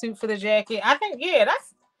bodysuit for the jacket. I think, yeah,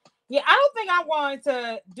 I don't think I'm going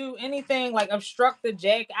to do anything like obstruct the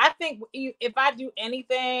jacket. I think if I do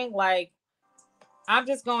anything, like, I'm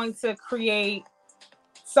just going to create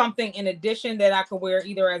something in addition that I could wear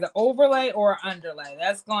either as an overlay or an underlay.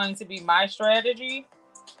 That's going to be my strategy.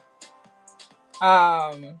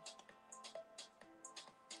 Because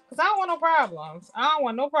I don't want no problems. I don't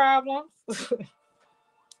want no problems.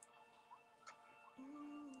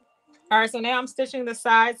 All right, so now I'm stitching the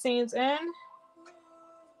side seams in.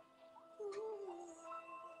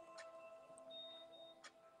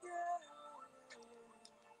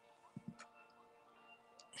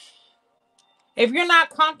 If you're not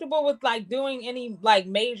comfortable with like doing any like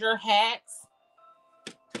major hats,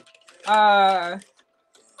 and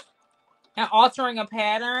altering a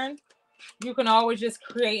pattern, you can always just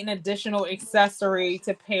create an additional accessory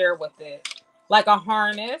to pair with it, like a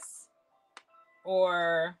harness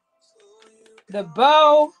or the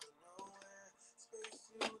bow.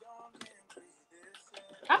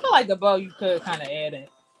 I feel like the bow you could kind of add it.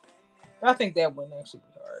 I think that wouldn't actually be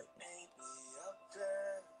hard.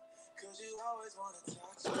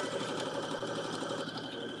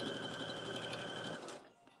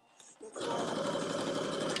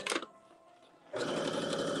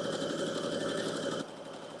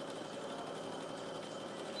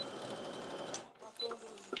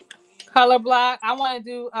 Color block. I want to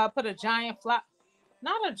do put a giant flower.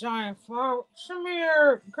 Not a giant flower.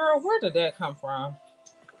 Shamir, girl, where did that come from?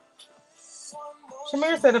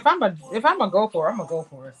 Shamir said if I'm a go for it, I'm gonna go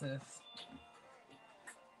for it, sis.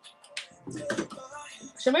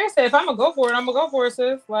 Shamir said if I'm gonna go for it, I'm gonna go for it,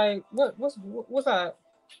 sis. Like what's up?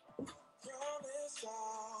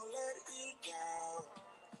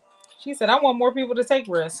 She said I want more people to take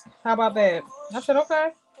risks. How about that? I said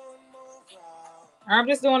okay. I'm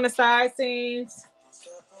just doing the side seams.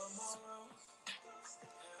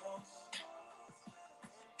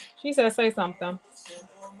 She said say something.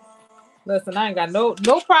 Listen, I ain't got no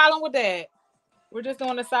problem with that. We're just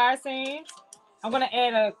doing the side seams. I'm going to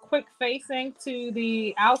add a quick facing to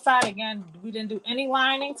the outside. Again, we didn't do any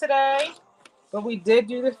lining today, but we did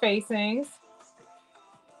do the facings.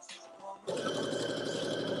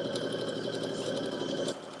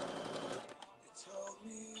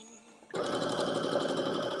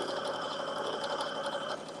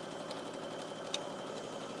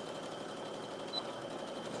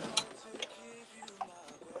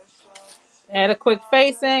 Add a quick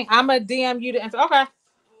facing. I'm going to DM you to enter. Okay.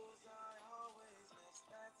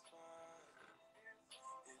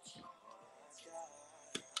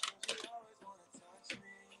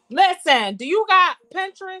 Listen, do you got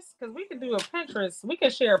Pinterest? Because we can do a Pinterest. We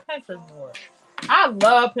can share a Pinterest board. I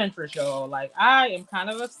love Pinterest, y'all. Like, I am kind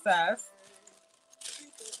of obsessed.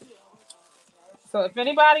 So if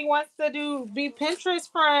anybody wants to be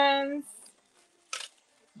Pinterest friends,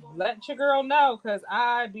 let your girl know, because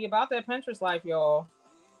I be about that Pinterest life, y'all.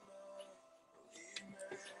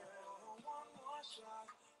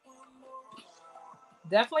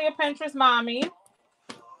 Definitely a Pinterest mommy.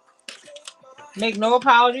 Make no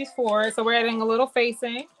apologies for it. So we're adding a little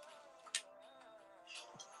facing.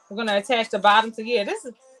 We're going to attach the bottom to, yeah, this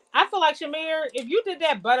is, I feel like Shamir, if you did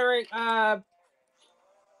that butter, I'm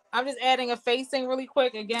just adding a facing really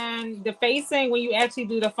quick. Again, the facing, when you actually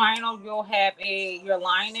do the final, you'll have your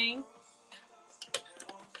lining.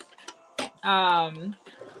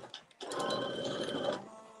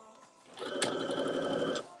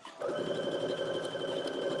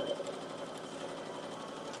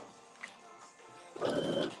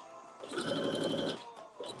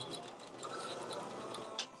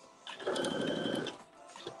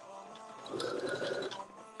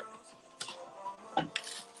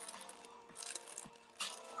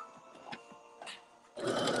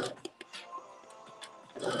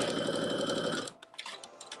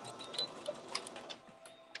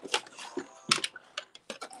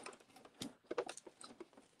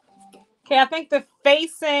 Okay, I think the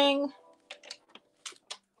facing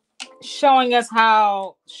showing us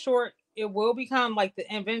how short it will become, like the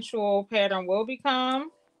eventual pattern will become.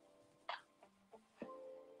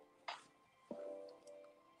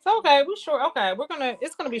 So okay, we're short. Okay,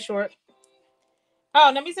 it's gonna be short.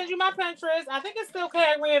 Oh, let me send you my Pinterest. I think it's still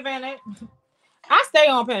Cat Reinvented. I stay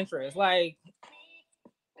on Pinterest. Like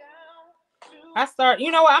you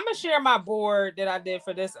know what? I'm gonna share my board that I did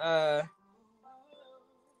for this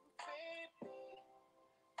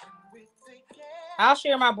I'll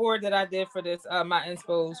share my board that I did for this my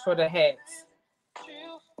inspos for the hats.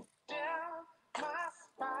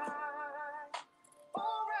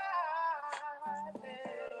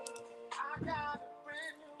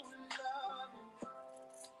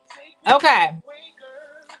 Okay.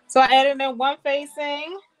 So I added in one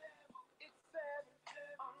facing.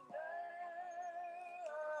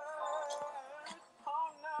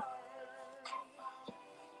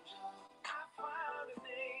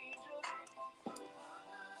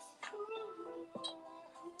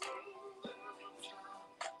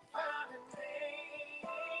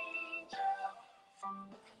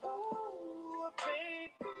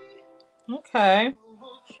 Okay.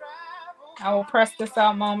 I will press this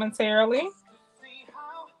out momentarily.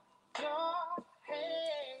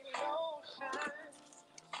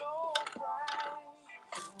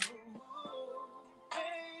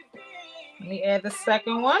 Let me add the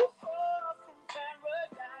second one.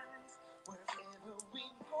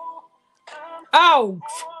 Oh,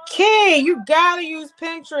 kid, you gotta use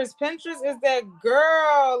Pinterest. Pinterest is that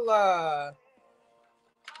girl.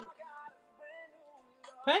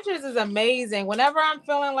 Pinterest is amazing. Whenever I'm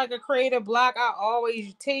feeling like a creative block, I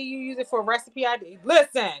always tell you use it for recipe ideas.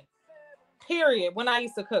 Listen, period. When I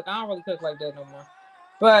used to cook, I don't really cook like that no more.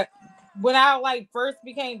 But when I like first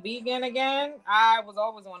became vegan again, I was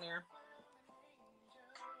always on there.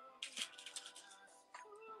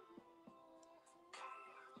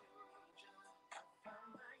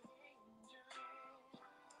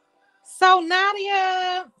 So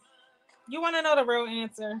Nadia, you want to know the real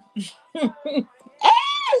answer?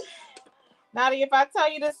 Nadia, if I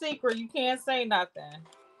tell you the secret, you can't say nothing.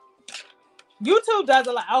 YouTube does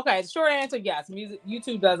a lot. Okay, short answer, yes. Music.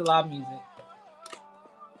 YouTube does a lot of music.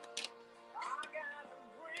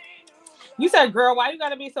 You said, girl, why you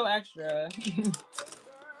gotta be so extra?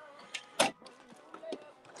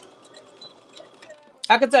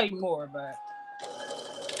 I could tell you more, but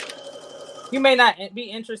you may not be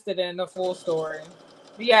interested in the full story.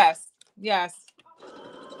 Yes, yes.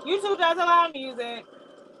 YouTube does a lot of music.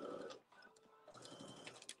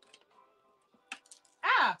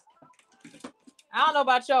 I don't know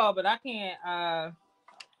about y'all, but I can't.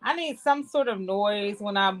 I need some sort of noise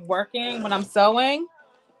when I'm working, when I'm sewing.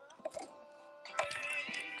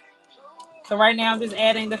 So right now I'm just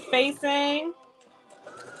adding the facing.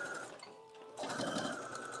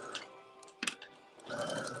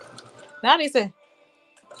 Now they say,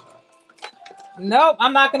 nope,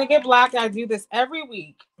 I'm not gonna get blocked. I do this every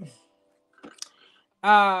week.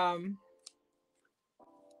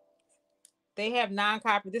 They have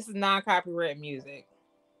this is non-copyright music.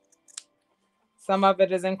 Some of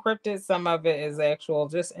it is encrypted, some of it is actual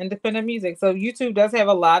just independent music. So YouTube does have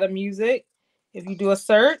a lot of music. If you do a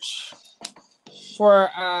search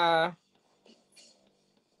for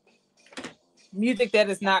music that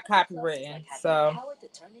is not copywritten, so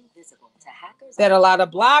that a lot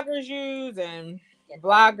of bloggers use and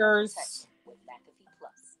bloggers.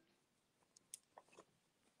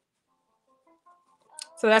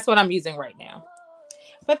 So that's what I'm using right now.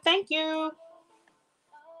 But thank you.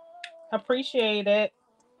 Appreciate it.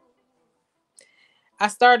 I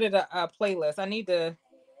started a playlist. I need to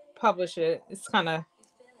publish it. It's kind of,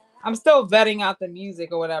 I'm still vetting out the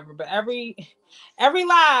music or whatever, but every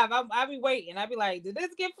live, I'll be waiting. I'll be like, did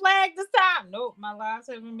this get flagged this time? Nope, my lives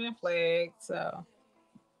haven't been flagged. So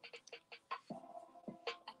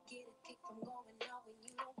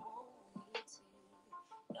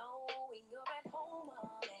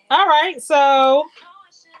All right, so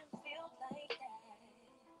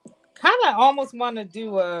kind of almost want to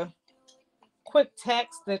do a quick tack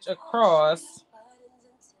stitch across.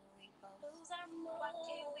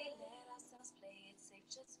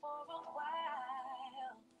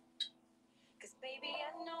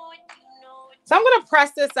 So I'm going to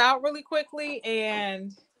press this out really quickly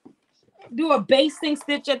and do a basting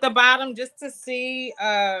stitch at the bottom just to see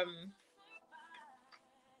how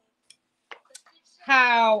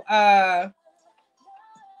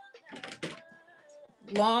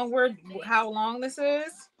long this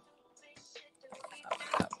is.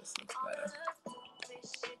 Oh, this looks better.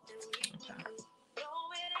 Okay.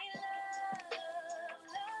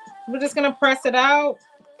 We're just going to press it out.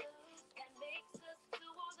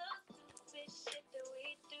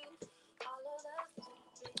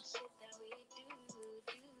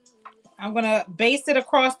 I'm going to baste it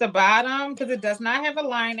across the bottom because it does not have a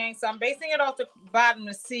lining. So I'm basting it off the bottom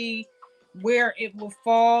to see where it will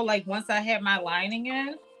fall, like once I have my lining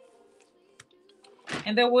in.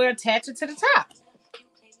 And then we'll attach it to the top.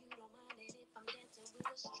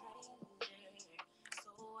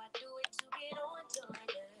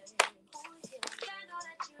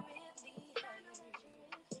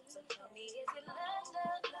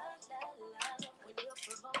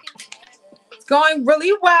 It's going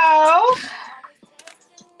really well.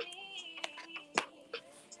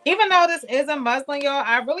 Even though this is a muslin, y'all,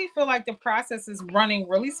 I really feel like the process is running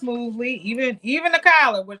really smoothly. Even the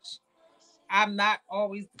collar, which I'm not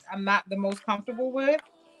the most comfortable with.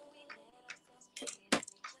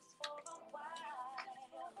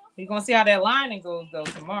 You're gonna see how that lining goes though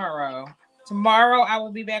tomorrow. Tomorrow I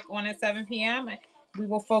will be back on at 7 p.m. We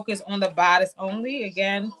will focus on the bodice only.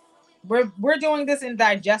 Again, we're doing this in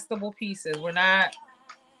digestible pieces. We're not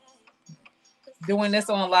doing this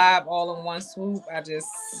on live all in one swoop. I just,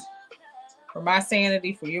 for my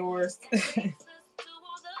sanity, for yours.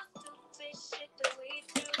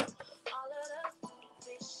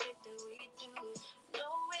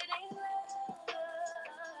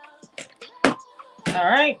 All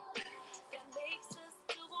right.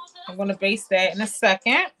 I'm going to baste that in a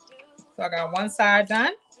second. So I got one side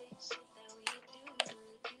done.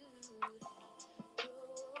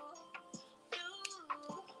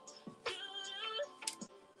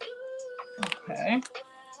 Okay.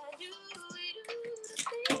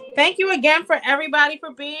 Thank you again for everybody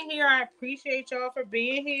for being here. I appreciate y'all for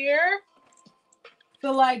being here.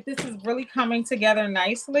 Feel like this is really coming together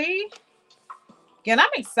nicely. Again, I'm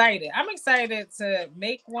excited. I'm excited to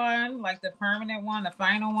make one, like the permanent one, the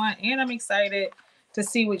final one. And I'm excited to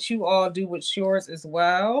see what you all do with yours as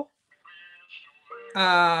well.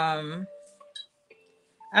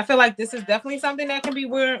 I feel like this is definitely something that can be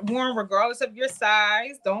worn regardless of your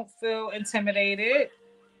size. Don't feel intimidated.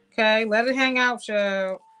 Okay, let it hang out,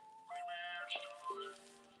 show.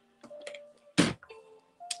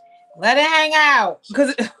 Let it hang out.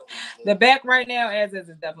 Because the back right now, as is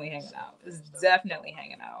definitely hanging out. It's definitely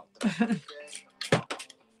hanging out.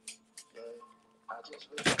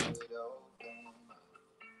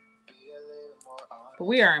 But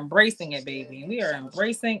we are embracing it, baby. We are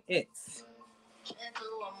embracing it.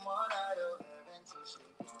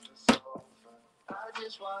 I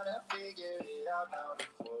just wanna figure it out now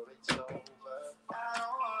before it's over. I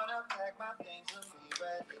don't wanna pack my things and be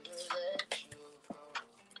ready to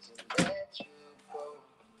let you go,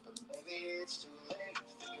 But maybe it's too late to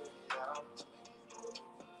figure it out.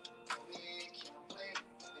 Maybe it can't wait,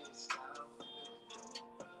 maybe it's time.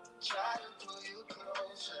 Try to pull you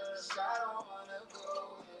closer, I don't wanna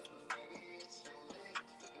go there. Maybe it's too late to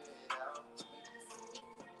figure it out.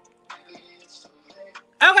 Maybe it's too late.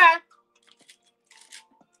 Okay.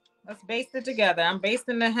 Let's baste it together. I'm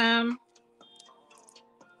basting the hem.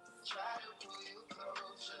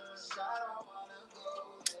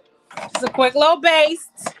 Just a quick little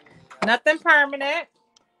baste. Nothing permanent.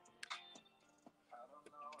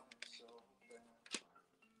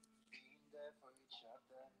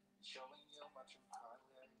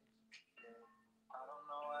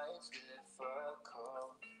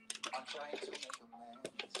 I'm trying to make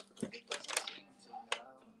amends, but it doesn't seem to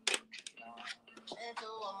help. Can't do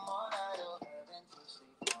one more night of having to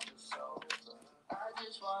sleep on the sofa. I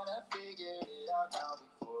just wanna figure it out now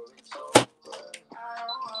before it's over. I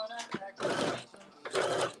don't wanna pack the things and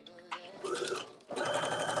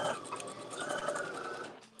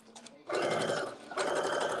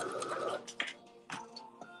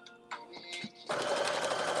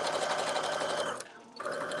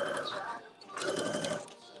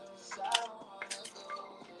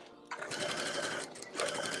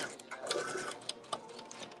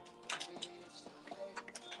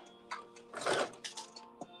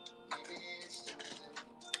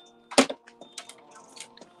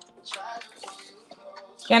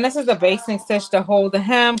And this is the basting stitch to hold the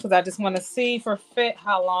hem because I just want to see for fit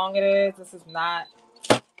how long it is. This is not.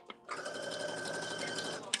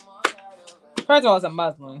 First of all, it's a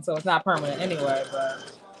muslin, so it's not permanent anyway,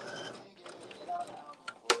 but.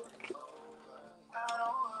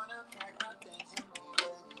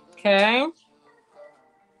 Okay.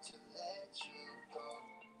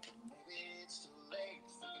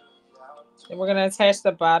 Then we're going to attach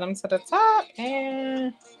the bottom to the top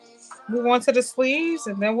and move on to the sleeves,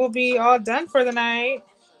 and then we'll be all done for the night.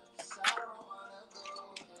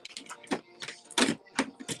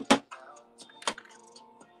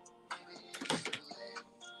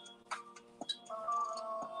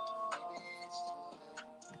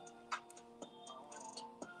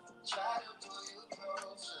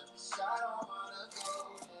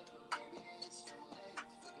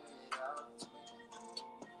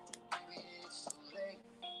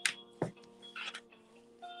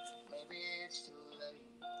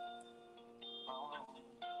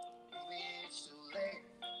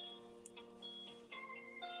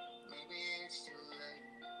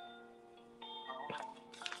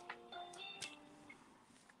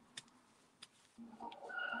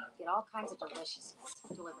 Get all kinds of deliciousness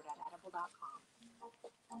delivered at edible.com.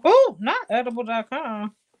 Oh, not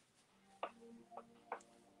edible.com.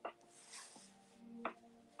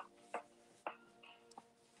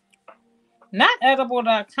 Not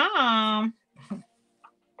edible.com.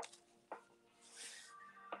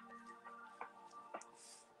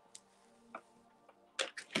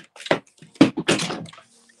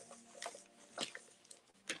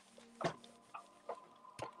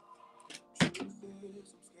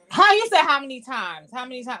 How you said how many times? How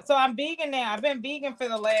many times? So I'm vegan now. I've been vegan for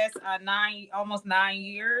the last almost 9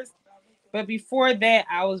 years. But before that,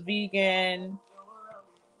 I was vegan.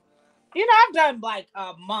 You know, I've done like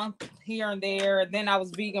a month here and there. Then I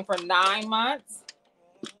was vegan for 9 months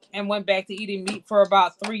and went back to eating meat for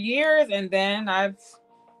about 3 years. And then I've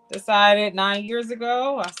decided 9 years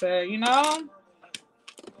ago, I said, you know,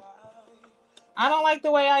 I don't like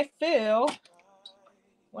the way I feel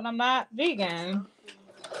when I'm not vegan.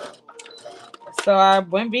 So I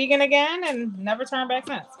went vegan again and never turned back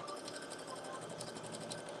since.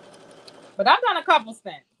 But I've done a couple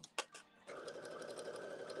stints.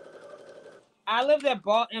 I lived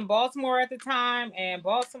in Baltimore at the time, and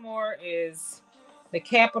Baltimore is the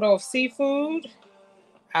capital of seafood.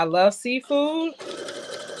 I love seafood.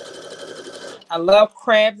 I love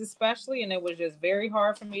crabs especially, and it was just very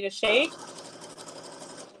hard for me to shake.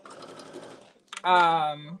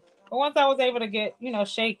 But once I was able to get,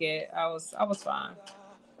 shake it, I was fine.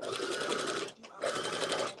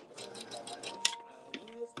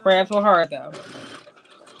 Crabs were hard though.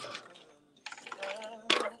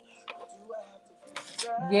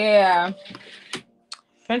 Yeah.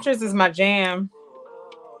 Pinterest is my jam.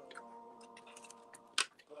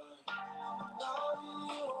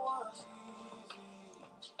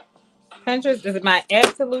 Pinterest is my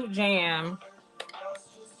absolute jam.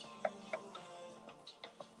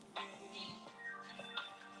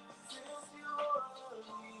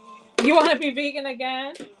 You want to be vegan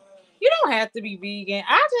again? You don't have to be vegan.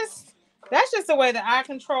 That's just the way that I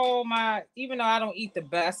control even though I don't eat the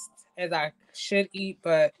best as I should eat,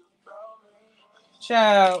 but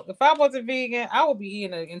child, if I wasn't vegan, I would be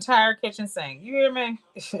eating an entire kitchen sink. You hear me?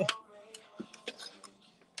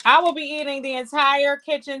 I would be eating the entire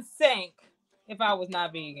kitchen sink if I was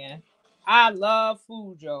not vegan. I love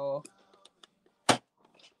food, y'all. So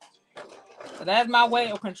that's my way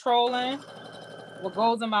of controlling what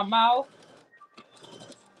goes in my mouth.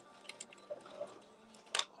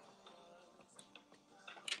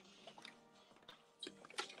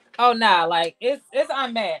 Oh nah, like it's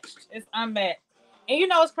unmatched. It's unmatched. And you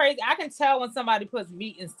know it's crazy. I can tell when somebody puts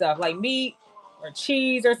meat and stuff, like meat or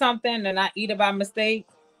cheese or something, and I eat it by mistake.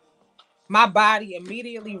 My body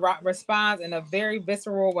immediately responds in a very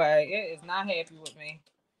visceral way. It is not happy with me.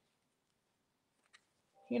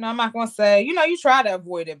 You know, I'm not gonna say, you try to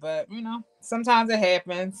avoid it, but sometimes it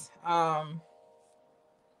happens. And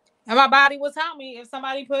my body will tell me if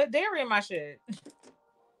somebody put dairy in my shit.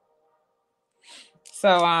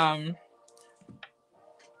 So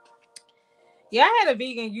yeah, I had a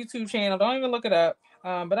vegan YouTube channel. Don't even look it up.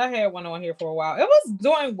 But I had one on here for a while. It was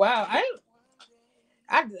doing well. It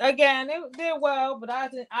did well, but I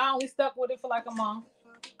only stuck with it for like a month.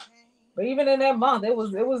 But even in that month, it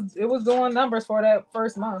was doing numbers for that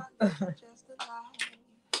first month.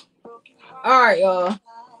 All right, y'all.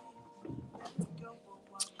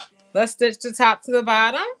 Let's stitch the top to the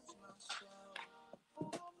bottom.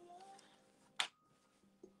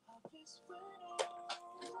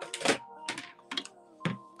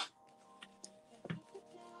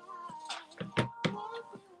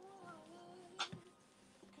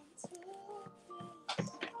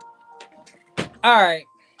 All right.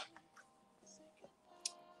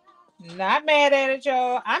 Not mad at it,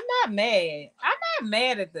 y'all. I'm not mad. I'm not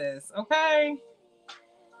mad at this, okay?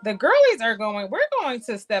 The girlies are going, we're going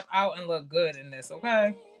to step out and look good in this,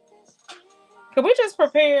 okay? Can we just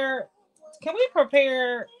prepare, can we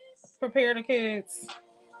prepare the kids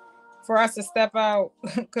for us to step out?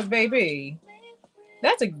 Because, baby,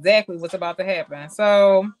 that's exactly what's about to happen.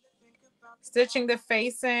 So, stitching the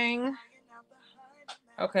facing.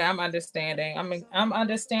 Okay, I'm understanding. I'm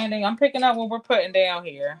understanding. I'm picking up what we're putting down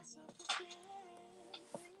here.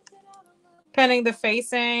 Pinning the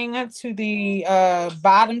facing to the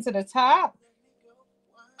bottom to the top.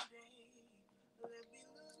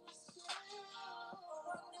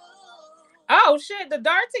 Oh shit, the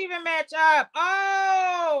darts even match up.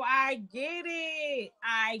 Oh, I get it.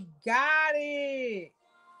 I got it.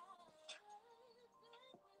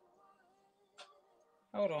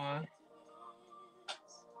 Hold on.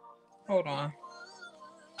 Hold on.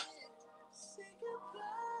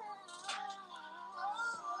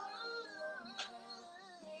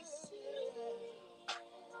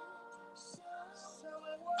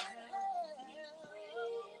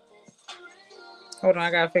 Hold on,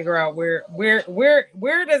 I gotta figure out where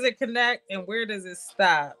does it connect and where does it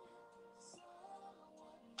stop?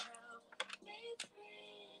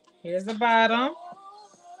 Here's the bottom.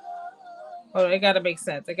 Oh, it gotta make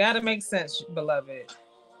sense. It gotta make sense, beloved.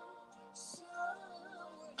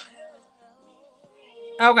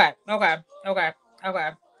 Okay.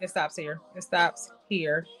 It stops here. It stops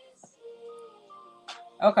here.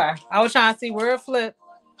 Okay. I was trying to see where it flipped.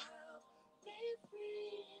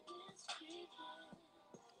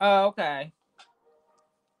 Oh, okay.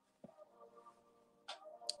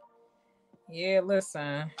 Yeah,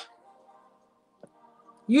 listen.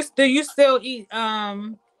 You still eat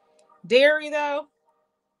dairy though?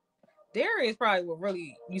 Dairy is probably what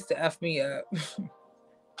really used to F me up.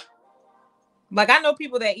 Like I know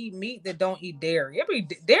people that eat meat that don't eat dairy.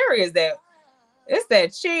 Dairy is that it's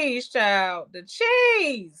that cheese, child. The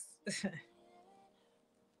cheese.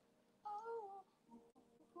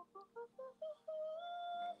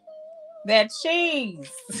 That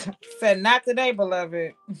cheese. Said not today,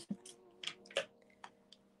 beloved.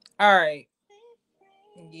 All right.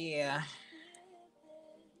 Yeah.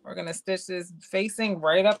 We're gonna stitch this facing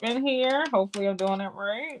right up in here. Hopefully I'm doing it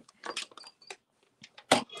right.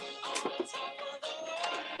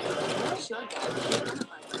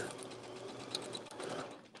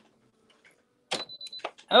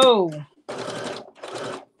 Oh.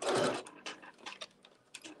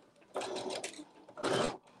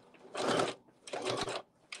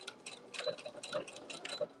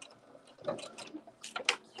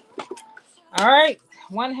 All right.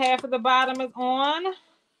 One half of the bottom is on.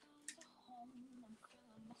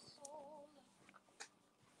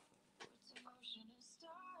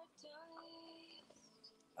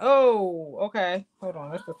 Oh, okay. Hold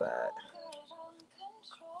on. Let's decide.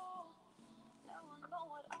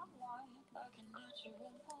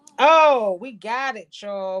 Oh, we got it,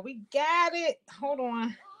 y'all. We got it. Hold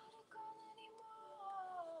on.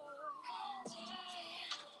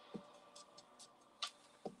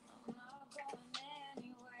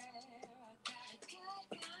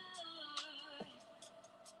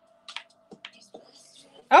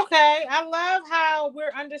 Okay, I love how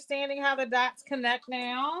we're understanding how the dots connect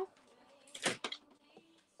now.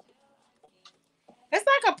 It's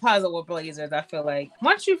like a puzzle with blazers, I feel like.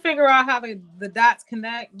 Once you figure out how the dots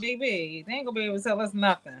connect, baby, they ain't gonna be able to tell us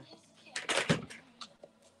nothing.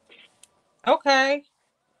 Okay.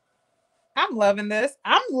 I'm loving this.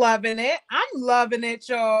 I'm loving it. I'm loving it,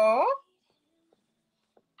 y'all.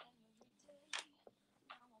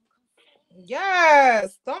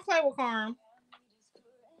 Yes. Don't play with Carm.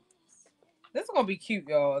 This is gonna be cute,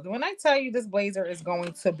 y'all. When I tell you this blazer is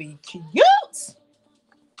going to be cute.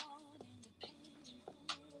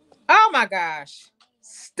 Oh my gosh.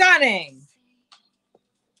 Stunning.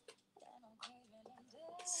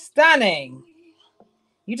 Stunning.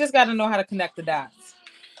 You just got to know how to connect the dots.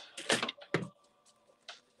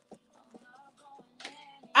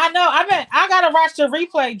 I know. I gotta watch the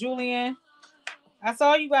replay, Julian. I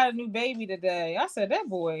saw you got a new baby today. I said that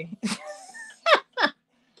boy.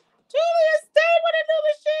 Julian, stay with a new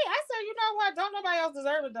machine. I said, you know what? Don't nobody else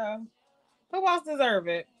deserve it though. Who else deserve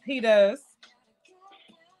it? He does.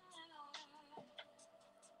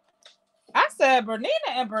 I said Bernina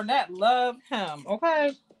and Burnett love him.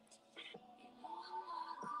 Okay.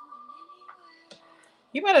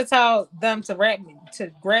 You better tell them to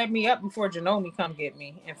grab me up before Janome come get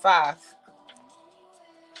me in 5.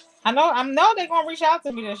 I know they're gonna reach out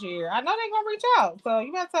to me this year. I know they're gonna reach out. So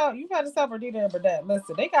you better tell Bernina and Burnett.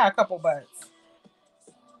 Listen, they got a couple butts.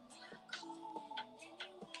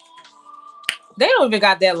 They don't even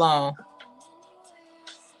got that long.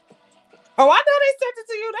 Oh, I know they sent it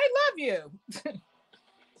to you. They love you.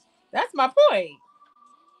 That's my point.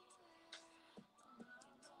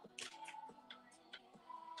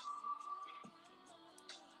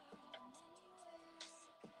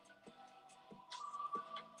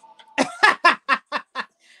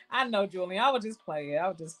 I know, Julian. I would just play it. I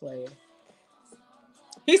would just play it.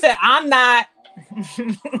 He said, I'm not.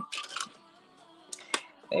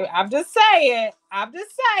 I'm just saying. I'm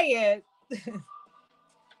just saying.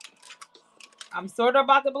 I'm sort of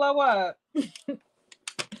about to blow up.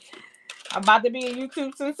 I'm about to be a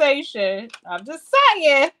YouTube sensation. I'm just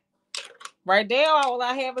saying. Right now, all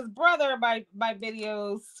I have is brother in my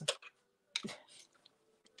videos.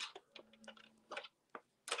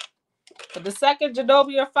 But the second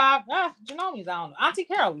Janome or five, Janomi's, I don't know. Auntie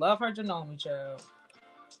Carol love her Janome child.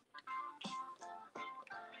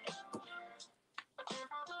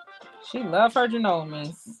 She love her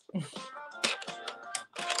Janomes.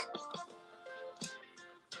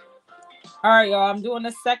 All right, y'all. I'm doing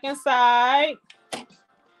the second side.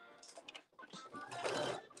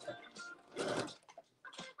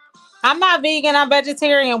 I'm not vegan. I'm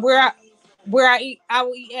vegetarian. Where I eat, I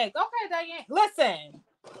will eat eggs. Okay, Diane. Listen,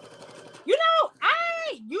 you know,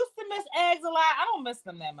 I used to miss eggs a lot. I don't miss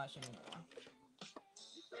them that much anymore.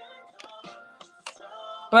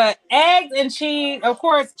 But eggs and cheese, of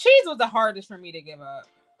course, cheese was the hardest for me to give up.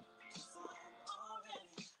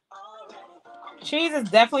 Cheese is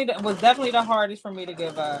was definitely the hardest for me to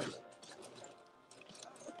give up.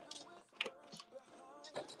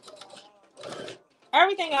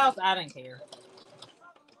 Everything else, I didn't care.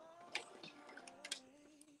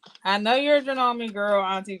 I know you're a Janome girl,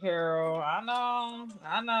 Auntie Carol. I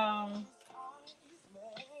know.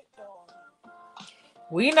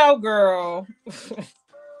 We know, girl.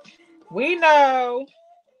 We know.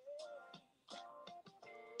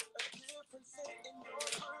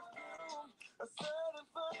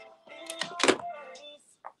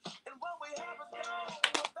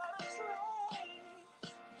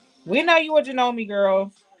 We know you a Janome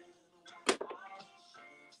girl.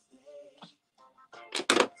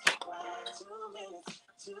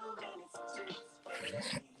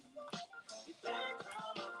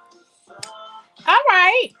 All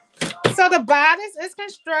right. So the bodice is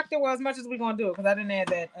constructed well as much as we're gonna do it because I didn't add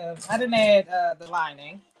that. I didn't add the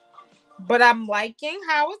lining, but I'm liking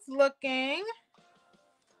how it's looking.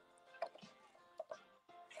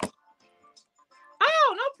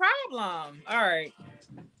 Oh, no problem. All right.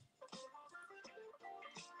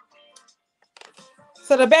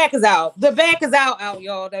 So the back is out. The back is out,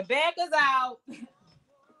 y'all. The back is out.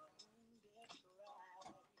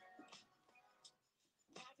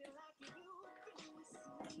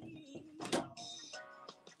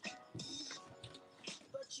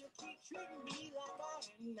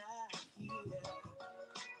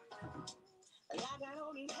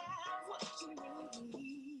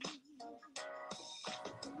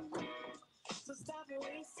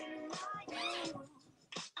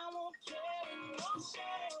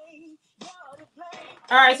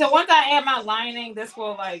 All right, so once I add my lining, this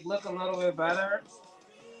will like look a little bit better.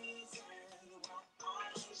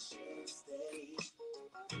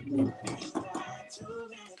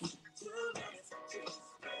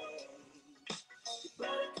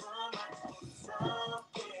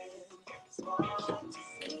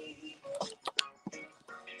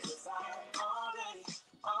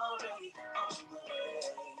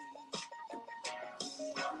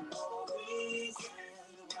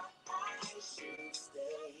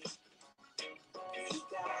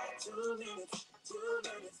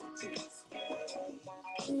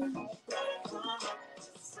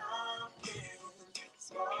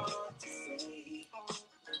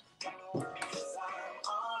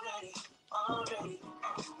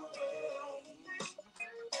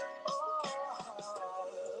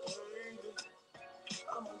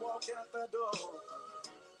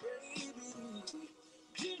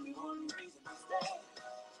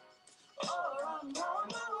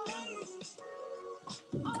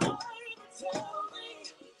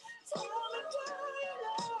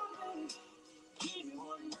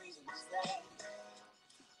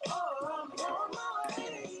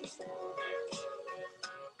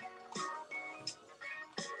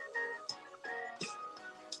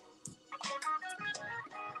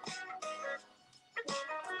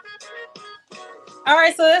 All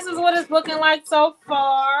right, so this is what it's looking like so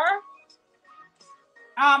far.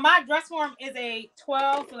 My dress form is a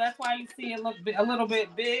 12, so that's why you see it look a little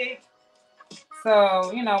bit big.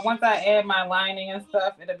 So, you know, once I add my lining and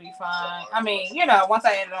stuff, it'll be fine. I mean, you know, once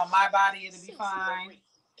I add it on my body, it'll be fine.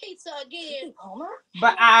 pizza again, Homer.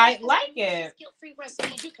 But I like it. Guilt-free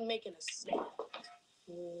recipes you can make in a snap.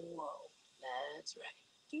 Whoa, that's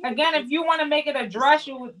right. Again, if you want to make it a dress,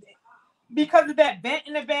 you would, because of that vent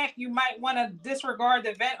in the back, you might want to disregard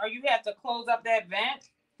the vent, or you have to close up that vent.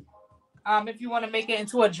 If you want to make it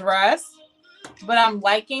into a dress. But I'm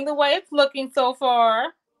liking the way it's looking so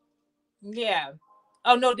far. Yeah.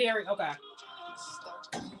 Oh, no dairy. Okay.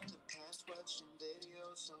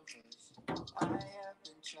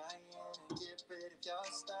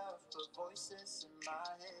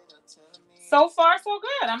 So far, so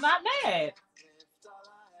good. I'm not mad.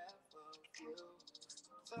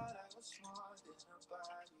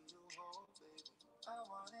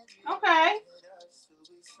 Okay.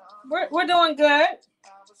 We're doing good.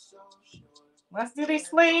 Let's do these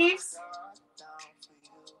sleeves.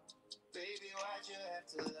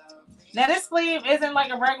 Now this sleeve isn't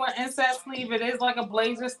like a regular inset sleeve. It is like a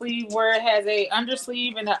blazer sleeve where it has a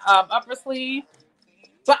undersleeve and an upper sleeve.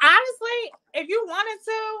 But honestly, if you wanted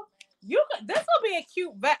to, you could. This will be a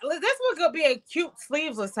cute. This would be a cute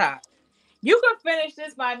sleeveless top. You could finish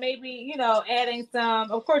this by maybe adding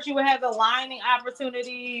some. Of course, you would have the lining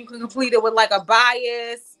opportunity. You can complete it with like a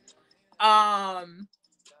bias.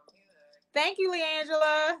 Thank you,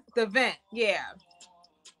 Leangela. The vent, yeah.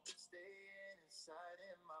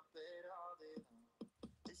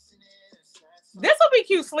 This will be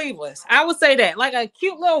cute sleeveless. I would say that. Like a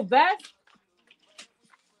cute little vest.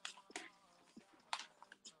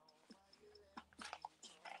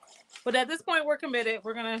 But at this point, we're committed.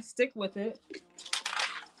 We're going to stick with it.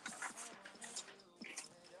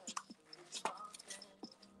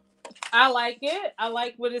 I like it. I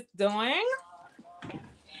like what it's doing.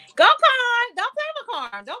 Go, Con. Don't play with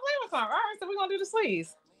Con. Don't play with Con. All right, so we're going to do the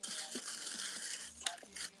sleeves.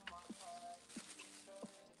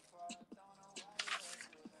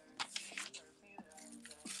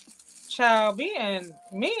 Child, me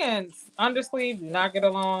and undersleeve do not get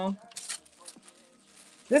along.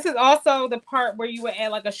 This is also the part where you would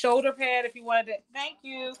add like a shoulder pad if you wanted it. Thank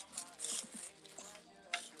you.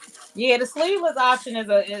 Yeah, the sleeveless option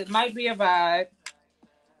it might be a vibe.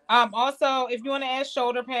 Also, if you want to add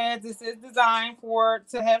shoulder pads, this is designed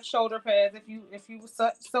to have shoulder pads if you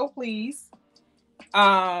so please.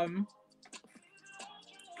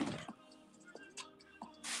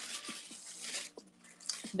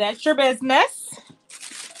 That's your business.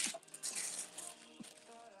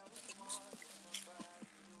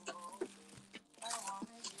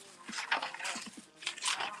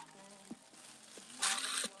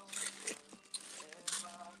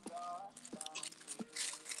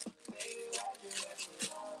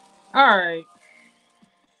 All right.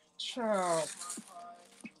 Child.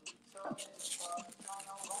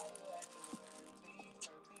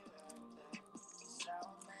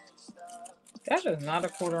 That is not a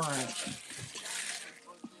quarter inch.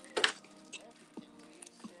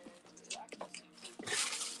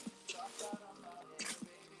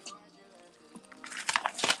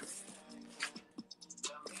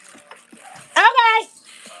 Okay.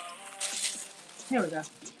 Here we go.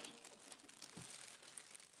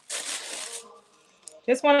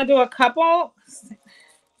 Just want to do a couple.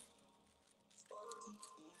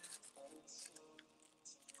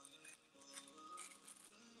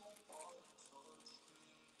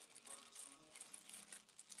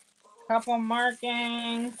 Couple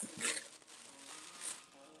markings.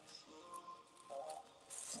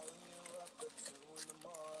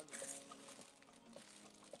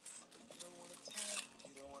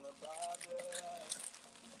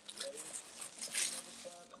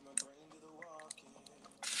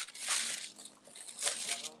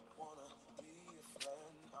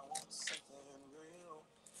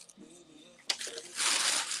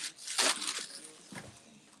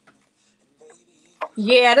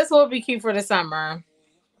 Yeah, this will be cute for the summer.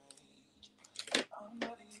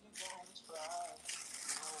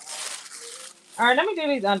 All right, let me do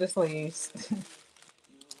these undersleeves.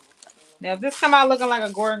 Now, if this come out looking like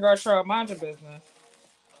a Gordon Gartrell, mind your business.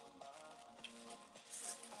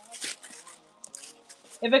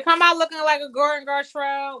 If it come out looking like a Gordon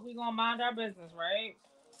Gartrell, we gonna mind our business, right?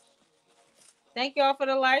 Thank y'all for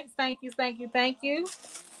the likes. Thank you, thank you, thank you.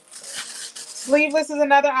 Sleeveless is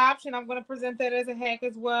another option. I'm gonna present that as a hack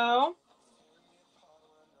as well.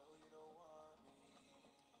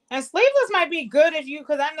 And sleeveless might be good if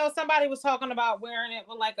because I know somebody was talking about wearing it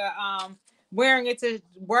with like a wearing it to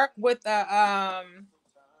work with a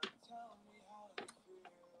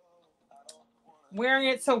wearing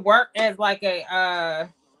it to work as like a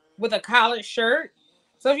with a collared shirt.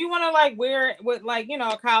 So if you want to like wear it with like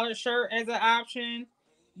a collared shirt as an option,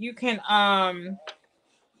 you can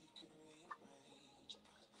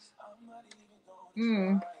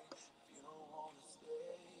Mm.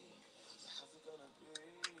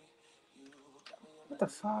 What the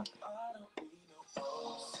fuck?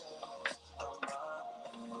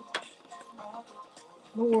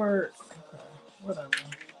 Lord. Okay, whatever.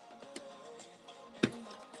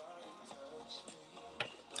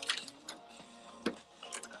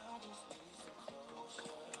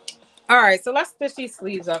 All right, so let's stitch these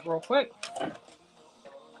sleeves up real quick.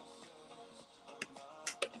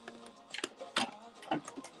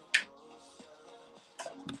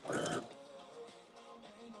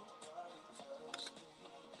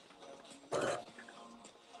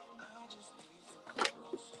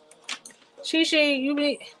 Shishi,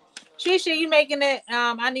 you making it.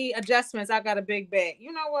 I need adjustments. I got a big bag.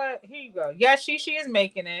 You know what? Here you go. Yes, Shishi is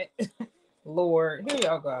making it. Lord, here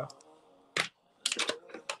y'all go.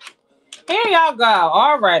 Here y'all go.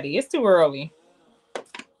 Already. It's too early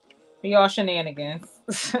for y'all shenanigans.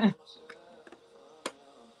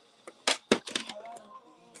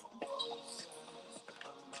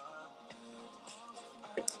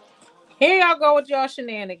 Here y'all go with y'all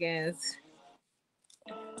shenanigans.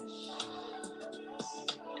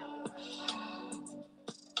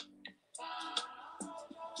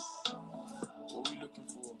 What we looking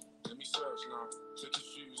for? Let me search now. Take your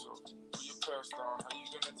shoes off. Put your purse down. How you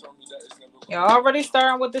gonna tell me that it's never gonna Y'all already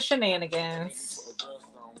starting with the shenanigans. put a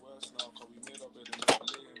verse down? Worse now, cause we made our bed and never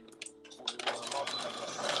lay in it. Thought it was a love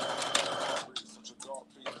language. Heartbreak, such a dark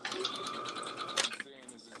place to be in. What I'm saying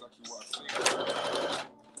is exactly what I say.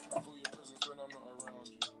 I feel your presence when I'm not around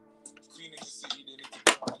you. Queen in the city, they need to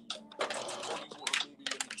crown you. Holy water, baby,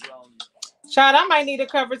 let me drown you. Child, I might need a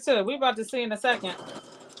cover too. We about to see in a second. Light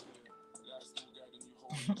still guiding you,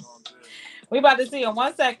 holding you on there. We about to see in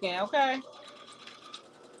 1 second, okay?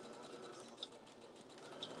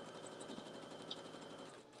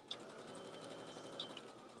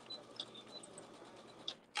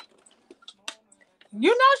 You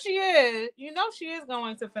know she is. You know she is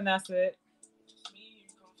going to finesse it.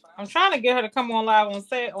 I'm trying to get her to come on live on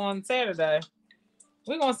Saturday.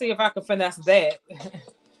 We're gonna see if I can finesse that.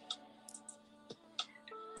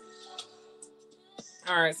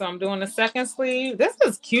 All right, so I'm doing the second sleeve. This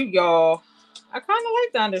is cute, y'all. I kind of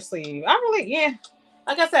like the undersleeve. Yeah.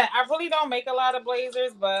 Like I said, I really don't make a lot of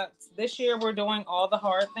blazers, but this year we're doing all the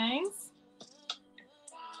hard things.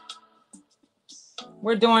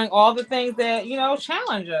 We're doing all the things that,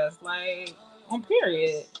 challenge us, like on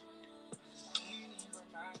period.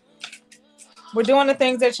 We're doing the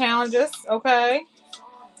things that challenge us, okay?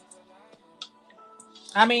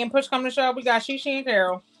 I mean, push come to shove, we got Shishi and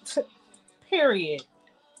Carol. Period.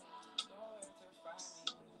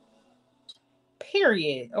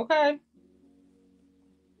 Period. Okay.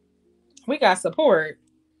 We got support.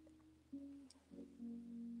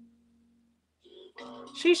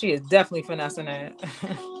 Shishi is definitely finessing that.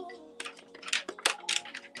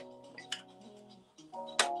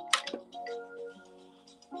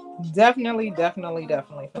 definitely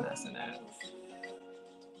finessing that.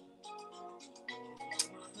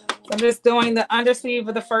 So I'm just doing the undersleeve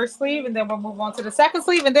of the first sleeve, and then we'll move on to the second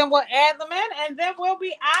sleeve, and then we'll add them in, and then we'll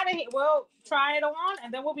be out of here. We'll try it on,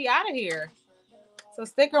 and then we'll be out of here. So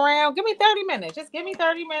stick around. Give me 30 minutes. Just give me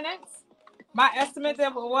 30 minutes. My estimate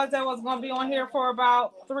that was going to be on here for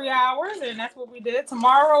about 3 hours, and that's what we did.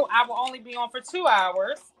 Tomorrow I will only be on for 2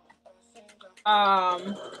 hours.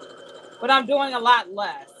 But I'm doing a lot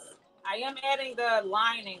less. I am adding the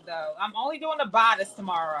lining though. I'm only doing the bodice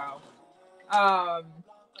tomorrow.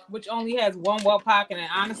 Which only has one welt pocket, and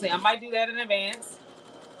honestly, I might do that in advance.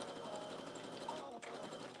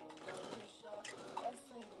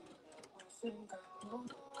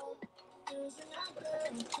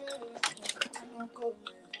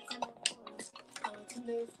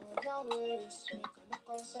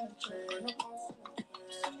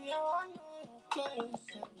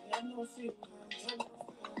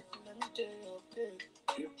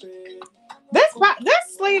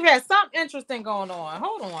 This sleeve has something interesting going on.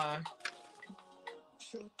 Hold on.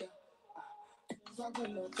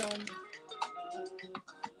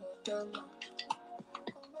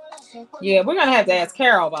 Yeah, we're gonna have to ask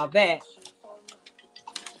Carol about that.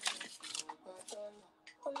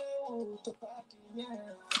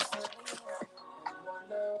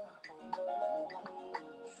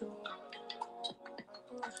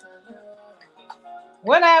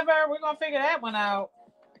 Whatever, we're gonna figure that one out.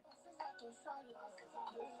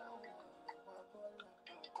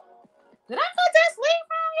 Did I cut that sleeve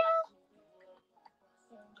from you?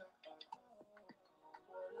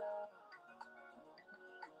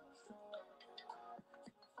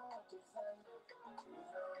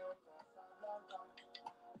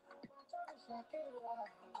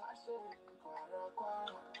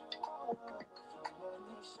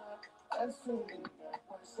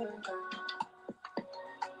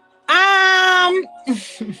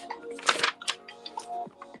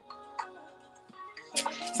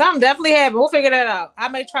 Something definitely happened. We'll figure that out. I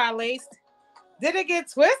may try lace. Did it get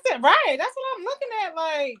twisted? Right. That's what I'm looking at.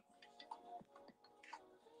 Like,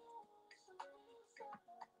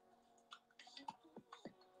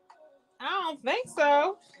 I don't think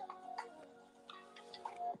so.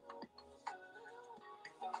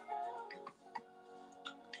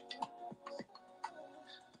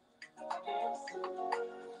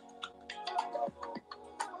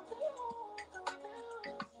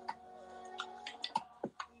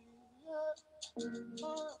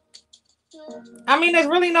 I mean, there's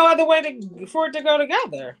really no other way for it to go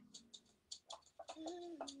together.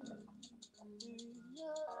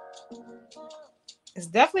 It's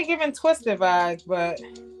definitely giving twisted vibes, but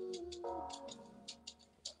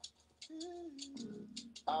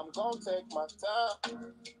I'm gonna take my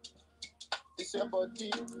time. It's your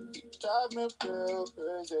body, it drive me real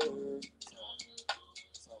crazy.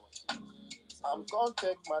 I'm gonna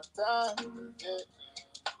take my time. Yeah.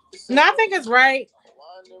 no, I think it's right.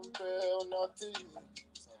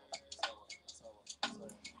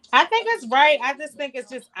 I think it's right. I just think it's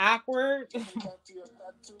just awkward.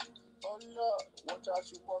 Oh Lord, watch how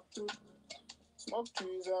she walk through. Smoke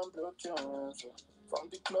trees and blow tunes. From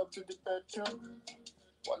the club to the bedroom.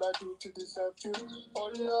 What I do to deserve you.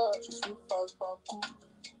 Oh Lord, she sweet fast Baku.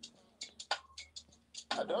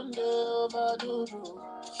 I don't overdo you.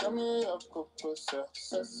 Show me your cocoa, sir.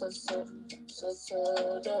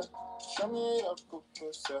 Show me your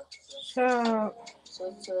cocoa, sir. So,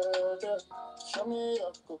 Show me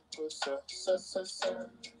your cocoa, sir. Show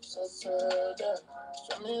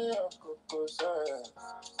me your cocoa, sir.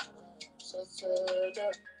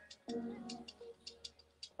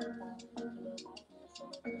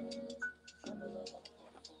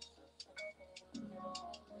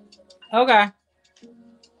 okay.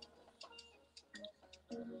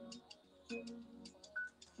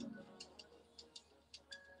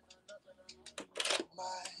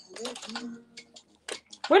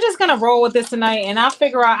 We're just gonna roll with this tonight, and I'll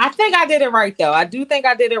figure out. I think I did it right, though. I do think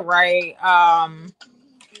I did it right.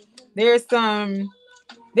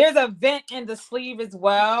 There's a vent in the sleeve as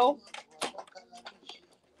well,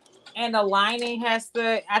 and the lining has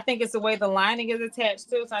to. I think it's the way the lining is attached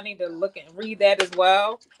to, so I need to look and read that as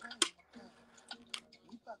well.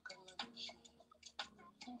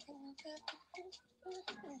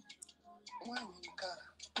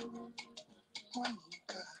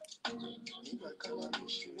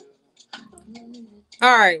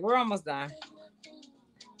 All right, we're almost done.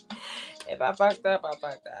 If I fucked up, I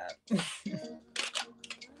fucked up.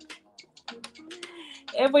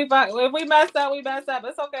 If we messed up, we messed up.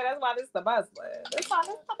 It's okay. That's why this is the muslin. That's why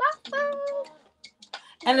this is the muslin.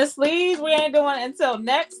 And the sleeves we ain't doing until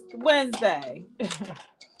next Wednesday.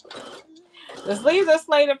 The sleeves are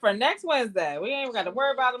slated for next Wednesday. We ain't even got to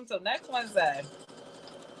worry about them until next Wednesday.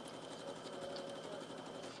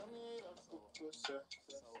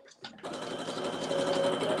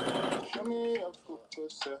 Show me your cocoa,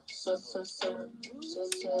 sir.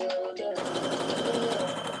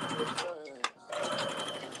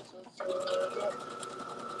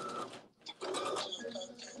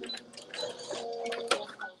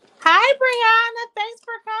 Hi, Brianna. Thanks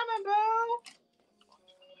for coming, boo.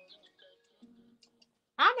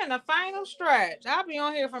 I'm in the final stretch. I'll be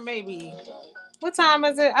on here for maybe. What time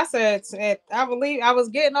is it? I said I believe I was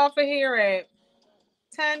getting off of here at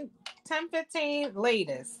 10:15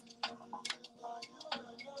 latest.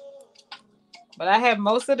 But I have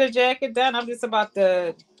most of the jacket done. I'm just about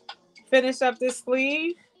to finish up this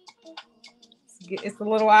sleeve. It's a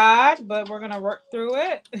little odd, but we're gonna work through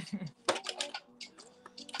it.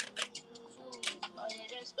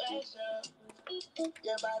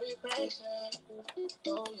 Your body pressure.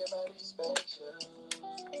 Oh, your body special.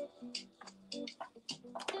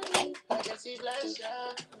 I can see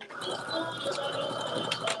pleasure.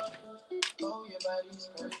 Oh, your body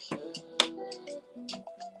special.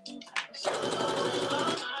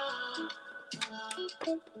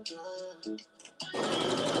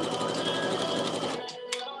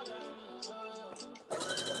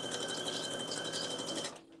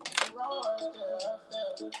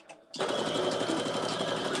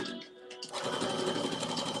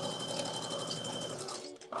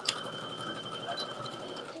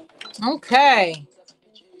 Okay.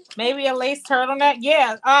 Maybe a lace turtleneck.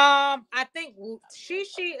 Yeah. I think she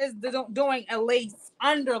is doing a lace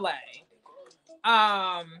underlay.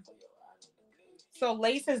 So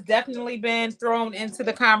lace has definitely been thrown into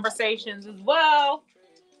the conversations as well.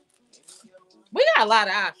 We got a lot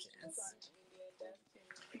of options.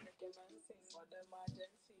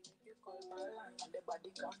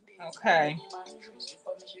 Okay.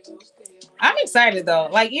 I'm excited though.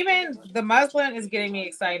 Like even the muslin is getting me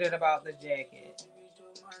excited about the jacket.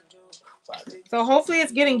 So hopefully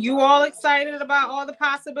it's getting you all excited about all the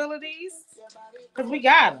possibilities. Because we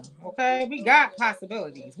got them, okay? We got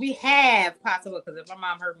possibilities. We have possibilities. Because if my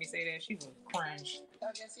mom heard me say that, she would cringe.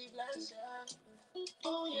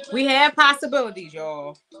 We have possibilities,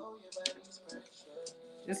 y'all.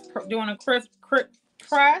 Just doing a crisp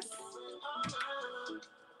press.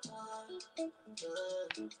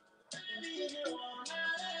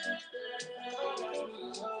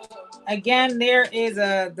 Again, there is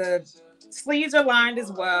the sleeves are lined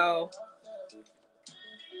as well.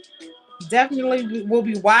 Definitely we'll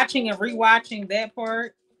be watching and rewatching that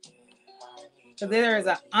part. So there is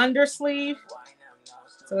an undersleeve.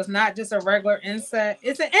 So it's not just a regular inset.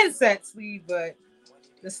 It's an inset sleeve, but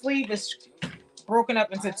the sleeve is broken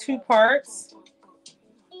up into two parts.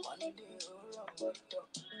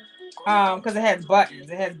 Because it has buttons.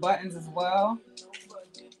 It has buttons as well.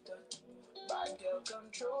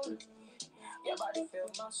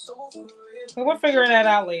 So we'll figure that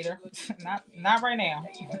out later. Not right now.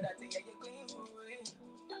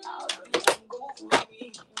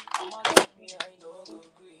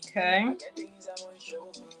 Okay.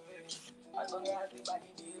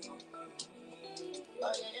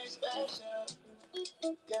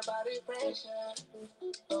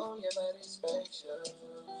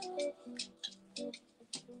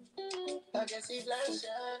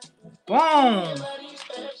 Boom.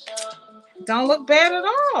 Don't look bad at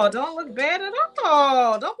all. Don't look bad at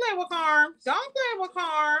all. Don't play with Carm. Don't play with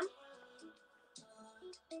Carm.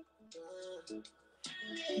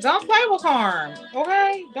 Don't play with Carm.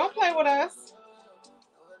 Okay? Don't play with us.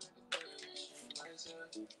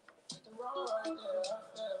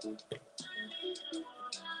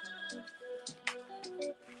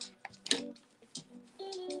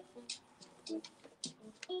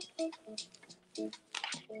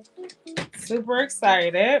 Super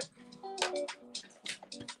excited.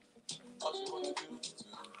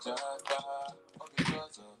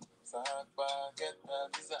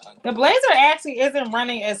 The blazer actually isn't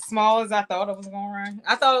running as small as I thought it was going to run.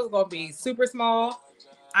 I thought it was going to be super small.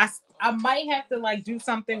 I might have to like do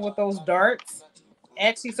something with those darts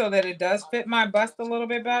actually so that it does fit my bust a little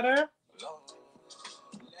bit better.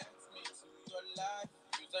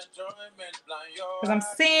 Because I'm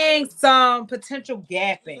seeing some potential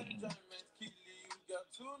gapping.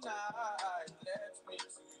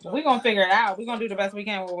 But we're going to figure it out. We're going to do the best we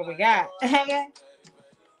can with what we got.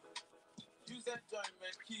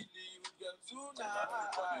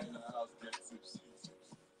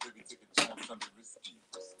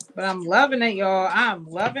 But I'm loving it, y'all. I'm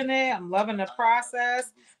loving it. I'm loving the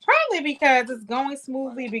process. Probably because it's going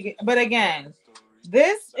smoothly. But again,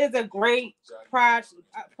 this is a great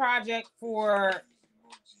project for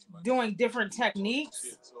doing different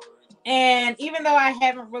techniques. And even though I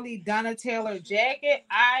haven't really done a tailored jacket,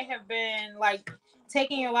 I have been like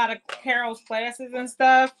taking a lot of Carol's classes and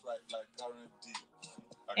stuff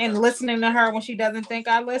and listening to her when she doesn't think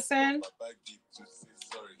I listen.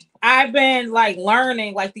 I've been like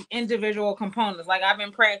learning like the individual components. Like I've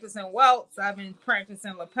been practicing welts. I've been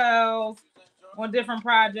practicing lapels on different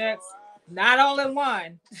projects. Not all in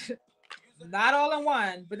one. Not all in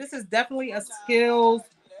one. But this is definitely a skills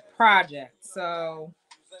project. So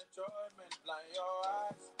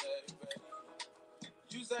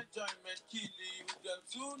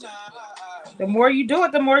the more you do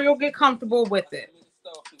it, the more you'll get comfortable with it.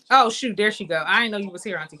 Oh shoot, there she go. I didn't know you was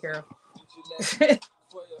here, Auntie Carol.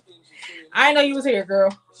 I didn't know you was here,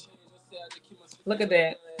 girl. Look at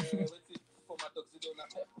that.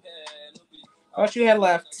 Thought you had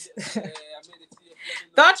left.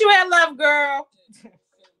 Thought you had left, girl.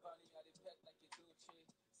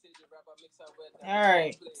 All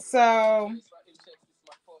right, so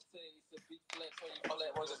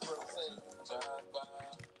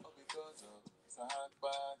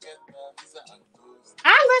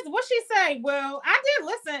I listen. What she say? Well, I did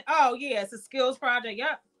listen. Oh yeah, it's a skills project.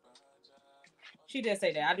 Yep, she did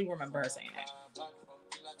say that. I do remember her saying that.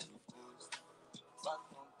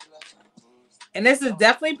 And this is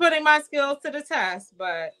definitely putting my skills to the test,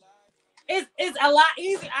 but it's a lot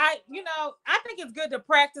easier. I think it's good to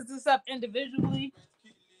practice this up individually.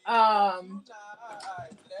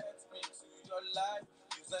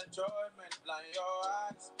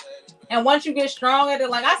 And once you get strong at it,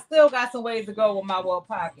 like I still got some ways to go with my well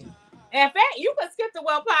pocket. In fact, you can skip the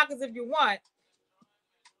well pockets if you want.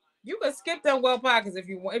 You can skip them well pockets if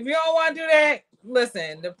you want. If you don't want to do that,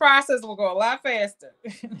 listen, the process will go a lot faster.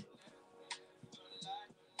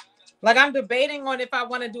 Like I'm debating on if I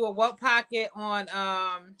want to do a welt pocket on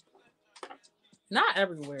not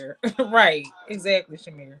everywhere. Right, exactly,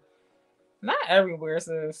 Shamir. Not everywhere,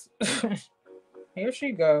 sis. Here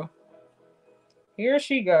she go. Here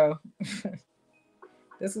she go.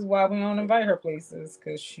 This is why we don't invite her places,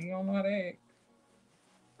 because she don't know how to act.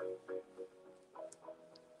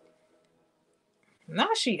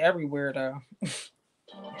 Not she everywhere though.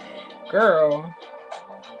 Girl.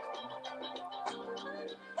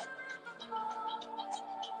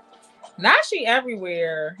 Not she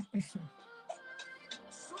everywhere.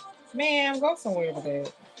 Man, go somewhere with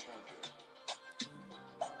that.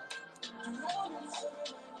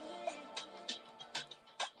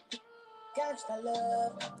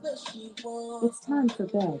 It's time for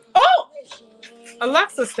bed. Oh!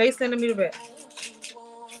 Alexa, stay sending me to bed.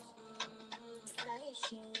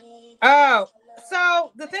 Oh,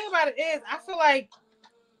 so the thing about it is, I feel like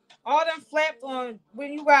all them flapped on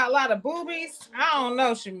when you got a lot of boobies. I don't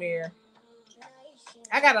know, Shamir.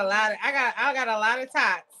 I got a lot of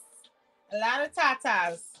tots. A lot of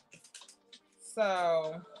tatas.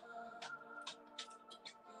 So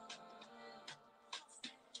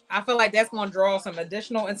I feel like that's gonna draw some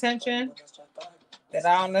additional attention that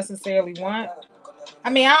I don't necessarily want. I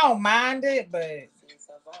mean, I don't mind it, but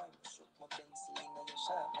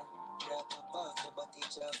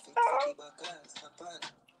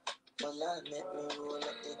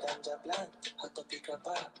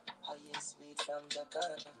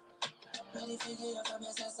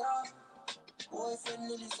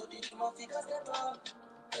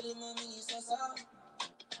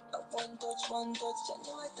One touch,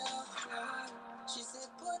 she said,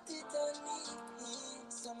 put it on me.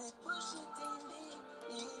 So me push it in me.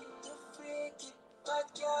 You freaky, bad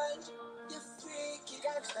girl. You freaky,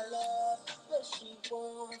 that's the love. Where she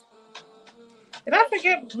wants. did I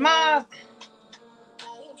forget my?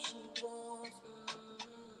 She wants.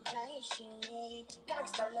 She needs.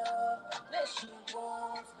 That's the love. Where she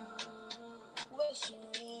wants. Where she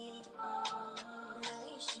needs.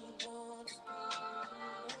 She wants.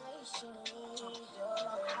 She needs.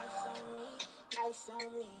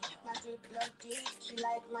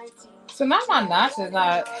 So now my notch is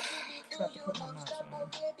not.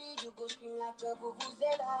 You go scream like a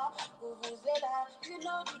vuvuzela, vuvuzela. You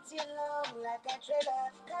know the thing long like a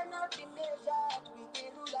trailer. Cannot be measured with a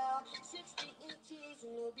ruler. 60 inches,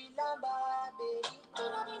 no be lamba, baby.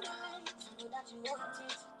 Totally nice, know that you want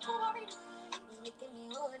it. Totally nice, making me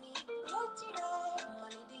honey. Naughty night,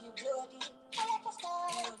 money do you bloody? I like a star,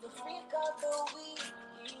 you're the freak of the week.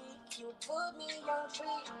 You put me on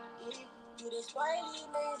free. You the smiley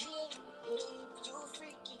magic. You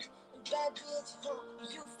freaky. Bad bitch,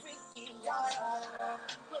 you freaky.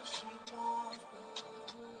 What she wants.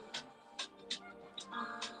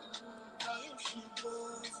 If she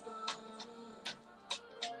wants.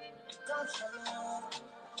 Don't you love.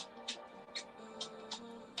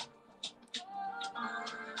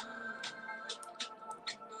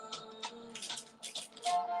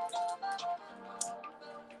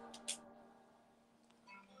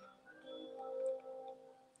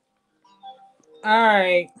 All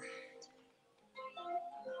right.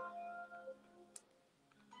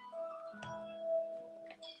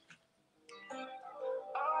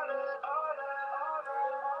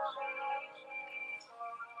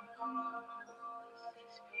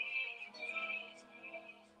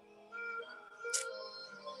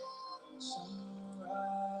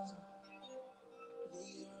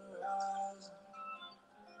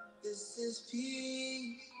 This is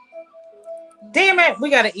peace. Damn it, we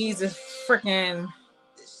gotta ease this freaking.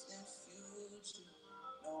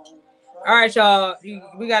 All right, y'all,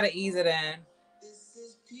 we gotta ease it in.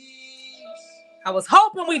 I was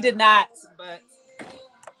hoping we did not, but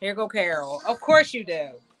here go Carol. Of course you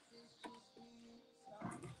do.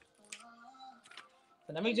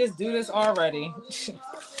 So let me just do this already.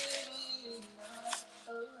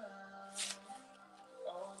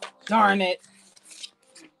 Darn it.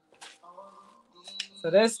 So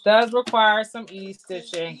this does require some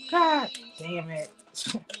e-stitching. God damn it.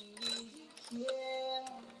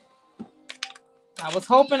 I was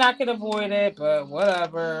hoping I could avoid it, but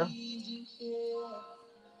whatever.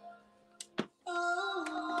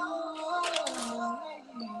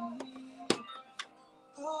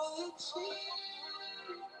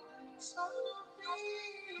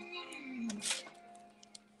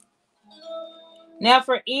 Now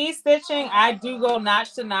for e-stitching, I do go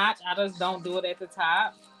notch to notch. I just don't do it at the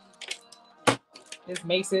top. This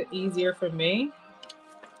makes it easier for me.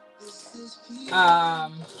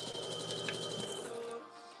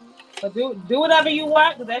 But do whatever you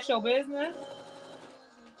want, because that's your business.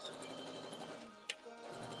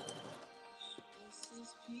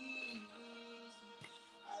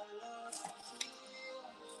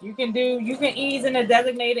 You can ease in a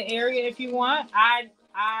designated area if you want. I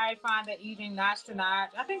find that easing notch to notch.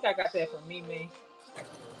 I think I got that from Mimi.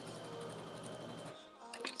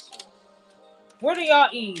 Where do y'all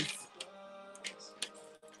ease?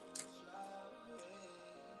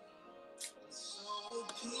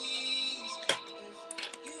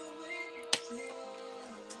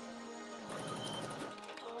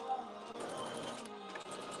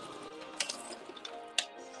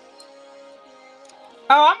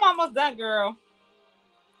 Oh, I'm almost done, girl.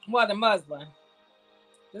 Well, the muslin.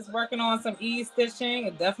 Just working on some ease stitching.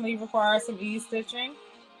 It definitely requires some ease stitching.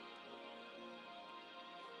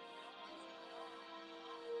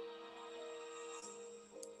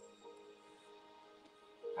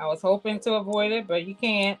 I was hoping to avoid it, but you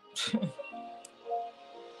can't.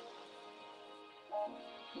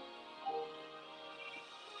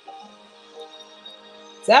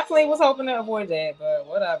 Definitely was hoping to avoid that, but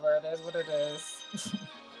whatever. It is what it is.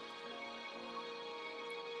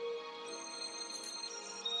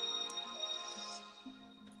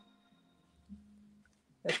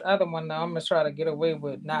 This other one, though, I'm going to try to get away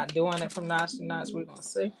with not doing it from notch to notch. We're going to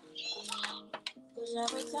see. Cause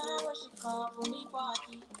every time when she come for me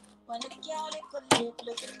party, when the girl they could look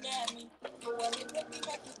looking at me, you want to make me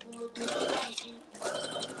like you could do me nicely. So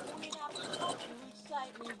when you pulling up, you come to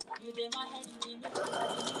excite me. You did my head in it, I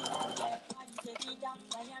didn't like that. Why you take me down,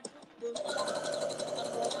 why you do me down? I'm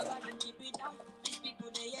going back and keep it down. These people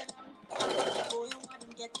they hear them, they going wild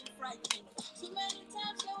and getting frightened. Too many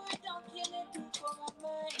times they went down, can they do for my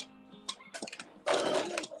man?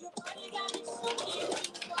 Your body got me so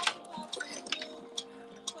into what you have to do.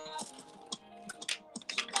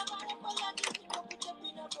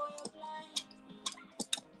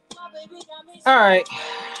 All right.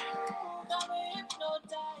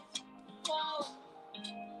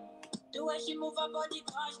 The way she move her body,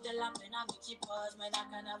 crush the lamp and I make she pause. Man, I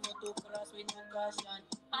can have to cross with no caution.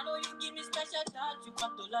 I know you give me special touch, you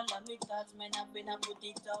control all of me thoughts. Man, I've been a put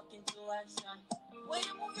it talk into action. When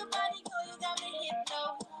you move your body, girl, you got me hip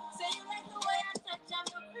now. Say you like the way I touch, I'm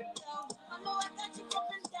no crypto. I know I got you up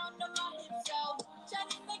and down on my hips, so trying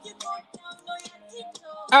to make you go down, know your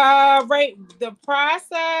tiptoe. Rate the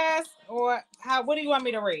process, or how? What do you want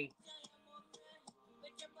me to rate?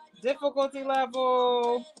 Difficulty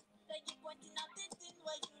level.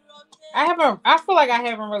 I feel like I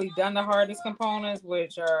haven't really done the hardest components,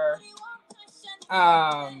 which are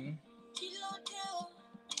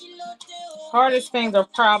hardest things are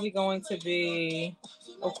probably going to be,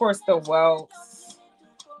 of course, the welts.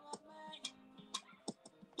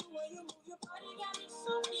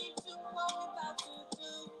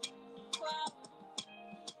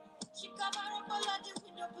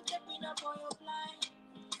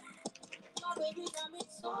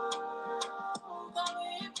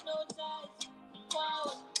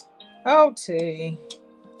 Oh, T.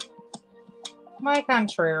 My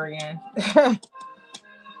contrarian.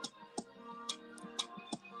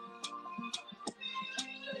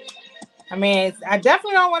 I mean, I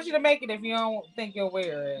definitely don't want you to make it if you don't think you'll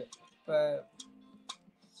wear it. But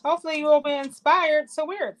hopefully you will be inspired to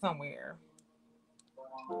wear it somewhere.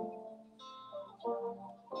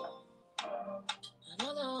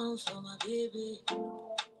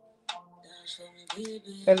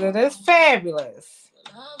 Because it is fabulous.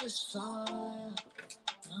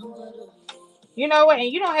 You know what?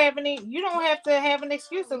 And you don't have to have an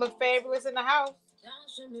excuse to look fabulous in the house.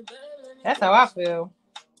 That's how I feel.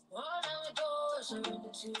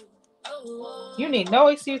 You need no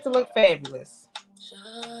excuse to look fabulous.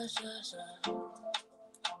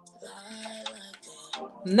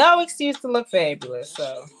 No excuse to look fabulous.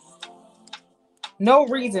 So no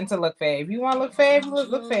reason to look fabulous. If you want to look fabulous,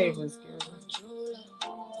 look fabulous, girl.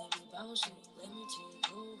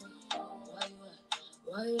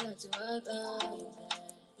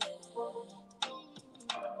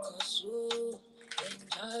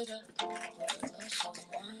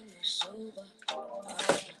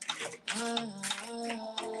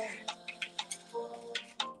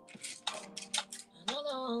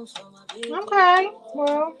 Okay,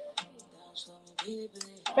 well,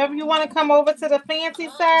 if you want to come over to the fancy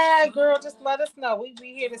side, girl, just let us know. We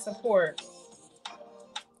be here to support.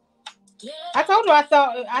 I told you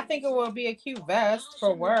I think it will be a cute vest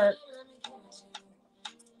for work.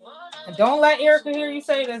 And don't let Erica hear you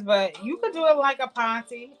say this, but you could do it like a Ponte.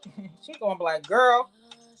 She gonna be like, girl.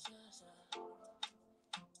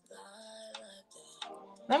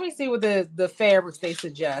 Let me see what the fabrics they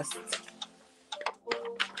suggest.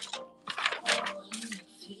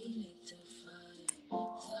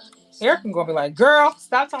 Eric gonna be like, girl,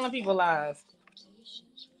 stop telling people lies.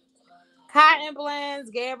 Cotton blends,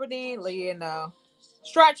 gabardine, you know,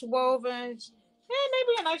 stretch woven. Yeah,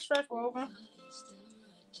 maybe a nice stretch woven.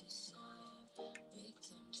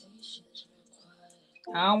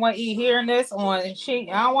 I don't want you hearing this on she.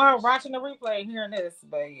 I don't want her watching the replay hearing this,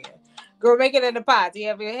 but yeah, girl, make it in the pot. You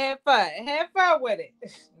have fun. Have fun with it.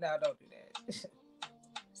 No, don't do that.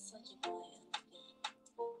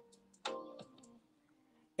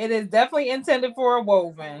 It is definitely intended for a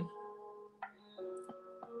woven.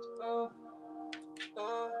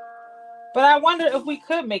 But I wonder if we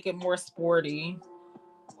could make it more sporty.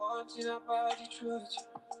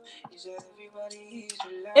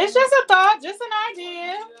 It's just a thought, just an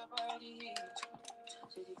idea.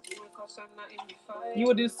 You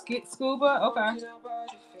would do scuba? Okay.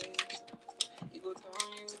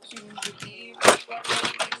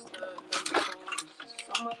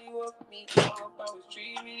 Somebody woke me up, I was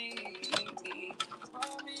dreaming.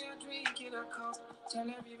 Pour me a drink in a cup. Tell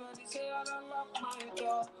everybody say I don't lock my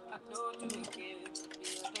door. I don't do again. Me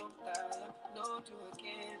I don't die. No do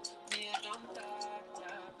again. Me I don't die.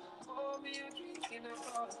 Pour me a drink in a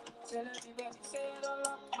cup. Tell everybody say I don't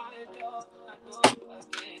lock my door. I don't do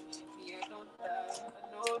again. Me I don't die. I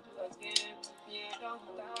don't do again. Me I don't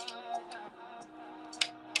die.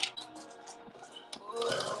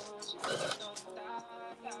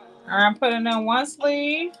 I'm putting in one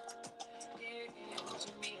sleeve.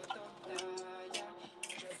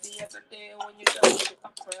 When you don't I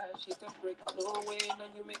crash, hit a break, no way, now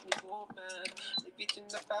you make me go mad. Leave it in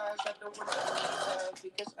the past, I don't want to be sad,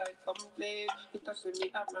 because I complain, it doesn't me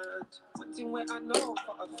a rant. One thing where I know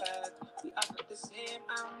for a fact, we are not the same,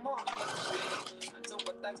 I'm more than the same. I know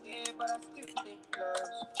what I get, but I still think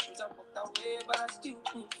close. Should I walk away, but I still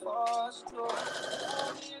think fast, no.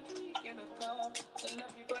 Pour me a drink in a cup, tell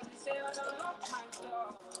everybody say I don't lock my door.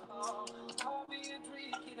 Pour me a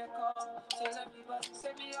drink in a cup, tell everybody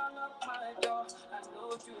say me I lock my door. I know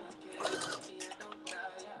you again, me I don't die.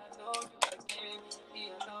 I know you again, me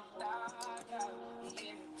I don't die. Yeah,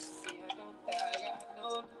 me I don't die. I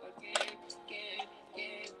know you again.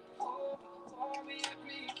 Pour me a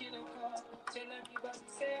drink in a cup. Tell everybody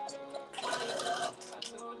say I don't lock my door. I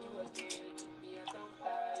know you again, me I don't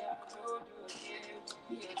die. I know you again,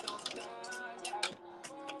 me I don't die. Yeah.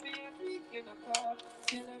 Pour me a drink in a cup.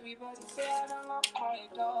 Tell everybody say I don't lock my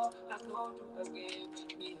door. I know you again,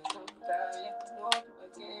 me I don't die. I know you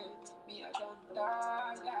again, me I don't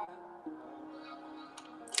die. Yeah.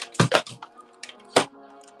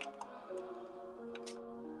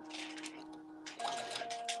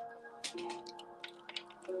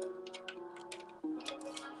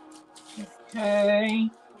 Okay.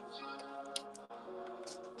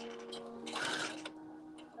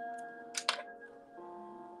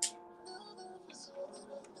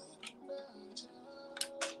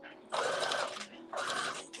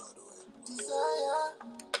 Desire,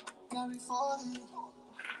 got me falling.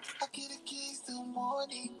 I get the keys till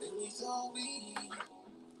morning, then you told me.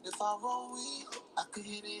 If I roll weed, I could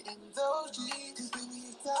hit it in those jeans. Cause baby,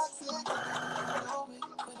 you toxic, you know me.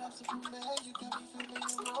 But I'm Superman, you got me feeling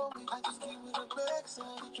you know me. I just came with a bag, so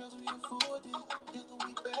the drugs we afforded. You're gonna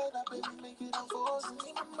be bad, I bet you make it on force. And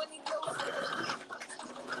even money goes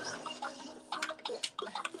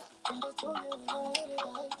and I told you when I hit it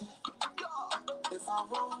like that. If I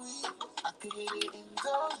roll weed, I could hit it in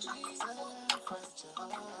those jeans. And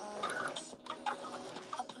franchise.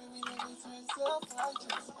 I pray we never turn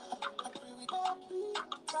self-righteous. I pray we don't be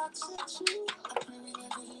toxic. I pray we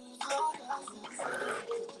never lose our license.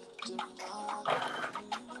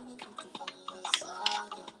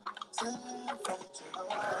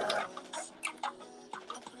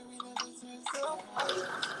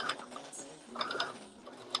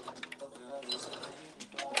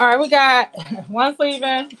 All right, we got one sleeve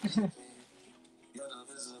in.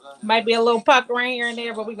 Might be a little puckering here and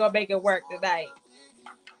there, but we're gonna make it work tonight.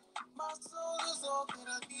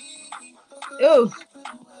 Ooh.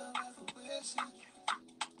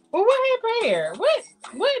 Well, what happened here? What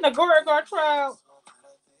in the Gore Gartrell?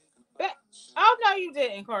 Oh no, you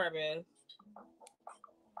didn't, Corbin.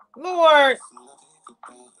 Lord.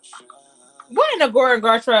 What in the Gore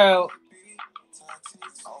Gartrell?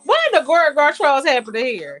 What in the Gore Gartrell is happening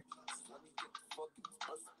here?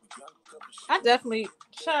 I definitely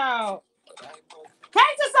child.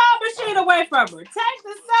 Take the sewing machine away from her. Take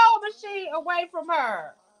the sewing machine away from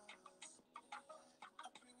her.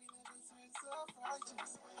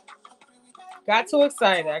 Got too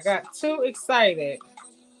excited. I got too excited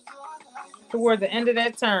toward the end of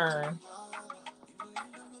that turn.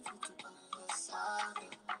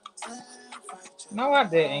 No, I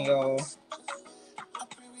didn't, y'all.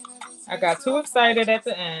 I got too excited at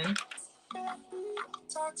the end.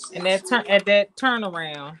 And that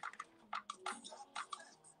turnaround.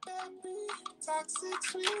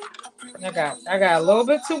 I got a little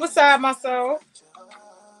bit too beside myself.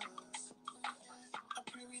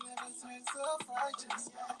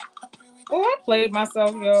 Oh, I played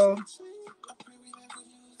myself, yo.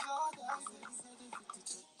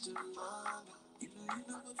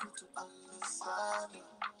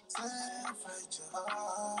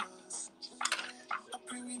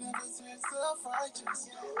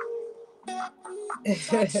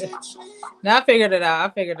 Now I figured it out. I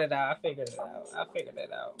figured it out. I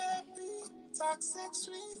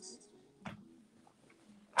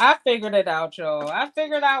figured it out, y'all. I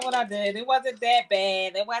figured out what I did. It wasn't that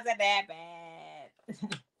bad.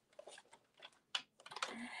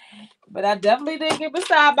 But I definitely did get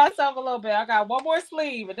beside myself a little bit. I got one more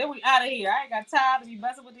sleeve, and then we out of here. I ain't got time to be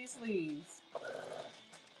messing with these sleeves.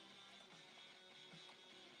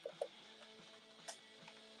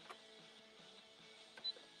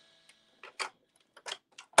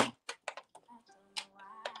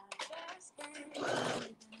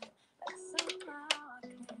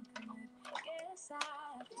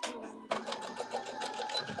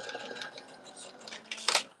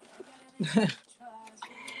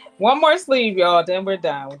 One more sleeve, y'all. Then we're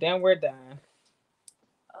done.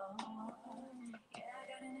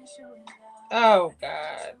 Oh,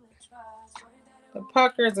 God. The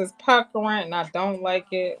puckers is puckering, and I don't like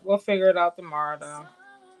it. We'll figure it out tomorrow, though.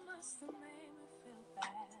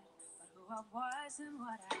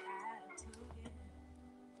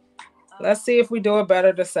 Let's see if we do it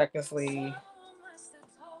better the second sleeve.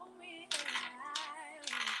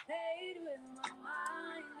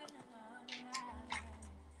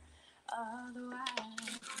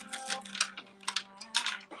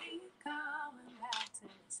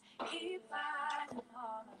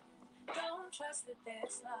 Don't trust that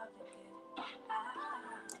there's love again.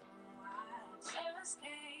 I just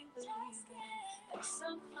can't believe that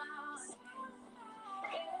somehow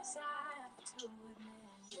yes, I have to admit.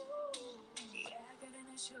 Yeah, I got an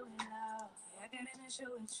issue with love. Yeah, I got an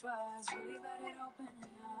issue with trust. Really got it open up.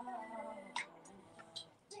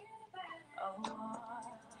 Oh,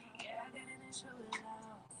 yeah, I got an issue with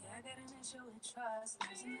love. Yeah, I got an issue with trust.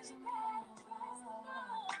 Listen,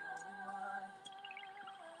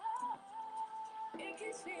 it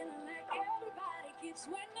keeps feeling like everybody keeps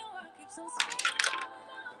winning the world, keeps on spinning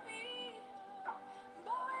on me,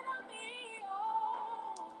 blowing on me.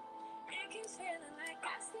 Oh, it keeps feeling like I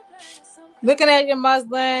still learning something. Looking at your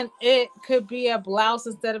muslin, it could be a blouse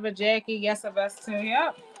instead of a jacket. Yes, a vest too.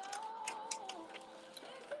 Yep.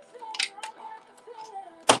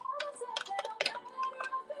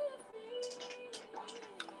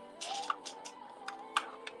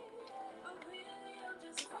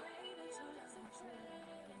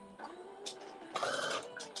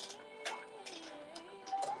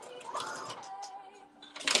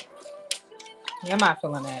 Yeah, I'm not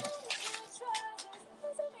feeling that.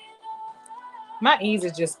 My ease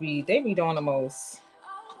is just they be doing the most.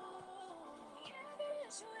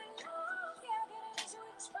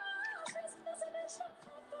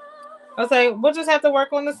 I was like, we'll just have to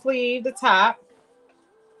work on the sleeve, the top.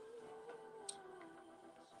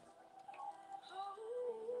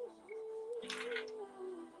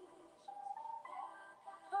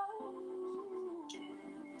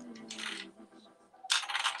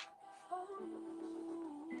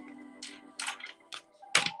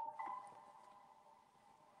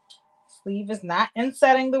 Sleeve is not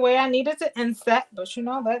insetting the way I need it to inset, but you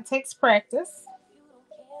know, that takes practice.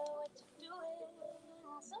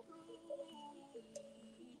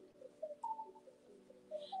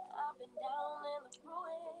 I've been down in the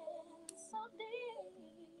ruins so deep.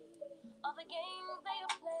 All the games they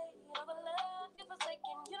have played, all the love you've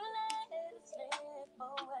forsaken, you let it slip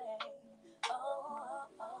away.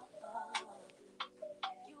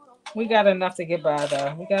 We got enough to get by,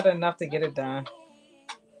 though. We got enough to get it done.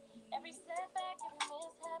 Every setback, every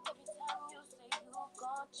mishap, every time you say you're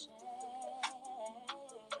gonna change.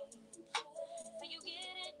 So you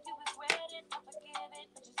get it, you regret it, I forgive it,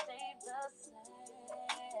 but you stay the same.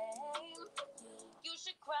 You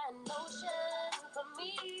should cry an ocean for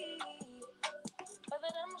me, for the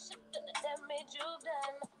dumb shit that the damage you've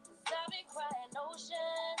done. I've been crying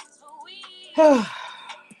oceans for we.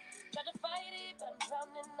 Try to fight it, but I'm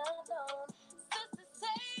drowning alone. Sister,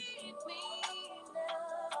 save me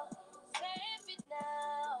now. Save me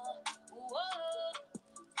now. Whoa.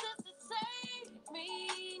 Sister, save me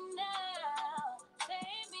now.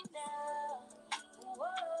 Save me now. Whoa.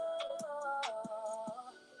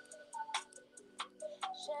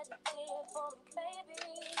 Shed a tear for me,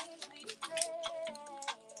 baby.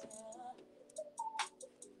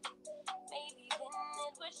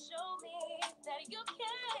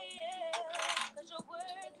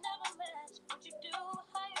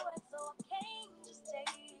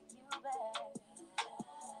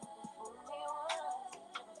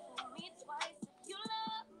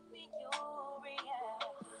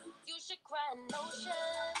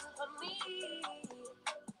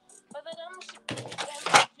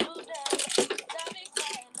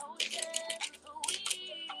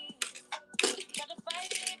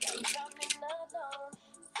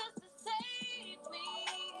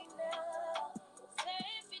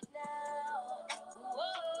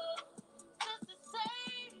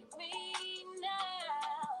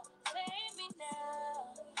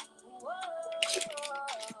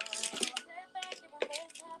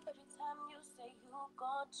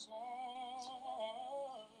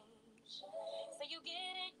 change. So you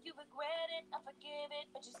get it, you regret it, I forgive it,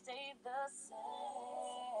 but you stay the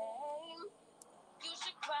same. You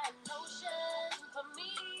should cry an ocean for me,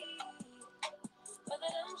 for the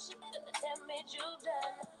dumb shit and the damage you've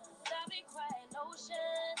done. I've been crying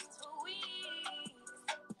oceans for weeks.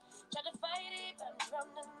 Try to fight it, but I'm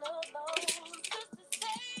drowning alone. Sister,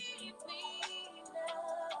 save me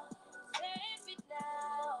now. Save me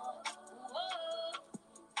now. Whoa.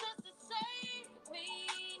 Sister, save me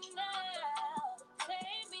now.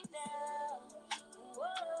 Save me now. Whoa.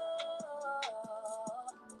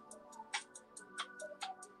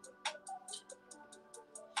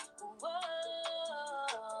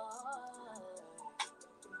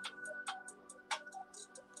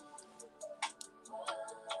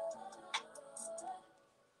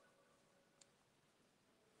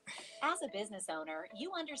 As a business owner,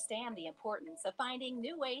 you understand the importance of finding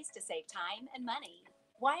new ways to save time and money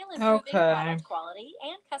while improving product quality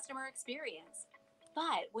and customer experience.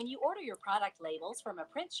 But when you order your product labels from a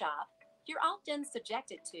print shop, you're often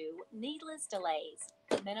subjected to needless delays,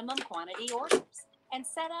 minimum quantity orders, and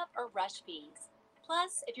setup or rush fees.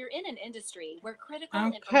 Plus, if you're in an industry where critical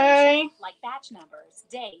information like batch numbers,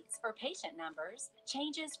 dates, or patient numbers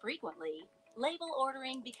changes frequently, label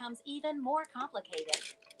ordering becomes even more complicated.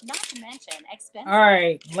 Not to mention expensive. All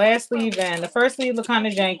right, last sleeve in. The first sleeve look kind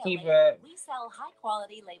of janky, but we sell high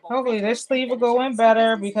quality label hopefully this sleeve will go in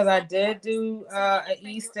better because I did do an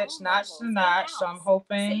E-stitch notch to notch, so I'm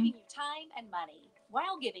hoping saving you time and money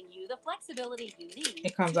while giving you the flexibility you need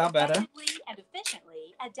it comes to out better. effectively and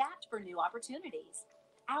efficiently adapt for new opportunities.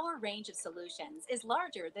 Our range of solutions is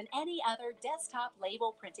larger than any other desktop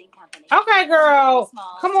label printing company. Okay, girl,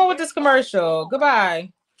 come on with this commercial.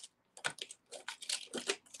 Goodbye.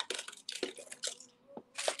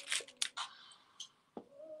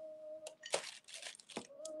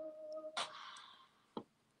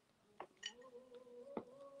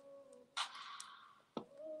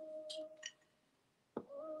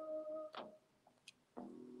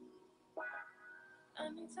 I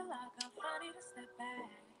need to lock up, I need to step back.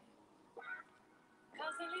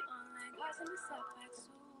 Constantly online, causing me setbacks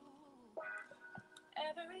too.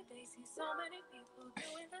 Every day see so many people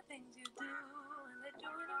doing the things you do, and they're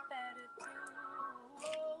doing it better too.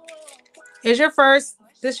 Is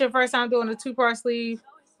this your first time doing a 2-part sleeve?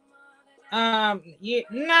 Yeah,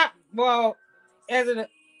 not well, as an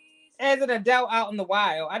adult out in the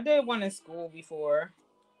wild. I did one in school before.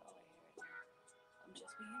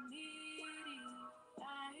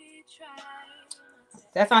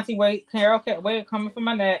 That's Auntie Wait, Carol, Wait coming for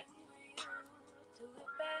my neck.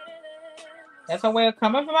 That's her way of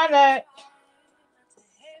coming for my neck.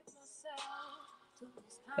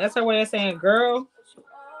 That's her way of saying, girl,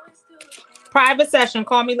 private session,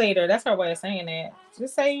 call me later. That's her way of saying that.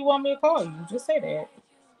 Just say you want me to call you. Just say that.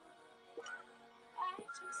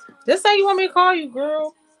 Just say you want me to call you,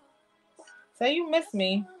 girl. Say you miss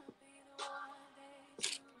me.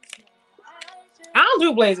 I don't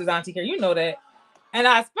do blazers, Auntie Care. You know that. And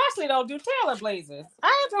I especially don't do tailor blazers.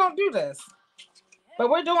 I don't do this. But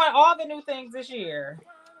we're doing all the new things this year.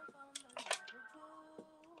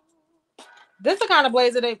 This is the kind of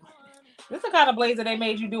blazer they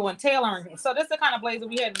made you do in tailoring. So this is the kind of blazer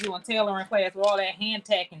we had to do in tailoring class with all that hand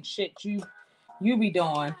tack and shit you be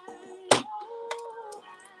doing.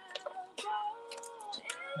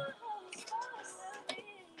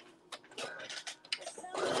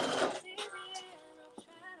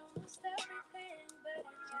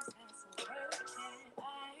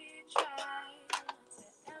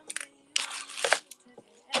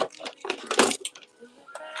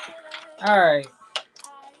 All right.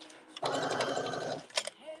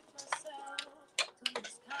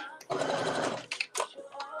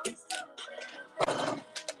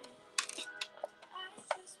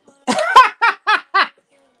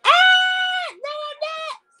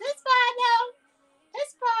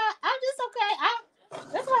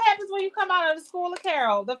 School of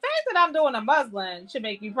Carol. The fact that I'm doing a muslin should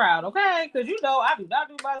make you proud, okay? Because you know I do not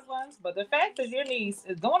do muslins, but the fact that your niece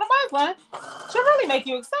is doing a muslin should really make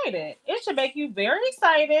you excited. It should make you very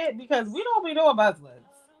excited because we don't be doing muslins.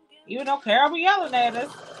 Even though Carol be yelling at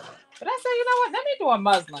us. But I said, you know what? Let me do a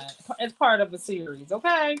muslin as part of a series,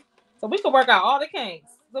 okay? So we can work out all the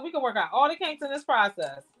kinks. In this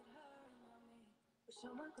process.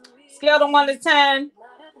 Scale to 1 to 10.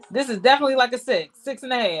 This is definitely like a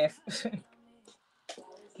 6.5.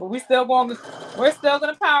 But we're still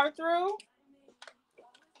gonna power through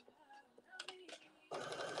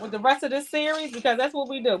with the rest of this series because that's what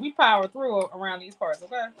we do. We power through around these parts,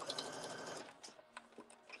 okay?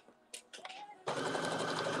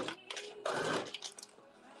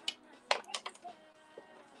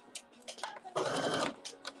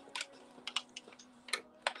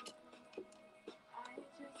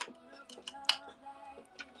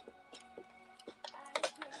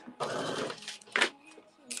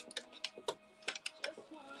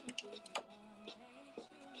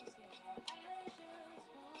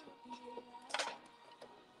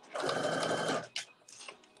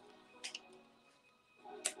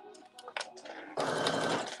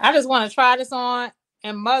 I just want to try this on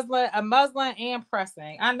and a muslin and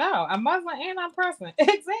pressing. I know, a muslin and I'm pressing.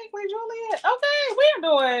 Exactly, Juliet. Okay, we're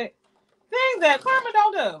doing things that Carmen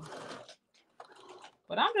don't do.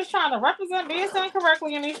 But I'm just trying to represent BSN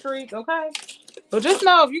correctly in these streets, okay? But just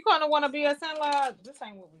know, if you kind of want to BSN live, this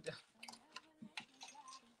ain't what we do.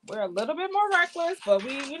 We're a little bit more reckless, but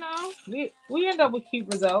we, you know, we end up with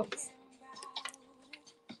cute results.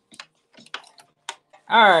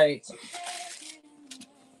 All right.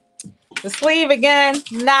 The sleeve again,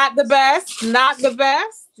 not the best,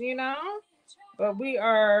 you know. But we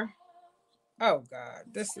are. Oh God,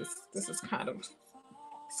 this is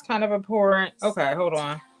kind of important. Okay, hold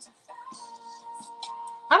on.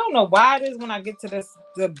 I don't know why it is when I get to this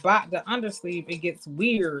the undersleeve, it gets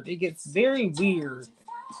weird. It gets very weird.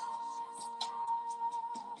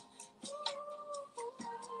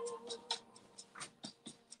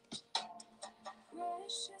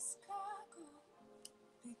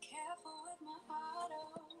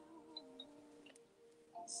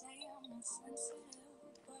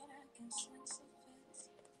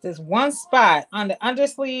 There's one spot on the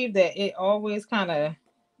undersleeve that it always kind of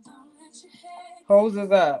holds us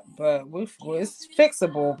up, but it's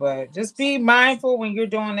fixable. But just be mindful when you're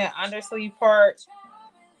doing that undersleeve part.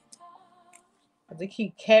 They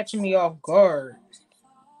keep catching me off guard.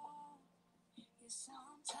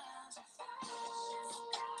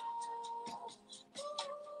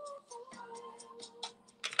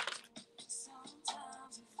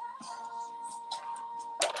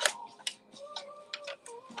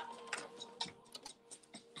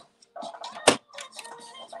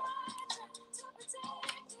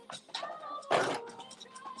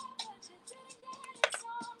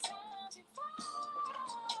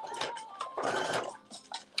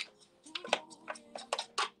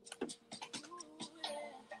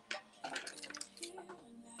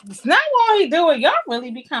 It's not why he do it. Y'all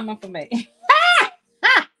really be coming for me.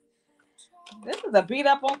 This is a beat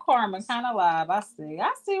up on Carmen kind of live. I see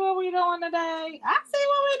what we doing today.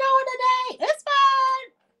 It's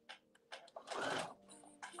fine.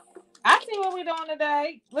 I see what we doing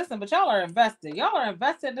today. Listen, but y'all are invested. Y'all are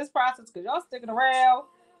invested in this process because y'all sticking around,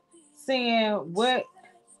 seeing what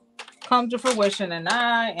comes to fruition, and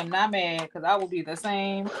I am not mad because I will be the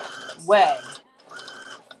same way.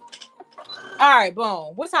 All right,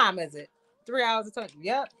 boom. What time is it? 3 hours of 20.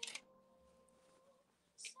 Yep.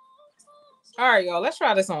 All right, y'all. Let's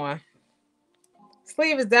try this on.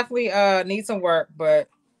 Sleeve is definitely needs some work, but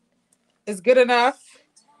it's good enough.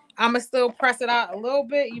 I'ma still press it out a little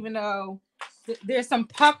bit, even though there's some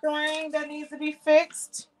puckering that needs to be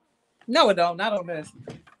fixed. No, it don't. Not on this.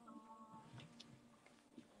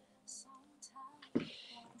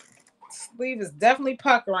 Sleeve is definitely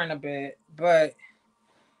puckering a bit, but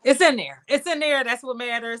it's in there. It's in there. That's what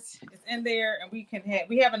matters. It's in there, and we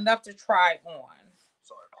have enough to try on.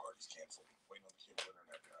 Sorry, party's canceled. Waiting on the cable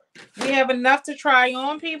internet guy. We have enough to try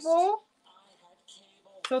on, people.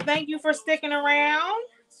 So thank you for sticking around.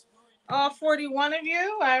 All 41 of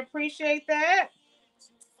you. I appreciate that.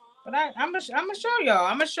 But I'm gonna show y'all.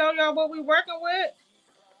 I'm gonna show y'all what we're working with.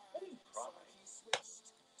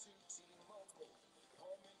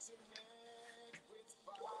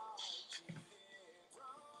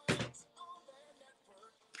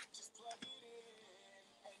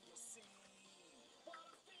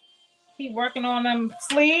 Keep working on them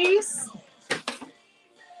sleeves.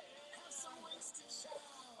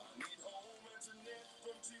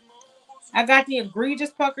 I got the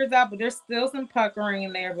egregious puckers out, but there's still some puckering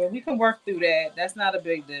in there, but we can work through that. That's not a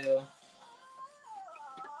big deal.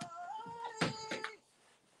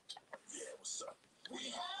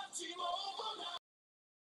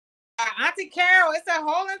 Auntie Carol, it's a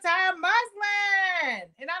whole entire muslin,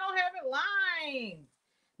 and I don't have it lined.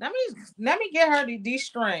 Let me get her these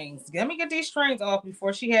strings. Let me get these strings off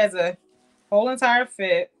before she has a whole entire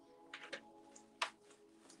fit.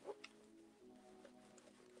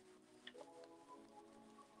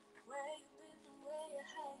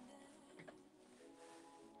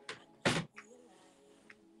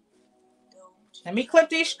 Let me clip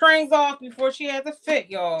these strings off before she has a fit,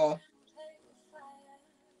 y'all.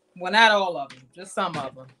 Well, not all of them. Just some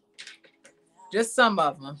of them. Just some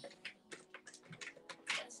of them.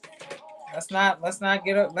 Let's not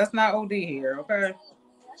OD here, okay?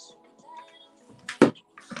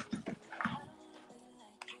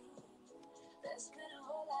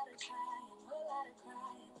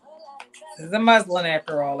 This is a muslin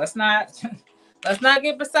after all. Let's not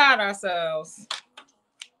get beside ourselves.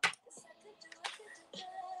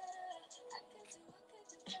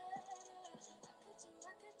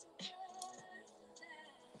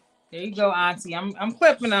 There you go, Auntie. I'm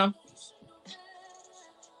clipping them.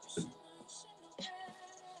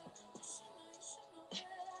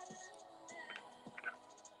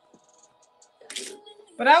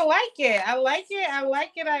 But I like it. I like it. I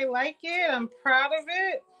like it. I like it. I'm proud of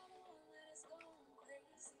it.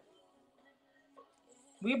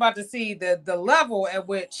 We about to see the level at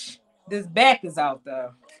which this back is out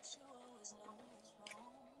though.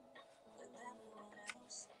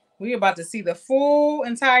 We about to see the full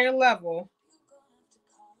entire level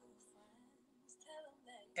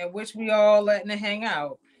at which we all letting it hang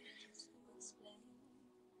out.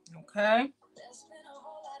 Okay.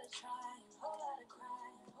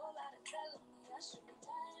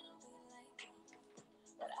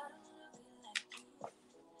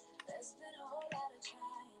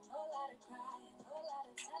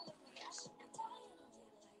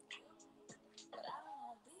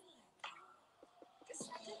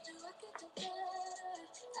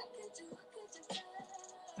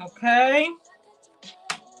 Okay.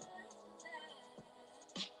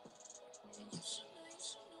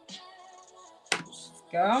 Let's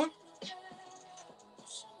go.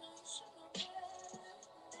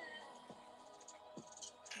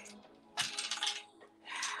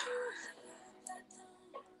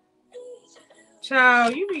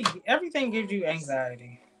 Child, everything gives you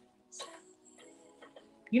anxiety.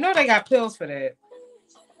 You know they got pills for that.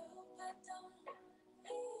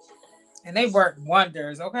 And they work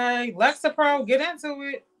wonders, okay? Lexapro, get into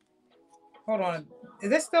it. Hold on.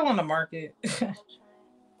 Is it still on the market?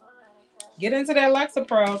 Get into that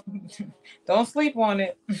Lexapro. Don't sleep on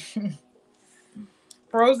it.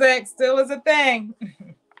 Prozac still is a thing.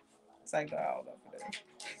 It's like, oh,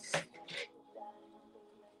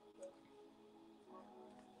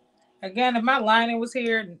 again, if my lining was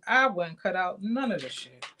here, I wouldn't cut out none of this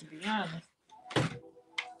shit, to be honest.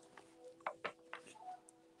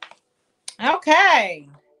 Okay.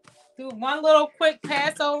 Do one little quick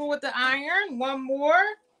pass over with the iron. One more.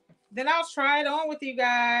 Then I'll try it on with you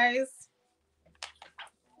guys.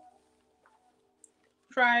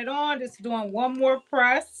 Try it on. Just doing one more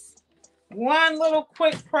press. One little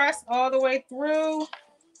quick press all the way through.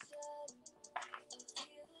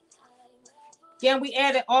 Again, we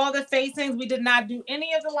added all the facings. We did not do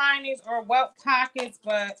any of the linings or welt pockets,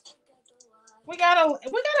 but we got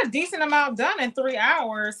a decent amount done in 3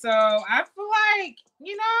 hours. So I feel like,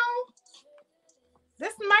 you know,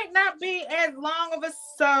 this might not be as long of a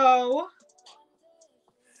sew,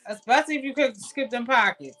 especially if you could skip them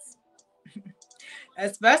pockets.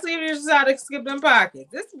 Especially if you decide to skip them pockets.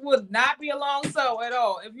 This would not be a long sew at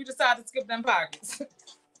all if you decide to skip them pockets.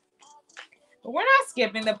 But we're not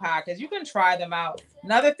skipping the pockets. You can try them out.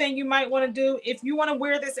 Another thing you might want to do, if you want to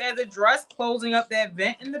wear this as a dress, closing up that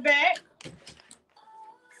vent in the back.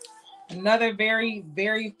 Another very,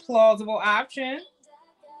 very plausible option.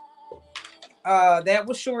 That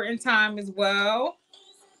will shorten time as well.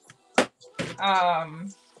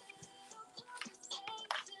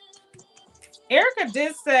 Erica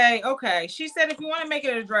did say, okay, she said if you want to make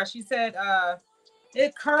it a dress, she said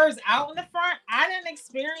it curves out in the front. I didn't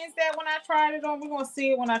experience that when I tried it on. We're going to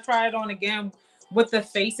see it when I try it on again with the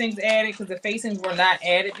facings added, because the facings were not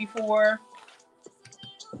added before.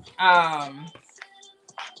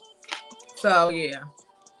 So, yeah.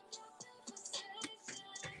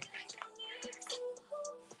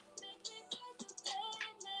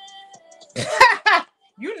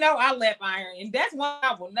 You know I lap iron, and that's one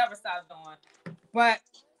I will never stop doing. But,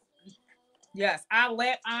 yes, I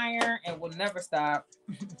lap iron and will never stop.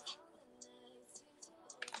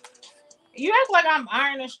 You act like I'm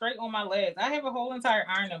ironing straight on my legs. I have a whole entire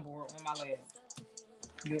ironing board on my legs.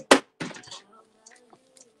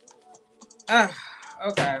 Yeah.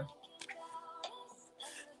 Okay.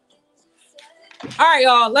 All right,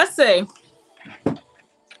 y'all. Let's see.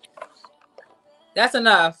 That's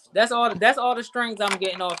enough. That's all the strings I'm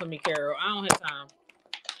getting off of me, Carol. I don't have time.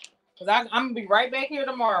 Because I'm going to be right back here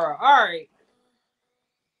tomorrow. All right.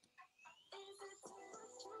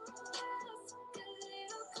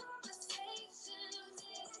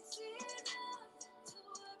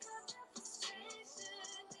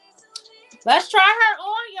 Let's try her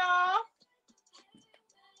on, y'all.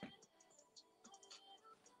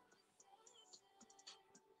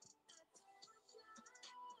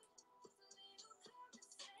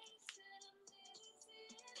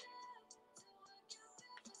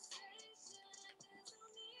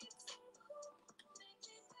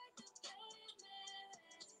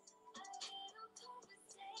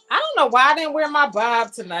 I don't know why I didn't wear my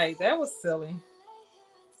bob tonight. That was silly.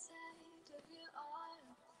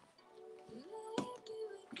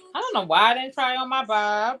 I don't know why I didn't try on my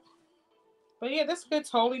bob. But yeah, this could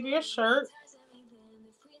totally be a shirt.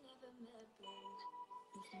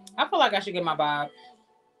 I feel like I should get my bob.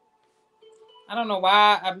 I don't know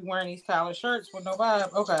why I be wearing these collar shirts with no bob.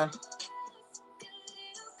 Okay.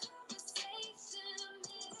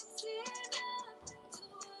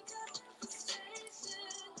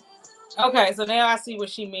 Okay, so now I see what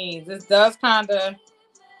she means. This does kind of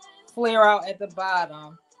flare out at the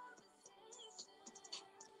bottom.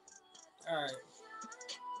 All right.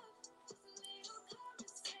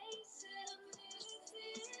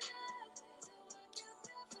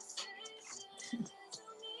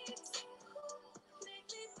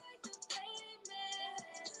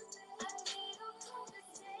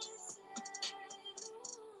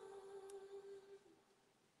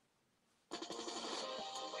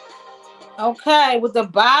 Okay, with the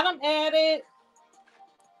bottom added.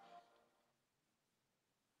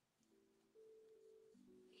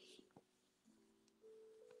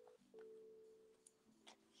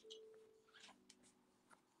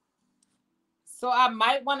 So I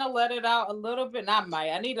might want to let it out a little bit. Not might.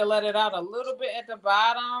 I need to let it out a little bit at the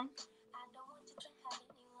bottom.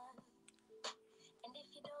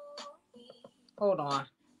 Hold on.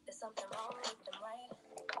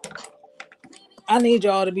 I need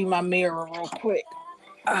y'all to be my mirror real quick.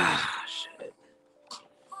 Ah, shit.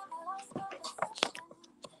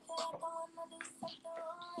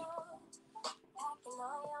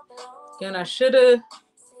 And I should have.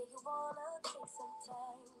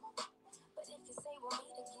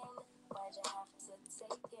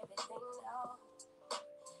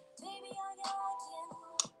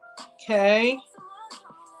 Okay.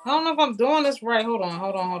 I don't know if I'm doing this right. Hold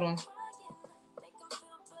on.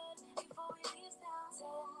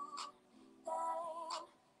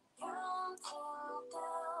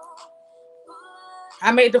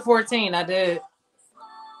 I made the 14. I did.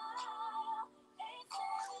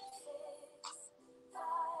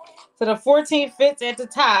 So the 14 fits at the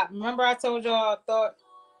top. Remember I told y'all I thought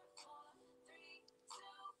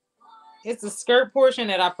it's the skirt portion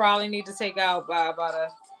that I probably need to take out by about a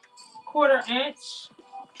 1/4 inch.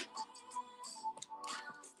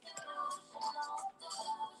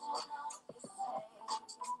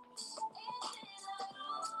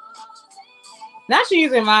 Now she's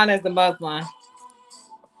using mine as the muslin.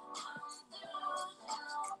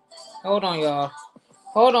 Hold on, y'all.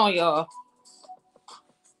 Hold on.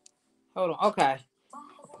 Okay.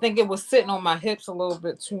 I think it was sitting on my hips a little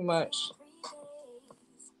bit too much.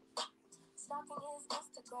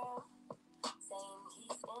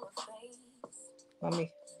 Let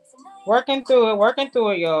me working through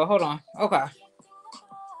it, y'all. Hold on. Okay.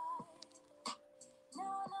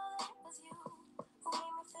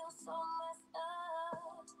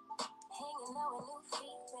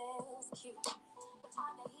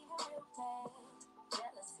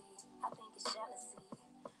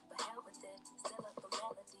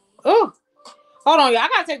 Oh, hold on, y'all. I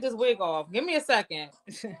gotta take this wig off. Give me a second.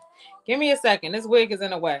 Give me a second. This wig is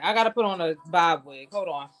in the way. I gotta put on a bob wig. Hold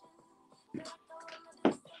on.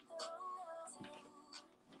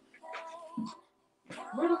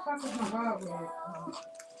 Where the fuck is my bob wig?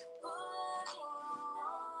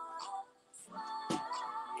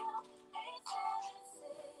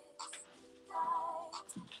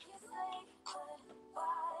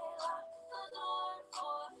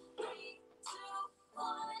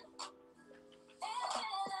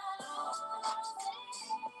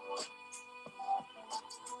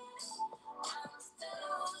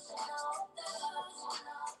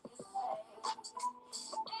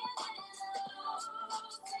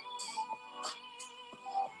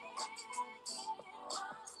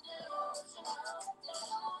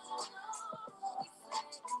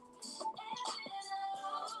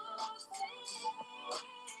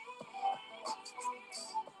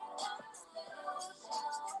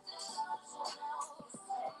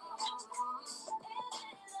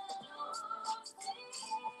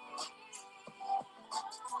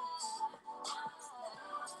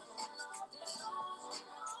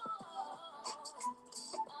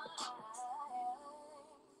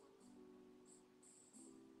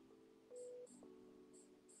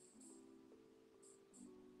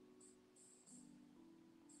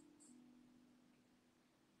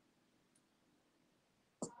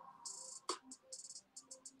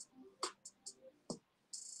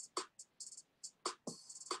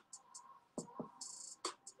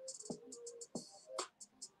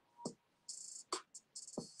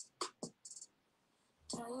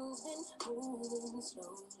 Time's been moving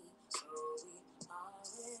slowly, so we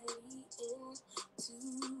already in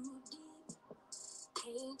too deep.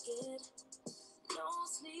 Can't get no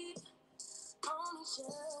sleep on each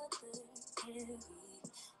other, heavy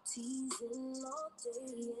teasing all day,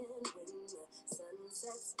 and when the sun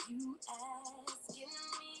sets, you asking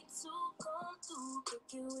me to come through,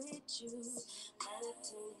 kick it with you,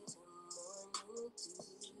 meditate till morning dew.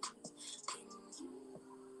 When you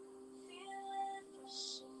feel it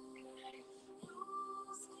rushing,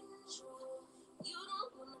 lose control, you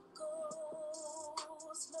don't wanna go.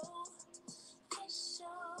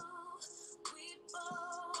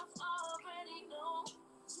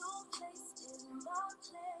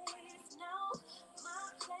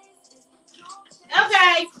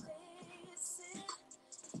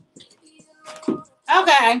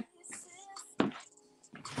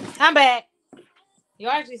 I'm back. You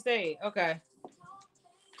actually stayed. Okay.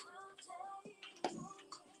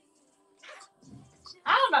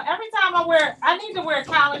 I don't know. Every time I need to wear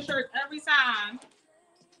collar shirts every time.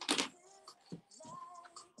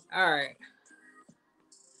 All right.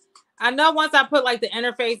 I know once I put like the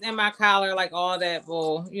interface in my collar, like all that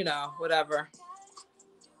will, you know, whatever.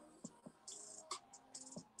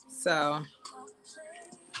 So.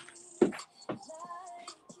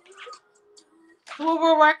 Who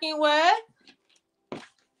we're working with?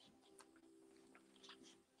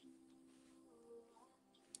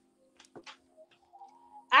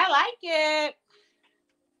 I like it.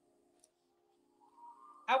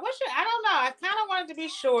 I wish it, I don't know. I kind of wanted to be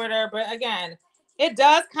shorter, but again, it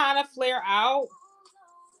does kind of flare out.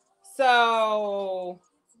 So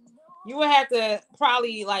you would have to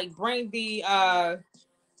probably like bring the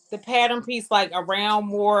pattern piece like around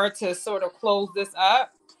more to sort of close this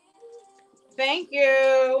up. Thank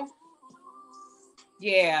you.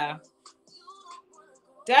 Yeah.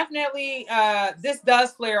 Definitely this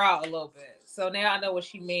does flare out a little bit. So now I know what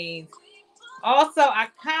she means. Also, I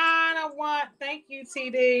kind of want, thank you,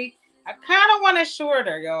 TD. I kind of want it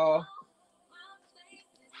shorter, y'all.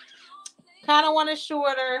 Kind of want it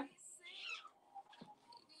shorter.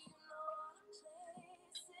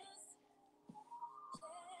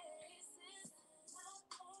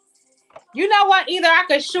 You know what? Either I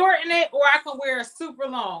could shorten it or I can wear it super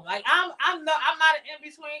long. Like I'm not an in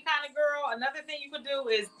between kind of girl. Another thing you could do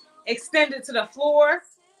is extend it to the floor.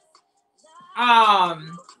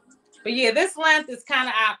 But yeah, this length is kind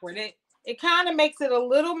of awkward. It kind of makes it a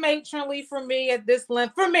little matronly for me at this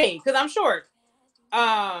length for me because I'm short.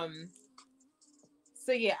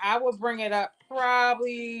 So yeah, I would bring it up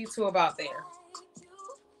probably to about there.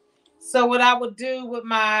 So what I would do with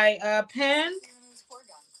my pen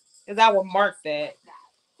is I would mark that.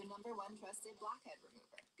 The #1 trusted blackhead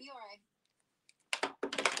remover. Be alright.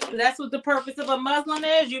 That's what the purpose of a muslin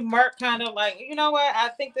is. You mark kind of like, you know what? I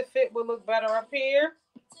think the fit would look better up here.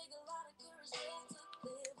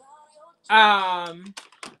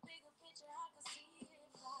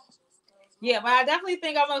 Yeah, but I definitely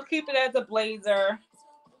think I'm gonna keep it as a blazer.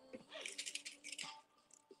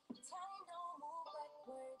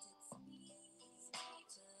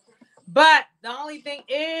 But the only thing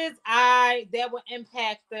is that will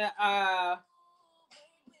impact the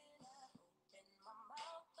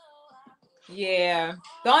yeah.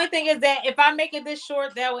 The only thing is that if I make it this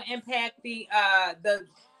short, that will impact the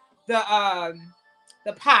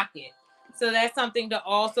pocket. So that's something to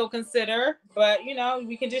also consider. But you know,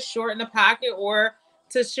 we can just shorten the pocket, or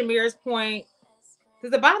to Shamir's point,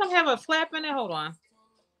 does the bottom have a flap in it? Hold on.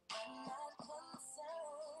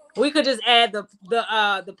 We could just add the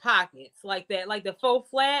pockets like that, like the faux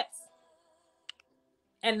flaps,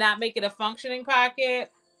 and not make it a functioning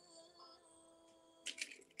pocket.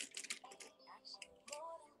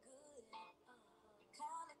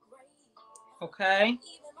 Okay.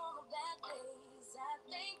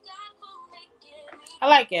 I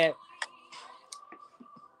like it.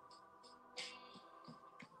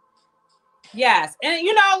 Yes, and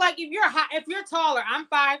you know, like if you're taller, I'm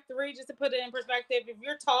 5'3", just to put it in perspective. If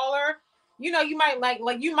you're taller, you know, you might like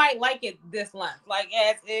it this length, like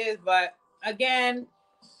as is. But again,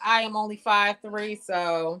 I am only 5'3",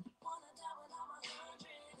 so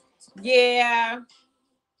yeah.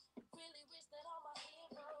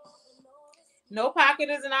 No pocket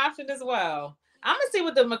is an option as well. I'm gonna see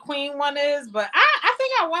what the McQueen one is, but I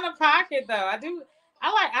think I want a pocket though. I think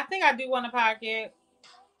I do want a pocket.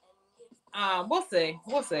 We'll see.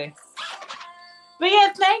 But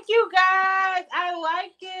yeah, thank you guys. I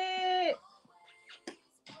like it.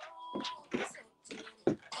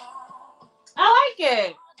 I like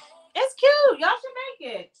it. It's cute. Y'all should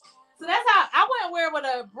make it. So that's how I wouldn't wear it with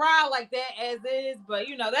a bra like that as is, but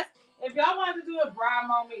you know, that's if y'all wanted to do a bra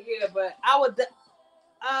moment, yeah. But I would,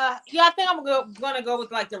 yeah, I think I'm gonna go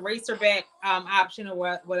with like the racerback option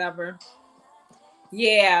or whatever.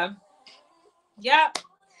 Yeah. Yep.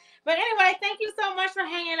 But anyway, thank you so much for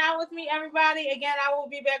hanging out with me, everybody. Again, I will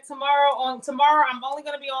be back tomorrow. Tomorrow, I'm only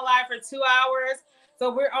going to be on live for 2 hours.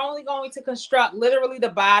 So we're only going to construct literally the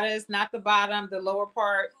bodice, not the bottom, the lower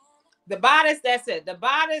part. The bodice, that's it. The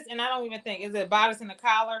bodice, and I don't even think, is it bodice and the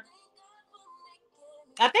collar?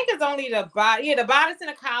 I think it's only the body. Yeah, the bodice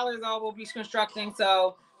and the collar is all we'll be constructing.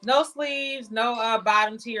 So no sleeves, no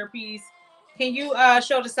bottom tier piece. Can you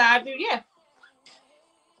show the side view? Yeah.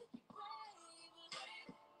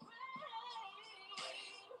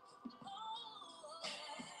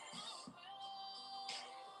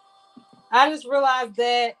 I just realized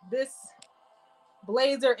that this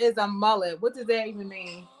blazer is a mullet. What does that even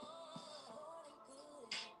mean?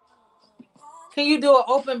 Can you do an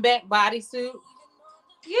open back bodysuit?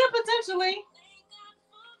 Yeah, potentially.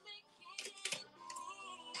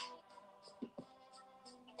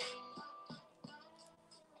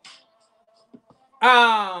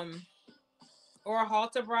 Or a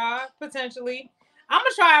halter bra, potentially. I'm gonna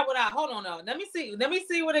try it without. Hold on, though. Let me see. Let me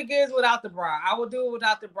see what it gives without the bra. I will do it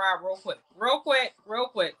without the bra real quick. Real quick.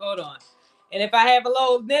 Hold on. And if I have a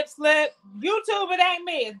little nip slip, YouTube, it ain't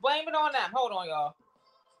me. It's blame it on them. Hold on, y'all.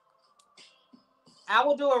 I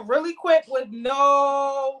will do it really quick with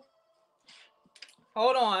no.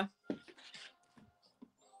 Hold on.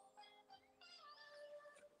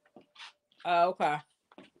 Okay.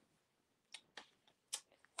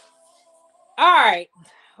 All right.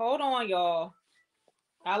 Hold on, y'all.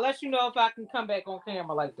 I'll let you know if I can come back on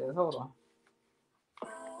camera like this. Hold on.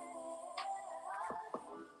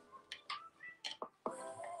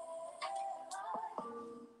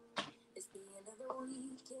 It's the end of the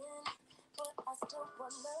weekend, but I still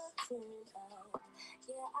wanna turn up.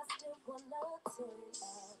 Yeah, I still wanna turn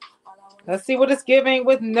up. Let's see what it's giving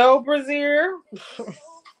with no brassiere.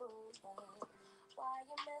 Why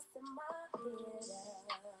you messing my head up?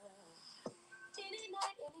 Any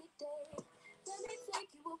night, any day. Let me take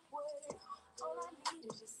you away. All I need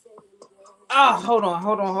is just say yes. Oh, hold on.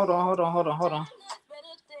 Better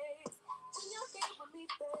days when you're here with me,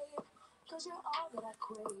 babe. 'Cause you're all that I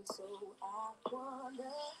crave, so I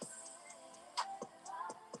wonder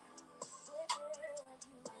where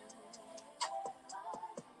you are.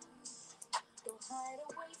 Don't hide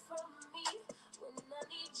away from me when I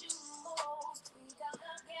need you most. We got a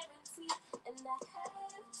guarantee, and I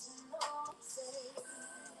have to know. Say,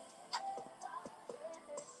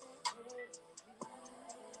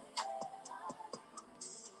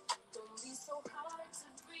 don't be so hard to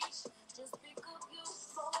reach. Just pick up your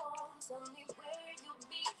phone. Tell me where you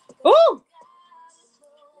be. Ooh.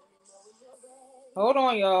 Hold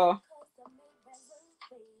on, y'all.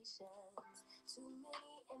 Too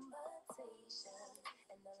many invitations,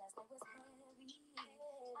 and the last night was heavy.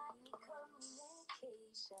 I need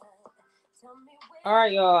communication. Tell me where. All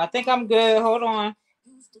right, y'all. I think I'm good. Hold on.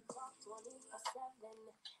 Used to clock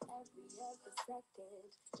 24/7, every other second,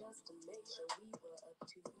 just to make sure we were up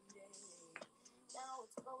to date. Now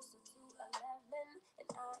it's closer to 11, and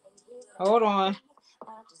I ain't here. Hold on.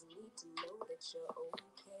 I just need to know that you're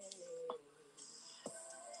okay.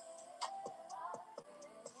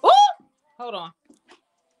 Ooh! Hold on.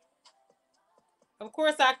 Of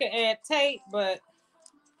course, I could add tape, but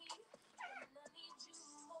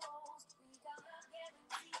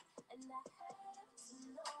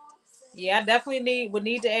yeah, I definitely would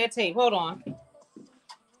need to add tape. Hold on.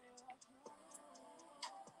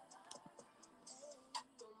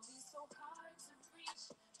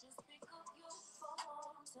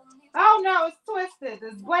 Oh no, it's twisted.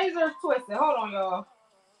 This blazer's twisted. Hold on, y'all.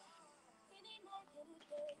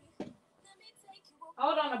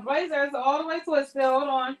 Hold on, the blazer is all the way twisted. Hold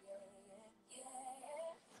on.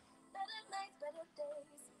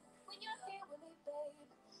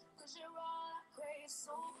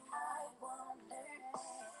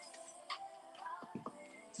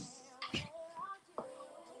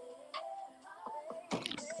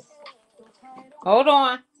 Hold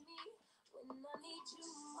on.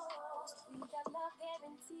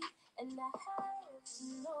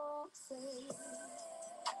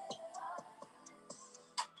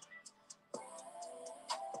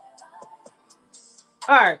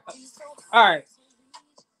 All right. All right.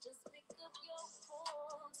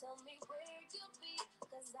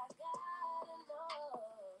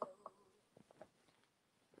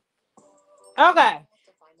 Okay.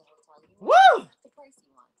 Woo!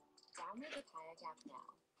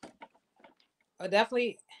 Oh,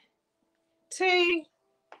 definitely. T,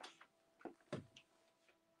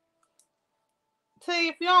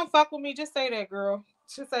 if you don't fuck with me, just say that, girl.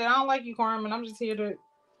 Just say, I don't like you, Carmen. I'm just here to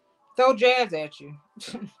throw jabs at you.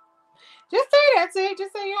 Just say that, T.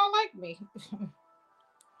 Just say you don't like me.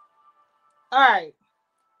 All right.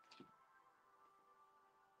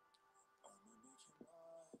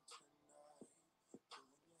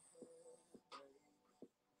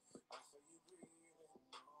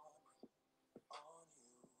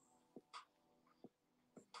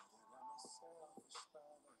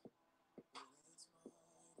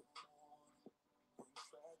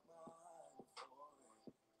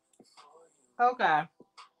 Okay.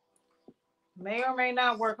 May or may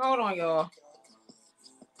not work. Hold on, y'all.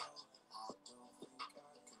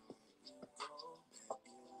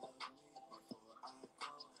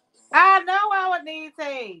 I know I would need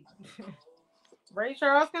tape. Ray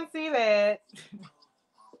Charles can see that.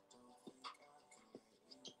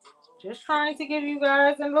 Just trying to give you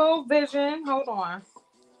guys a little vision. Hold on.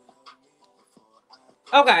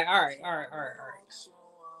 Okay, all right.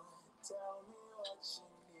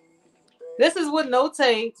 This is with no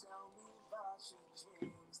tape.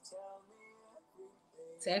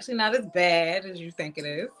 It's actually not as bad as you think it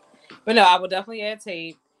is. But no, I will definitely add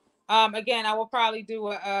tape. Again, I will probably do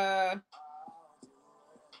a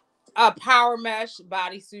power mesh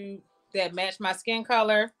bodysuit that match my skin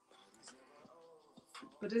color.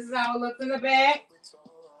 But this is how it looks in the back.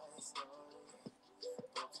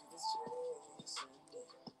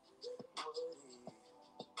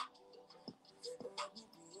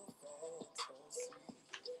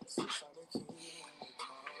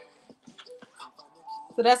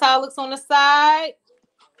 So that's how it looks on the side.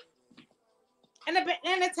 And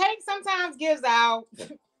the tape sometimes gives out.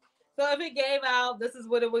 So if it gave out, this is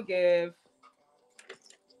what it would give.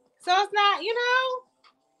 So it's not,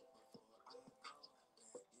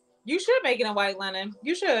 you should make it in white linen.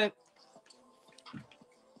 You should.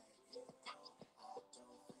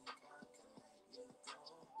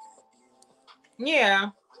 Yeah.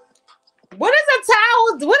 What is a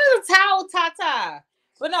towel? What is a towel tata?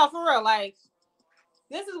 But no, for real, like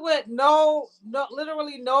this is with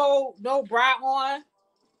literally no bra on.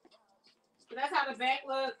 So that's how the back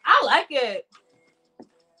looks. I like it.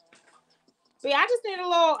 But yeah, I just need a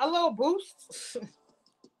little boost.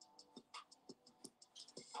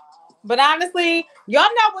 But honestly, y'all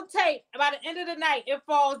know what tape, by the end of the night, it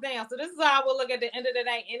falls down. So this is how I will look at the end of the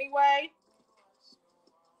night anyway.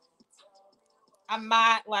 I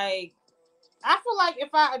might I feel like if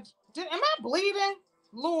am I bleeding?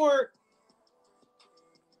 Lord.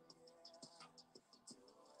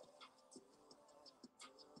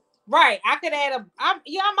 Right. I could add I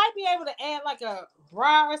might be able to add like a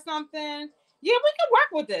bra or something. Yeah, we can work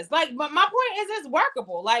with this. Like, but my point is it's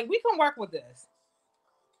workable. Like, we can work with this.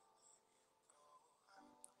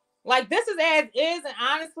 Like, this is as is, and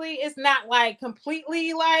honestly, it's not like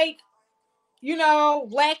completely like,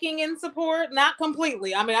 lacking in support. Not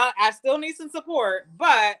completely. I mean, I still need some support,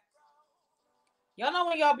 but y'all know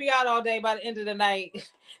when y'all be out all day, by the end of the night,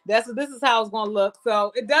 this is how it's gonna look.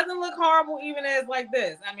 So it doesn't look horrible even as like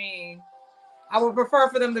this. I mean, I would prefer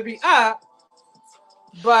for them to be up,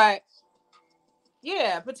 but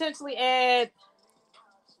yeah, potentially add.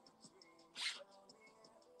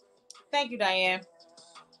 Thank you, Diane.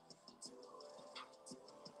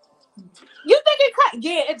 You think it cut?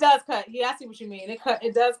 Yeah, it does cut. Yeah, I see what you mean.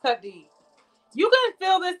 It does cut deep. You can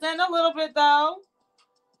fill this in a little bit though.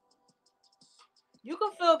 You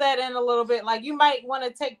can fill that in a little bit. Like, you might want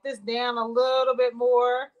to take this down a little bit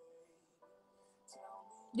more.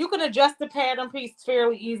 You can adjust the pattern piece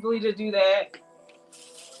fairly easily to do that.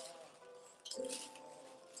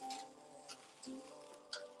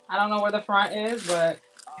 I don't know where the front is, but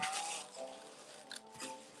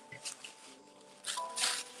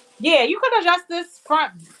yeah, you can adjust this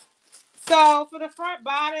front. So for the front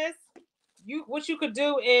bodice, what you could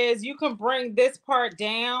do is you can bring this part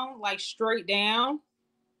down, like straight down.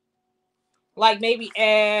 Like maybe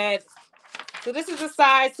add, so this is the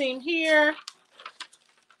side seam here.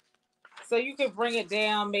 So you could bring it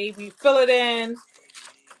down, maybe fill it in.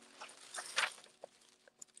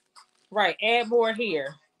 Right, add more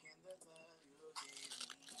here.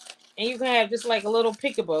 And you can have just like a little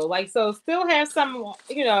peekaboo. Like, so still have some,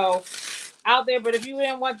 out there. But if you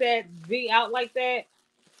didn't want that V out like that,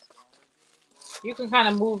 you can kind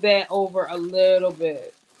of move that over a little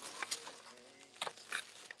bit.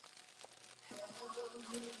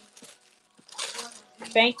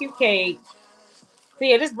 Thank you, Kate. So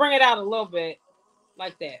yeah, just bring it out a little bit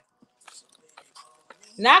like that.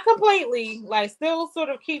 Not completely, like still sort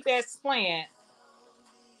of keep that slant,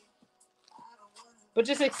 but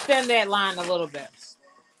just extend that line a little bit.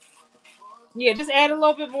 Yeah, just add a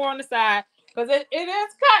little bit more on the side because it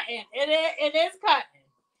is cutting. It is cutting.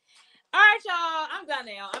 All right, y'all. I'm done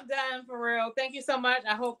now. I'm done for real. Thank you so much.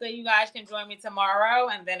 I hope that you guys can join me tomorrow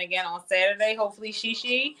and then again on Saturday. Hopefully,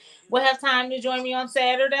 Shishi will have time to join me on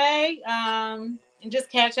Saturday and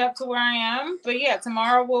just catch up to where I am. But yeah,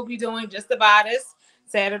 tomorrow we'll be doing just the bodice.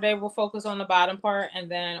 Saturday we'll focus on the bottom part,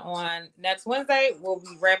 and then on next Wednesday we'll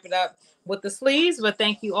be wrapping up with the sleeves. But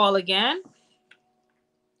thank you all again.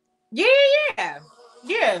 Yeah.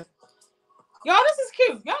 Y'all, this is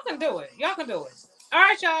cute. Y'all can do it. All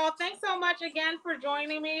right, y'all. Thanks so much again for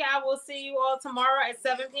joining me. I will see you all tomorrow at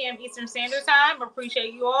 7 p.m. Eastern Standard Time.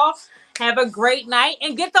 Appreciate you all. Have a great night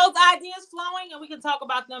and get those ideas flowing, and we can talk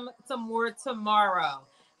about them some more tomorrow.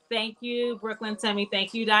 Thank you, Brooklyn Timmy.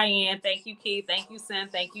 Thank you, Diane. Thank you, Keith. Thank you, Sin.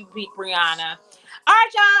 Thank you, Brianna. All right,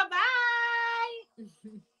 y'all. Bye.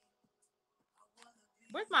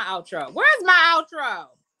 Where's my outro? Where's my outro?